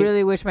way, I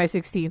really wish my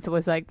 16th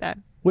was like that.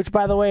 which,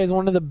 by the way, is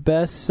one of the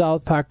best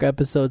South Park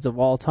episodes of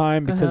all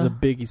time because of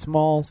Biggie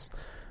Smalls.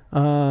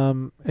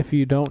 If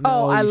you don't know,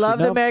 Oh, I you should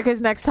loved know. America's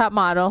Next Top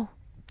Model.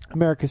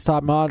 America's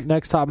Top Model.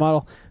 Next Top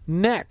Model.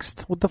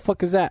 Next. What the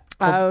fuck is that?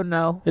 I don't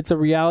know. It's a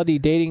reality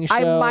dating show.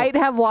 I might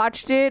have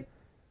watched it,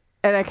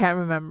 and I can't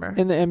remember.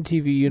 in the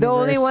MTV universe. The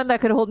only one that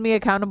could hold me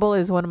accountable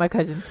is one of my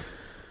cousins.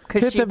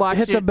 Because she watched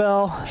hit it. the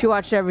bell. She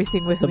watched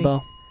everything with The me.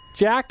 bell.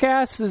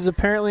 Jackass is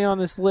apparently on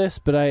this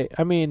list, but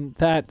I mean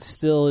that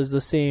still is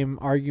the same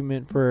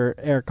argument for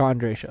Eric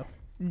Andre show.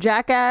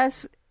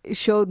 Jackass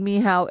showed me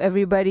how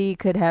everybody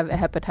could have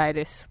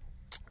hepatitis.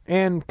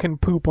 And can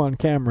poop on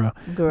camera.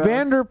 Gross.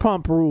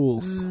 Vanderpump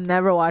Rules.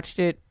 Never watched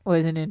it.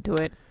 Wasn't into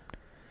it.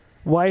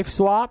 Wife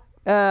Swap.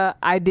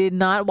 I did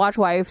not watch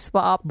Wife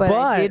Swap, but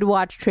I did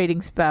watch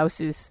Trading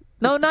Spouses.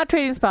 No, not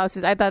Trading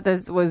Spouses. I thought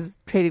that was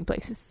Trading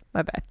Places.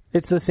 My bad.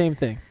 It's the same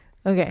thing.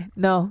 Okay.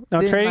 No. Now,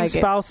 didn't Trading like it.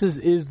 Spouses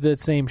is the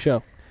same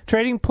show.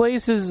 Trading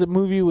Places is a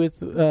movie with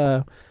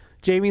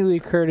Jamie Lee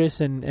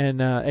Curtis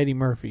and Eddie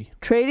Murphy.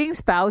 Trading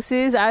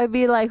Spouses, I would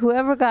be like,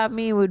 whoever got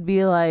me would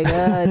be like,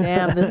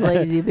 damn, this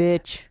lazy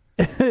bitch.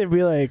 It'd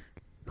be like,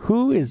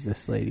 who is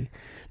this lady?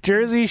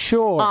 Jersey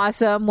Shore.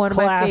 Awesome. One of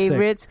my Classic.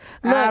 favorites.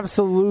 Look,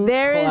 Absolute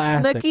there is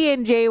classic. Snooki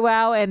and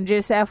JWoww, and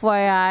just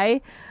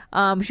FYI,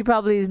 she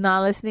probably is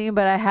not listening,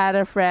 but I had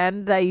a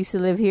friend that used to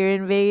live here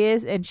in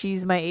Vegas, and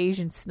she's my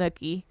Asian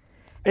Snooki.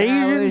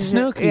 Asian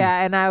Snooki.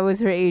 Yeah, and I was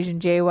her Asian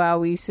JWoww.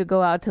 We used to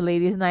go out to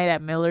ladies' night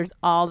at Miller's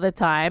all the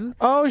time.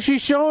 Oh,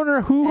 she's showing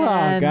her hoo-ha,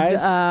 And,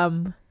 guys.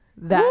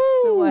 that's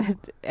Woo! what,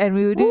 and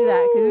we would do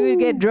that because we would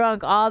get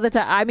drunk all the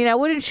time. I mean, I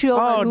wouldn't show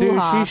Oh, her dude,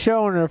 hoo-ha, she's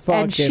showing her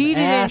fucking and she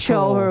didn't show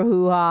asshole. her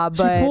hoo-ha,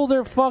 but She pulled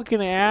her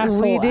fucking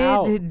asshole we did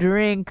out.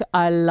 drink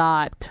a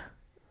lot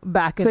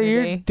back in So the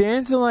you're day.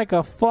 dancing like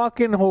a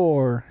fucking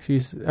whore.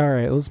 She's all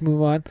right. Let's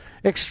move on.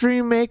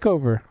 Extreme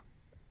Makeover.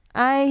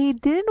 I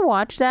didn't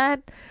watch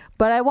that,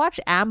 but I watched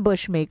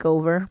Ambush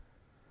Makeover.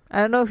 I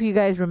don't know if you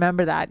guys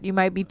remember that. You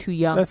might be too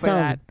young That for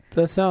sounds. that.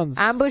 That sounds.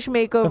 Ambush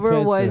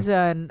Makeover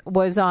offensive.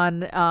 was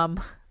on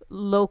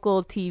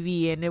local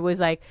TV, and it was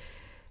like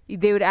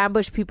they would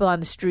ambush people on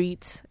the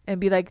streets and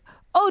be like,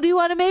 "Oh, do you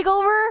want a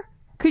makeover?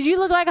 Because you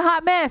look like a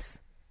hot mess."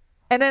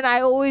 And then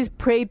I always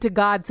prayed to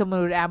God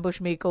someone would ambush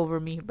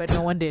makeover me, but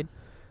no one did.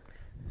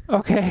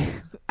 Okay.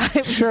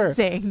 I'm Sure. just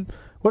saying.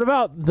 What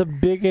about The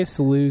Biggest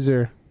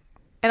Loser?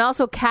 And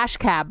also Cash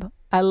Cab.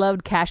 I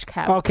loved Cash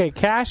Cab. Okay,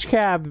 Cash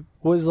Cab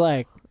was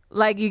like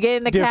Like you get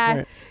in a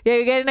cab, Different.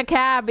 you get in a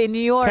cab in New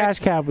York. Cash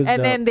Cab was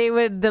and dope.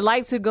 then the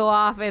lights would go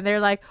off, and they're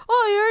like,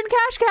 "Oh, you're in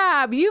Cash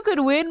Cab. You could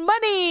win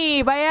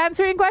money by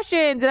answering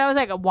questions." And I was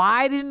like,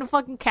 "Why didn't the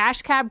fucking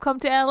Cash Cab come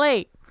to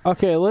LA?"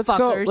 Okay, let's go.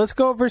 Fuckers. Let's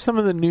go over some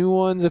of the new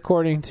ones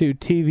according to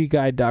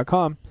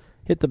TVGuide.com.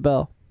 Hit the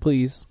bell,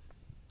 please.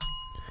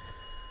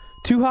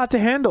 Too Hot to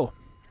Handle.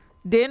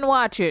 Didn't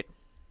watch it.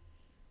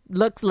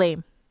 Looks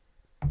lame.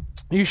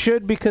 You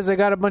should, because I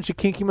got a bunch of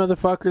kinky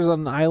motherfuckers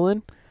on an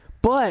island,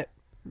 but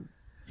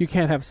you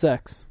can't have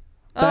sex.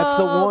 That's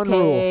the one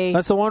Okay. rule.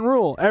 That's the one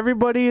rule.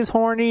 Everybody is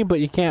horny, but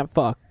you can't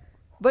fuck.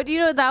 But you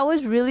know that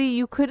was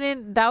really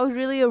that was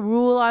really a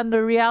rule on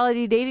the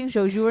reality dating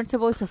shows. You weren't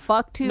supposed to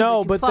fuck too.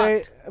 No,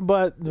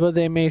 but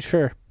they made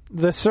sure.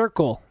 The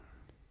Circle,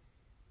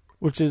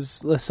 which is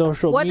the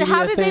social media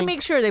How did they thing.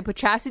 make sure they put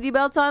chastity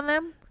belts on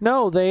them?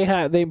 No,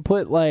 they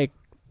put like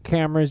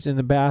cameras in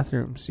the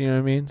bathrooms. You know what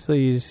I mean? So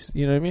you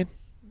know what I mean?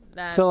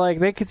 So like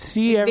they could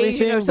see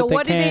everything. So but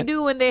what they did they can't.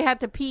 do when they had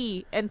to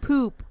pee and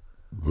poop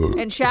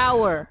and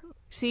shower?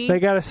 See, They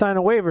got to sign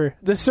a waiver.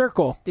 The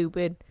Circle.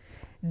 stupid,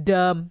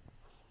 dumb.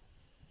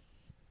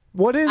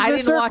 What is I the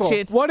didn't Circle? watch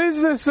it. What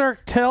is the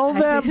Circle? Tell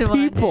them didn't watch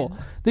people.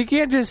 They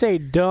can't just say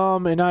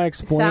dumb and not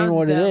explain Sounds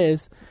what dumb. it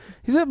is.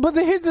 He said, but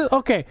here's the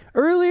okay.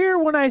 Earlier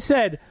when I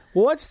said,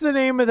 "What's the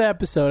name of the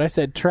episode?" I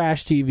said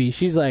trash TV.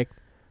 She's like,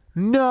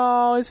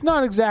 "No, it's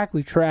not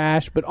exactly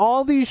trash, but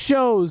all these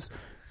shows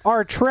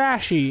are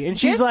trashy. And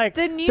she's Just like,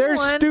 the new they're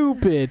ones.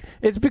 stupid.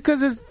 It's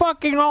because it's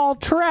fucking all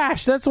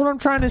trash. That's what I'm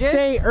trying to Just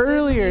say the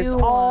earlier. It's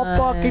new all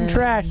fucking ones.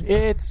 trash.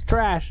 It's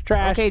trash,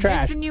 trash, Okay,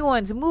 trash. just the new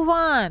ones. Move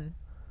on.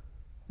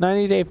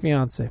 90 Day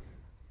Fiance.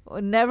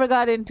 Never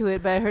got into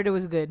it, but I heard it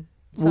was good.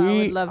 So I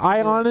would love to I do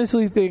it.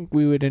 honestly think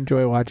we would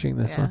enjoy watching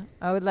this Yeah, one.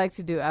 I would like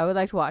to do. I would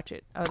like to watch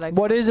it. I would like.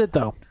 What is it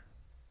though?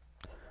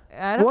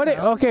 I don't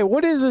know. Okay,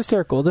 what is The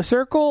Circle? The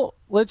Circle,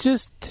 let's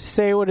just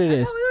say what it I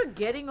is. thought we were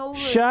getting over.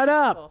 Shut it.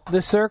 up.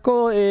 The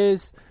Circle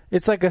is,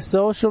 it's like a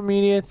social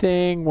media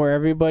thing where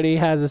everybody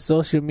has a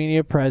social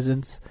media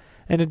presence,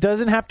 and it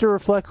doesn't have to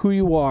reflect who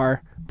you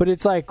are, but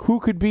it's like who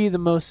could be the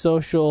most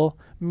social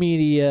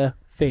media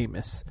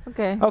famous.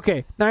 Okay.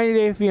 Okay, 90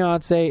 Day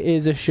Fiance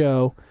is a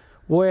show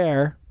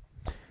where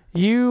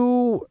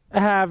you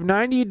have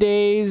 90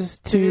 days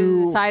To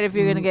to decide if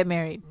you're gonna get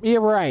married. Yeah,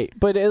 right.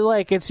 But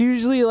it's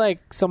usually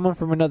like someone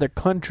from another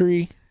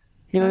country.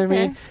 You know what I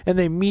mean? Okay. And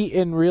they meet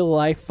in real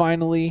life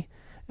finally,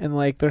 and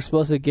like they're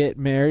supposed to get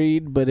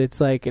married, but it's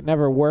like it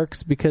never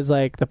works because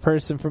like the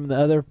person from the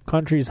other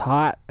country's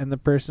hot and the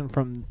person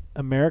from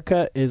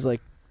America is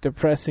like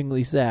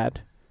depressingly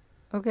sad.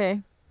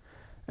 Okay.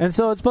 And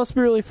so it's supposed to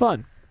be really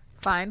fun.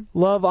 Fine.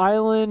 Love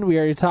Island, we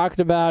already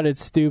talked about.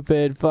 It's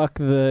stupid. Fuck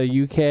the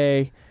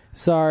UK.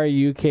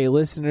 Sorry, UK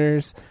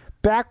listeners.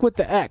 Back with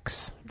the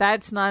X.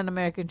 That's not an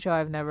American show.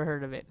 I've never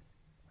heard of it.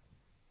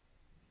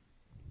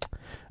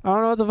 I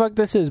don't know what the fuck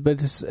this is,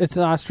 but it's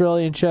an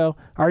Australian show.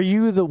 Are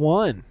You the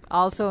One?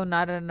 Also,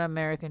 not an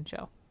American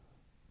show.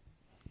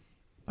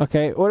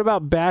 Okay, what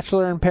about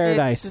Bachelor in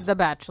Paradise? It's The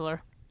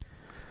Bachelor.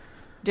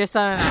 Just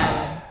on an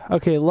island.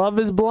 Okay, Love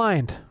is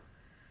Blind.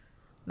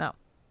 No.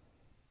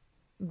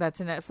 That's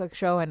a Netflix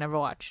show I never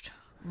watched.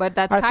 But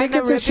that's I kind think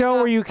of it's a ripping show off,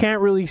 where you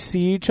can't really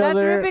see each that's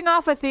other. ripping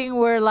off a thing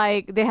where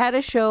like they had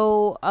a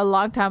show a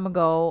long time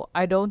ago.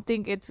 I don't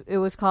think it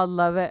was called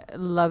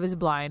Love is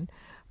Blind,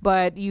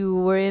 but you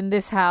were in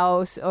this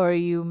house or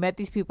you met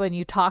these people and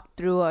you talked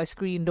through a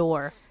screen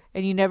door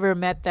and you never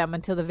met them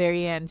until the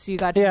very end. So you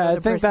got to Yeah, know I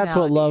their think that's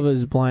what Love personalities.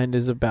 is Blind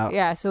is about.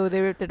 Yeah, so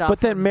they ripped it off. But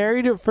then from-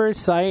 Married at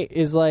First Sight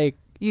is like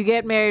you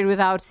get married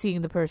without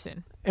seeing the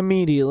person.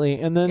 immediately,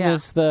 and then Yeah.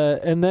 it's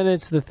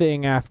the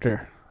thing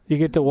after. You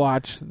get to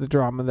watch the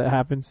drama that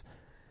happens.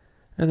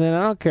 And then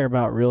I don't care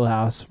about Real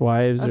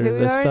Housewives Okay, or we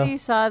this already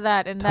stuff. saw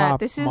that and Top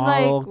that. This is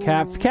model, like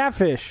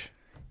Catfish.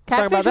 Let's talk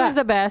Catfish about that. was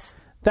the best.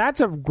 That's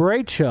a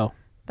great show.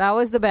 That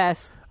was the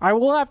best. I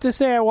will have to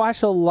say I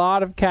watched a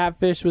lot of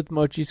Catfish with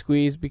Mochi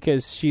Squeeze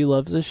because she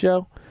loves the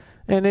show.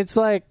 And it's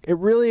like, it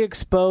really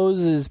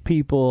exposes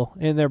people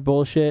in their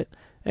bullshit.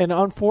 And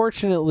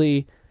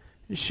unfortunately,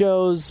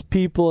 shows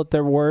people at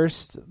their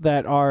worst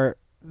that are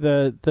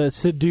the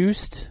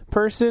seduced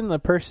person, the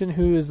person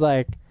who is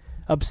like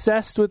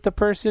obsessed with the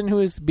person who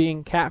is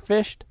being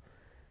catfished.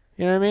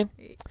 You know what I mean?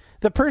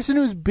 The person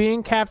who's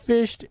being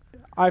catfished,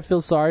 I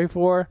feel sorry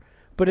for,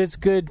 but it's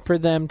good for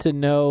them to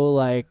know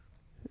like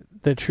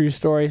the true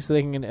story so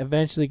they can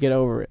eventually get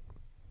over it.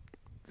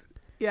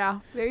 Yeah,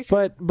 very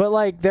true. But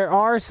like there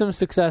are some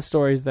success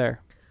stories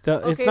there. It's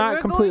Okay, not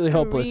we're completely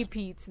going through hopeless.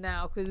 Repeats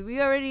now because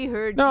we already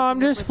heard. No, Keeping I'm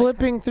Up just with the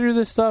flipping through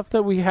the stuff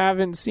that we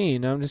haven't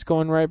seen. I'm just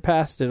going right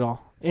past it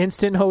all.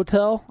 Instant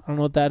Hotel, I don't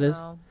know what that is.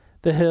 No,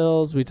 The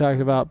Hills, we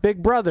talked about.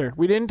 Big Brother,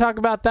 we didn't talk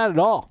about that at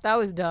all. that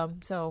was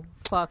dumb. So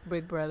fuck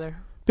Big Brother.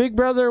 Big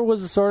Brother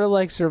was sort of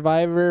like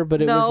Survivor,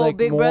 but it No, was like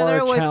Big more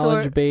Brother was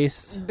challenge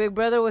based. Big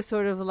Brother was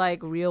sort of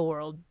like Real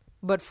World,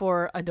 but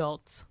for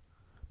adults.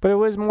 But it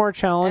was more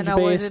challenge And I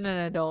based. wasn't an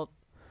adult.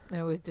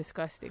 It was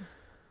disgusting.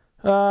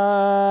 No,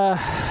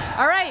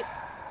 All right,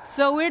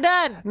 so we're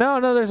done.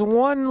 there's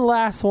one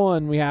last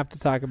one we have to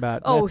talk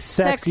about. Oh, That's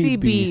Sexy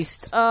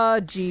Beast. Oh,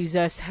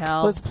 Jesus,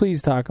 hell. Let's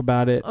please talk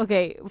about it.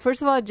 Okay,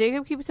 first of all,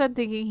 Jacob keeps on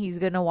thinking he's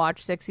gonna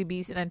watch Sexy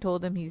Beast, and I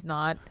told him he's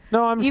not.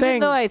 No, I'm Even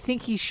saying though I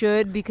think he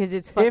should because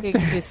it's fucking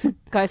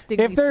disgusting.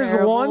 if there's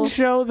one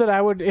show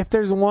that if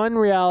there's one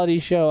reality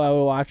show I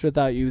would watch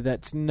without you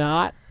that's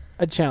not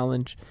a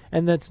challenge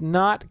and that's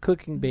not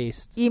cooking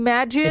based it's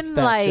imagine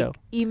that show.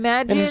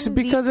 imagine And it's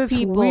because these it's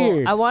people.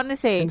 weird I want to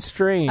say and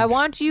strange. I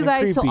want you and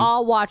guys to creepy.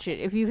 all watch it.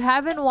 If you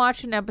haven't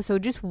watched an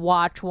episode, just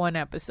watch one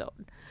episode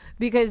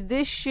because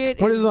this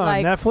shit What is it on,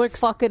 like Netflix?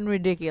 fucking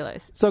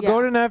ridiculous. So Yeah.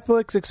 go to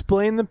Netflix,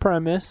 explain the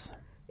premise.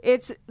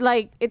 It's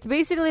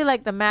basically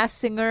like The Masked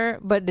Singer,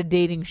 but the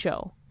dating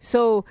show.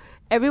 So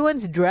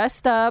everyone's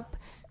dressed up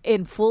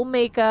in full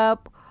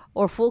makeup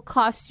or full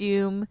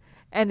costume,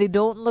 and they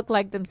don't look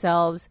like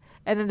themselves.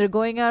 And then they're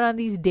going out on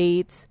these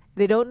dates.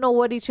 They don't know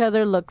what each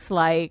other looks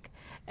like,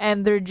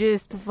 and they're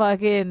just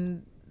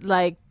fucking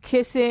like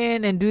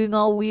kissing and doing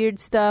all weird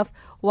stuff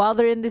while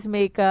they're in this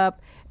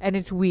makeup, and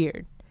it's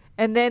weird.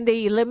 And then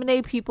they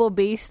eliminate people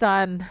based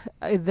on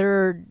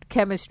their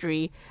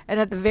chemistry. And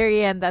at the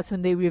very end, that's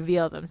when they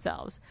reveal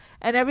themselves.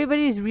 And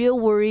everybody's real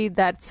worried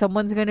that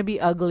someone's going to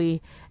be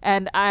ugly.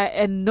 And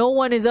no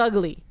one is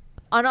ugly.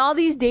 On all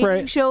these dating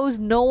Right. shows,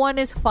 no one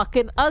is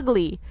fucking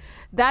ugly.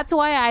 That's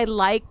why I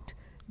liked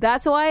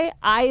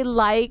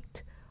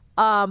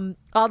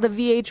all the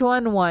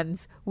VH1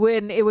 ones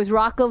when it was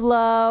Rock of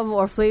Love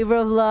or Flavor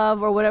of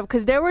Love or whatever,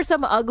 because there were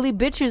some ugly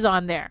bitches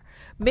on there.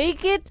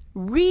 Make it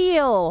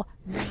real.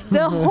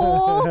 The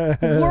whole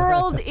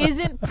world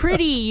isn't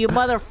pretty, you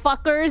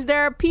motherfuckers.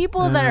 There are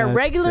people that are That's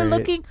regular great.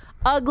 looking,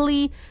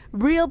 ugly,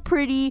 real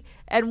pretty,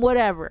 and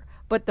whatever.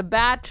 But The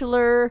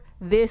Bachelor,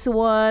 this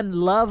one,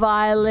 Love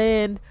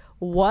Island,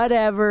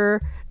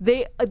 whatever,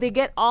 they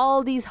get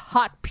all these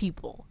hot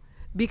people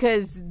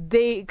because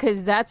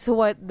that's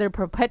what they're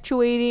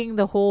perpetuating,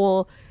 the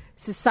whole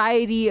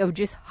society of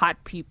just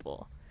hot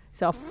people.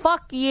 So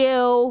fuck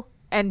you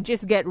and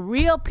just get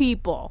real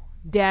people.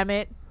 Damn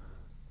it.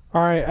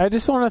 All right, I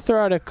just want to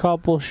throw out a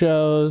couple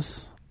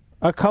shows,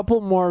 a couple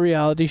more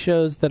reality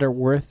shows that are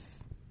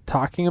worth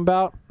talking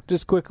about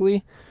just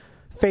quickly.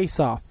 Face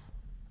Off.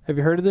 Have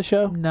you heard of the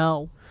show?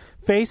 No.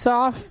 Face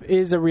Off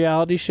is a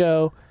reality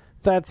show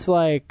that's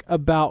like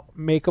about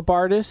makeup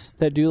artists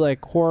that do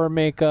like horror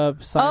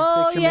makeup,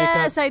 science fiction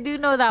yes, makeup. I do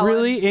know that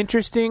Really one.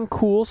 interesting,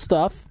 cool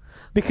stuff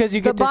because you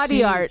get to body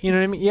see, art. you know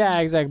what I mean? Yeah,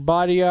 exactly.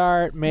 Body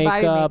art,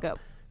 makeup, makeup.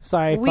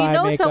 sci-fi We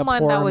know makeup,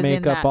 someone horror that was in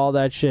makeup, that. all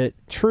that shit.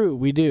 True,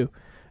 we do.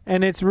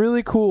 And it's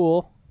really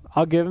cool.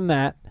 I'll give them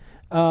that.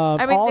 I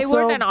mean, they also,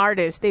 weren't an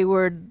artist. They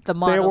were the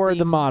model. They were being-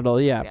 the model,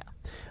 yeah.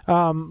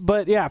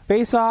 But yeah,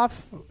 Face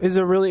Off is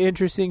a really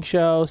interesting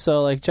show.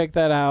 So like, check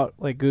that out.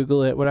 Like,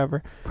 Google it,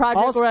 whatever.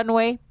 Project Also-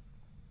 Runway.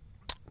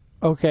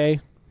 Okay,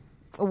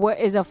 What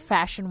is a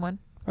fashion one?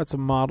 that's a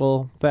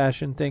model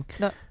fashion thing.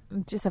 No,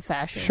 just a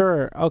fashion.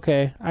 Sure.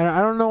 Okay. I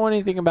don't know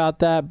anything about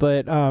that,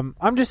 but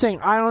I'm just saying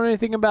I don't know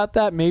anything about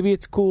that. Maybe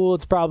it's cool.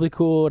 It's probably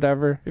cool.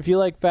 Whatever. If you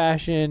like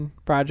fashion,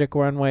 Project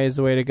Runway is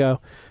the way to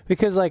go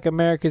because like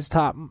America's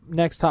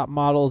next top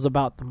model is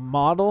about the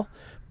model,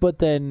 but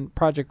then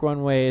Project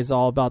Runway is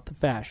all about the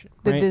fashion.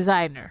 The right?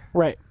 designer.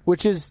 Right,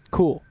 which is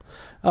cool.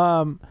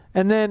 And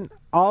then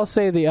I'll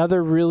say the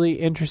other really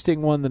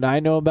interesting one that I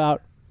know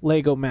about,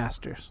 Lego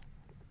Masters,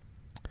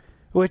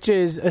 which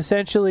is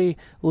essentially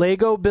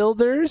Lego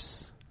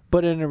builders,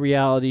 but in a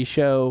reality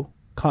show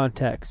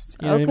context.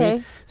 You know what I mean?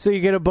 Okay. So you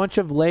get a bunch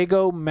of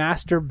Lego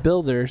master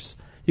builders.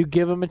 You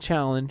give them a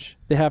challenge.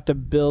 They have to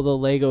build a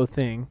Lego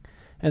thing.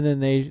 And then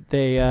they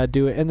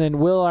do it. And then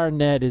Will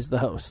Arnett is the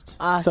host. So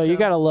you Awesome.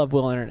 got to love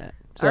Will Arnett.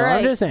 So All right.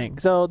 I'm just saying.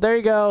 So there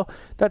you go.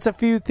 That's a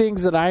few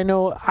things that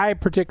I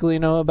particularly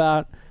know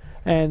about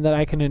and that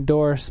I can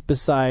endorse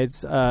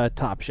besides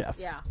Top Chef.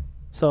 Yeah.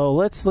 So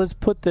let's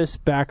put this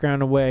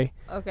background away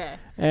Okay.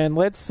 and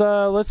let's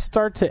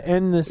start to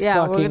end this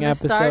Yeah, we're fucking gonna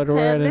episode. start to We're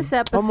end at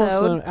this almost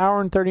episode. an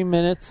hour and 30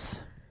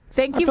 minutes.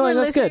 Thank I you feel for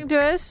like that's listening good.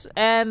 to us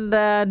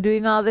and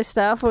doing all this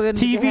stuff. We're going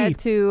to TV. head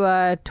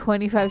to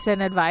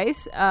 25-cent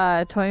advice.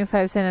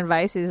 25-cent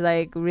advice is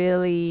like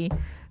really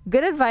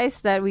good advice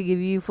that we give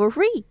you for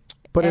free.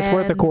 But it's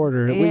worth a And,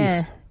 quarter at yeah.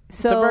 least.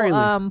 So very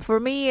least. for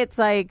me, it's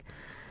like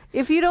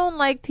if you don't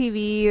like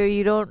TV or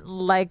you don't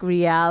like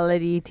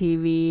reality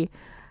TV,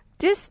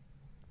 just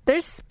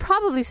there's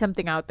probably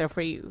something out there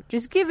for you.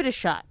 Just give it a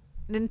shot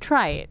and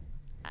try it,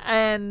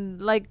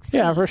 and like see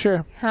Yeah, for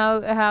sure. how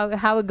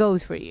it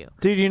goes for you.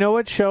 Dude, you know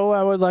what show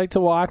I would like to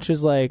watch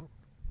is like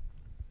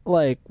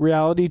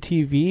reality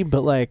TV,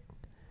 but like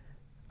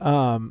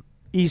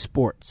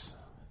esports.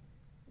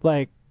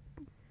 Like,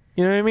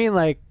 you know what I mean?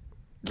 Like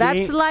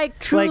That's like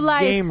True like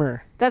Life.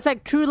 gamer. That's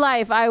like True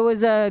Life. I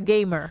was a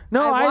gamer.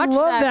 No, I watched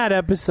love that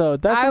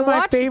episode. That's I one of my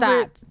watched favorite.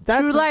 that.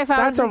 That's True Life, I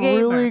That's was a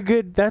gamer. really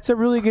good. That's a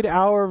really good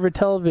hour of a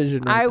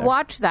television. Right I there.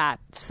 watched that.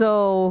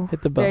 So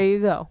Hit the bell. there you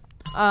go.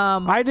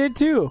 I did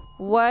too.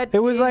 What It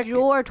was is like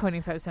your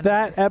 25-cent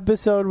That advice?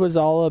 episode was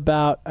all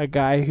about a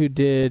guy who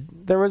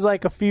did. There was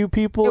like a few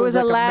people. It was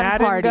like a LAN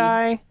Madden party.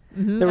 guy.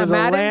 There was a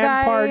Madden LAN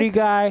guy, party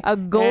guy. a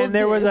and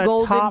there was a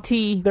golden top,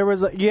 tea. There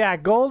was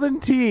golden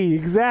tea. A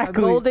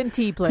Exactly. golden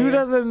tea player. Who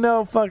doesn't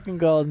know fucking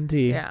golden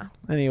tea? Yeah.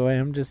 Anyway,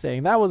 I'm just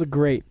saying that was a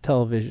great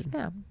television.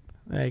 Yeah.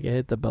 I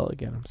hit the bell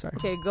again. I'm sorry.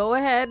 Okay, go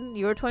ahead.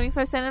 Your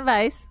 25-cent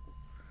advice.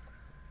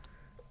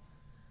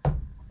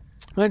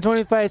 My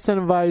 25-cent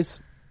advice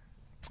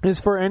is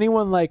for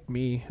anyone like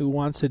me who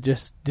wants to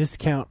just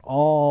discount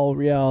all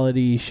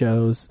reality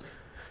shows.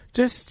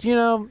 Just,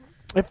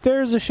 if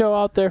there's a show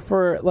out there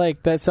for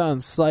like that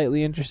sounds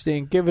slightly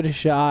interesting, give it a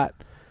shot.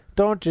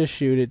 Don't just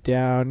shoot it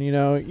down.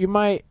 You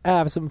might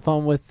have some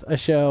fun with a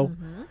show.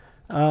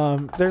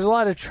 There's a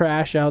lot of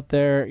trash out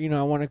there.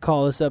 I want to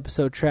call this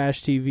episode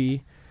Trash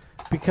TV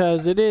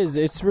because it is.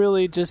 It's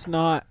really just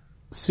not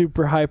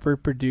super hyper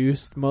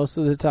produced most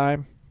of the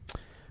time.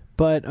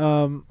 But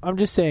I'm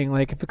just saying,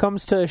 like, if it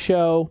comes to a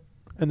show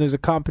and there's a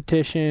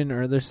competition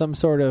or there's some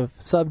sort of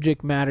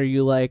subject matter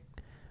you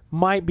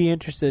might be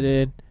interested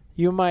in,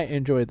 you might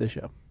enjoy the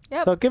show.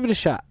 Yep. So give it a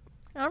shot.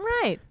 All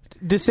right.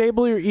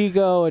 Disable your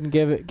ego and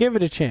give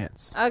it a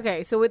chance.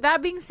 Okay, so with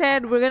that being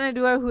said, we're going to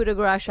do our Coup de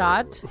Grace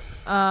shot.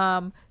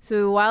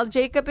 So while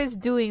Jacob is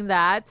doing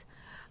that,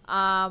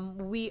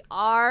 we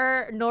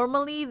are...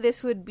 Normally,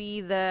 this would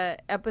be the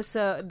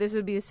episode... This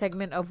would be the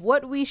segment of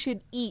what we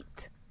should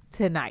eat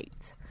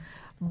tonight.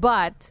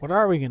 But What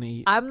are we gonna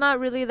eat? I'm not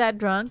really that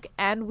drunk,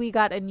 and we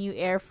got a new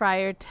air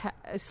fryer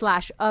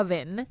 /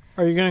 oven,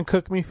 Are you gonna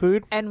cook me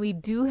food? and we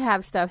do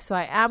have stuff. So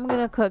I am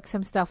gonna cook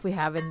some stuff we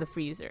have in the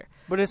freezer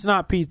But it's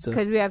not pizza.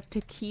 because we have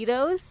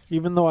taquitos,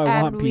 Even though I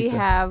and want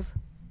pizza.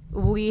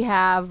 we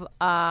have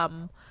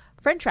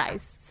French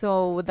fries.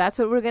 So that's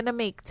what we're gonna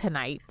make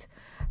tonight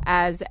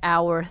as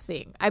our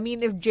thing. I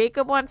mean, if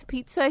Jacob wants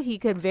pizza, he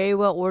could very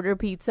well order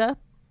pizza.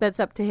 That's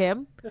up to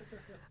him,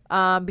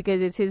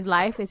 because it's his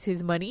life, it's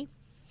his money.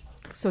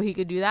 So he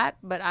could do that,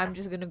 but I'm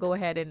just gonna go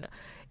ahead and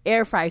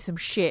air fry some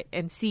shit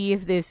and see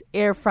if this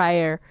air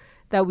fryer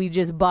that we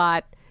just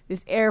bought,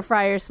 this air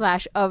fryer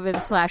 / oven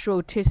 /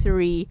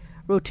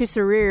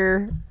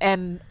 rotisserie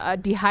and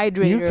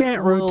dehydrator. You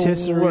can't will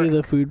rotisserie work.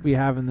 the food we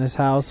have in this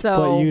house, So-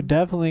 but you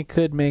definitely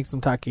could make some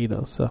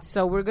taquitos.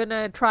 So we're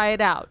gonna try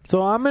it out.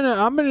 So I'm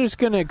just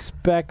gonna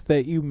expect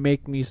that you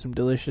make me some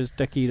delicious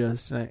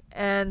taquitos tonight.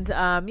 And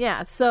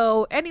yeah.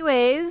 So,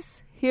 anyways,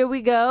 here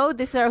we go.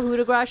 This is our Coup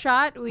de Grace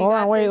shot. We Hold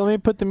got on, wait. this. Let me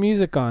put the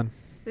music on.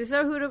 This is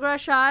our Coup de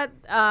Grace shot.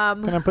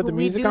 Can I put the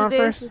music on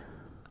first?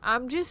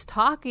 I'm just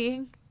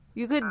talking.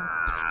 You could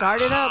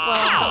start it up while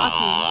I'm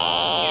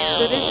talking.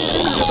 So this is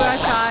the Coup de Grace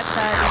shot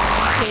that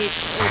we take.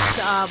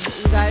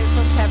 It's we got it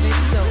from Kevin.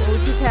 So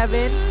ode to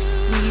Kevin.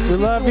 We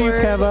love you,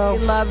 Kevo.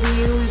 We love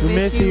you. We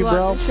miss you, on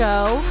bro. the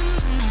show.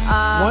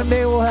 One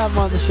day we'll have him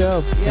on the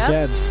show Yep.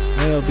 again.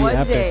 It'll be One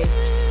epic. day,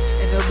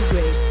 and it'll be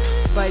great.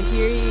 But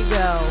here you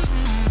go.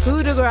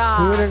 Coup de grace.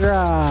 Coup de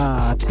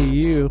grace to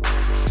you.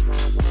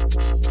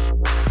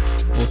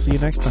 We'll see you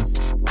next time.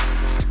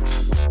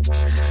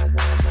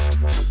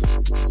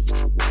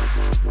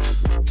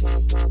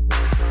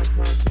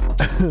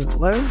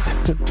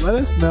 let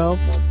us know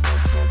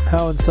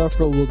how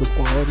insufferable the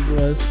quality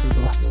was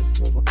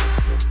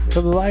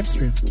for the live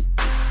stream.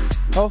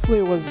 Hopefully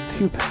it wasn't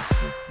too bad.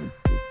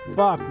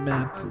 Fuck,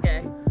 man.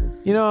 Okay.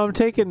 You know, I'm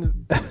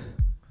taking...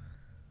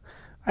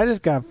 I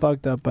just got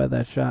fucked up by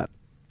that shot.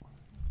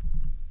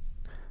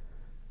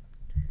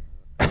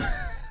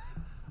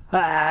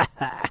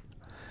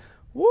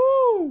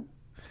 Woo!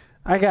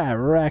 I got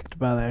wrecked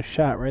by that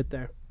shot right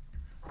there.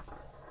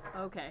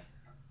 Okay.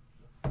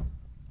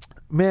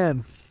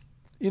 Man,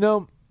 you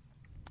know,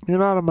 you're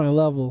not on my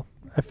level,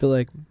 I feel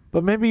like.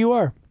 But maybe you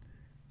are.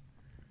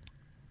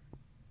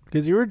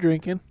 Because you were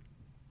drinking.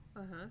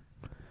 Uh-huh.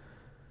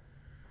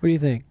 What do you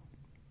think?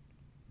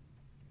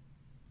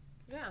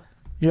 Yeah.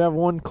 You have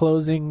one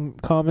closing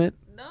comment?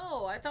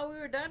 No, I thought we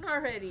were done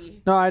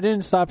already. No, I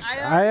didn't stop.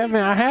 I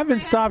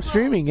haven't stopped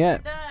streaming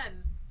yet. We're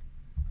done.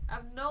 I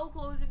have no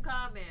closing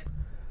comment.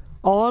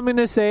 All I'm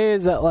gonna say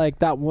is that, like,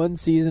 that one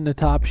season of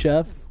Top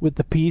Chef with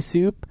the pea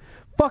soup,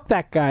 fuck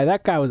that guy.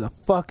 That guy was a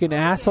fucking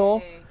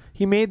asshole.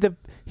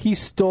 He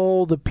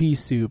stole the pea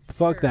soup.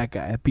 Fuck that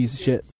guy, a piece of shit.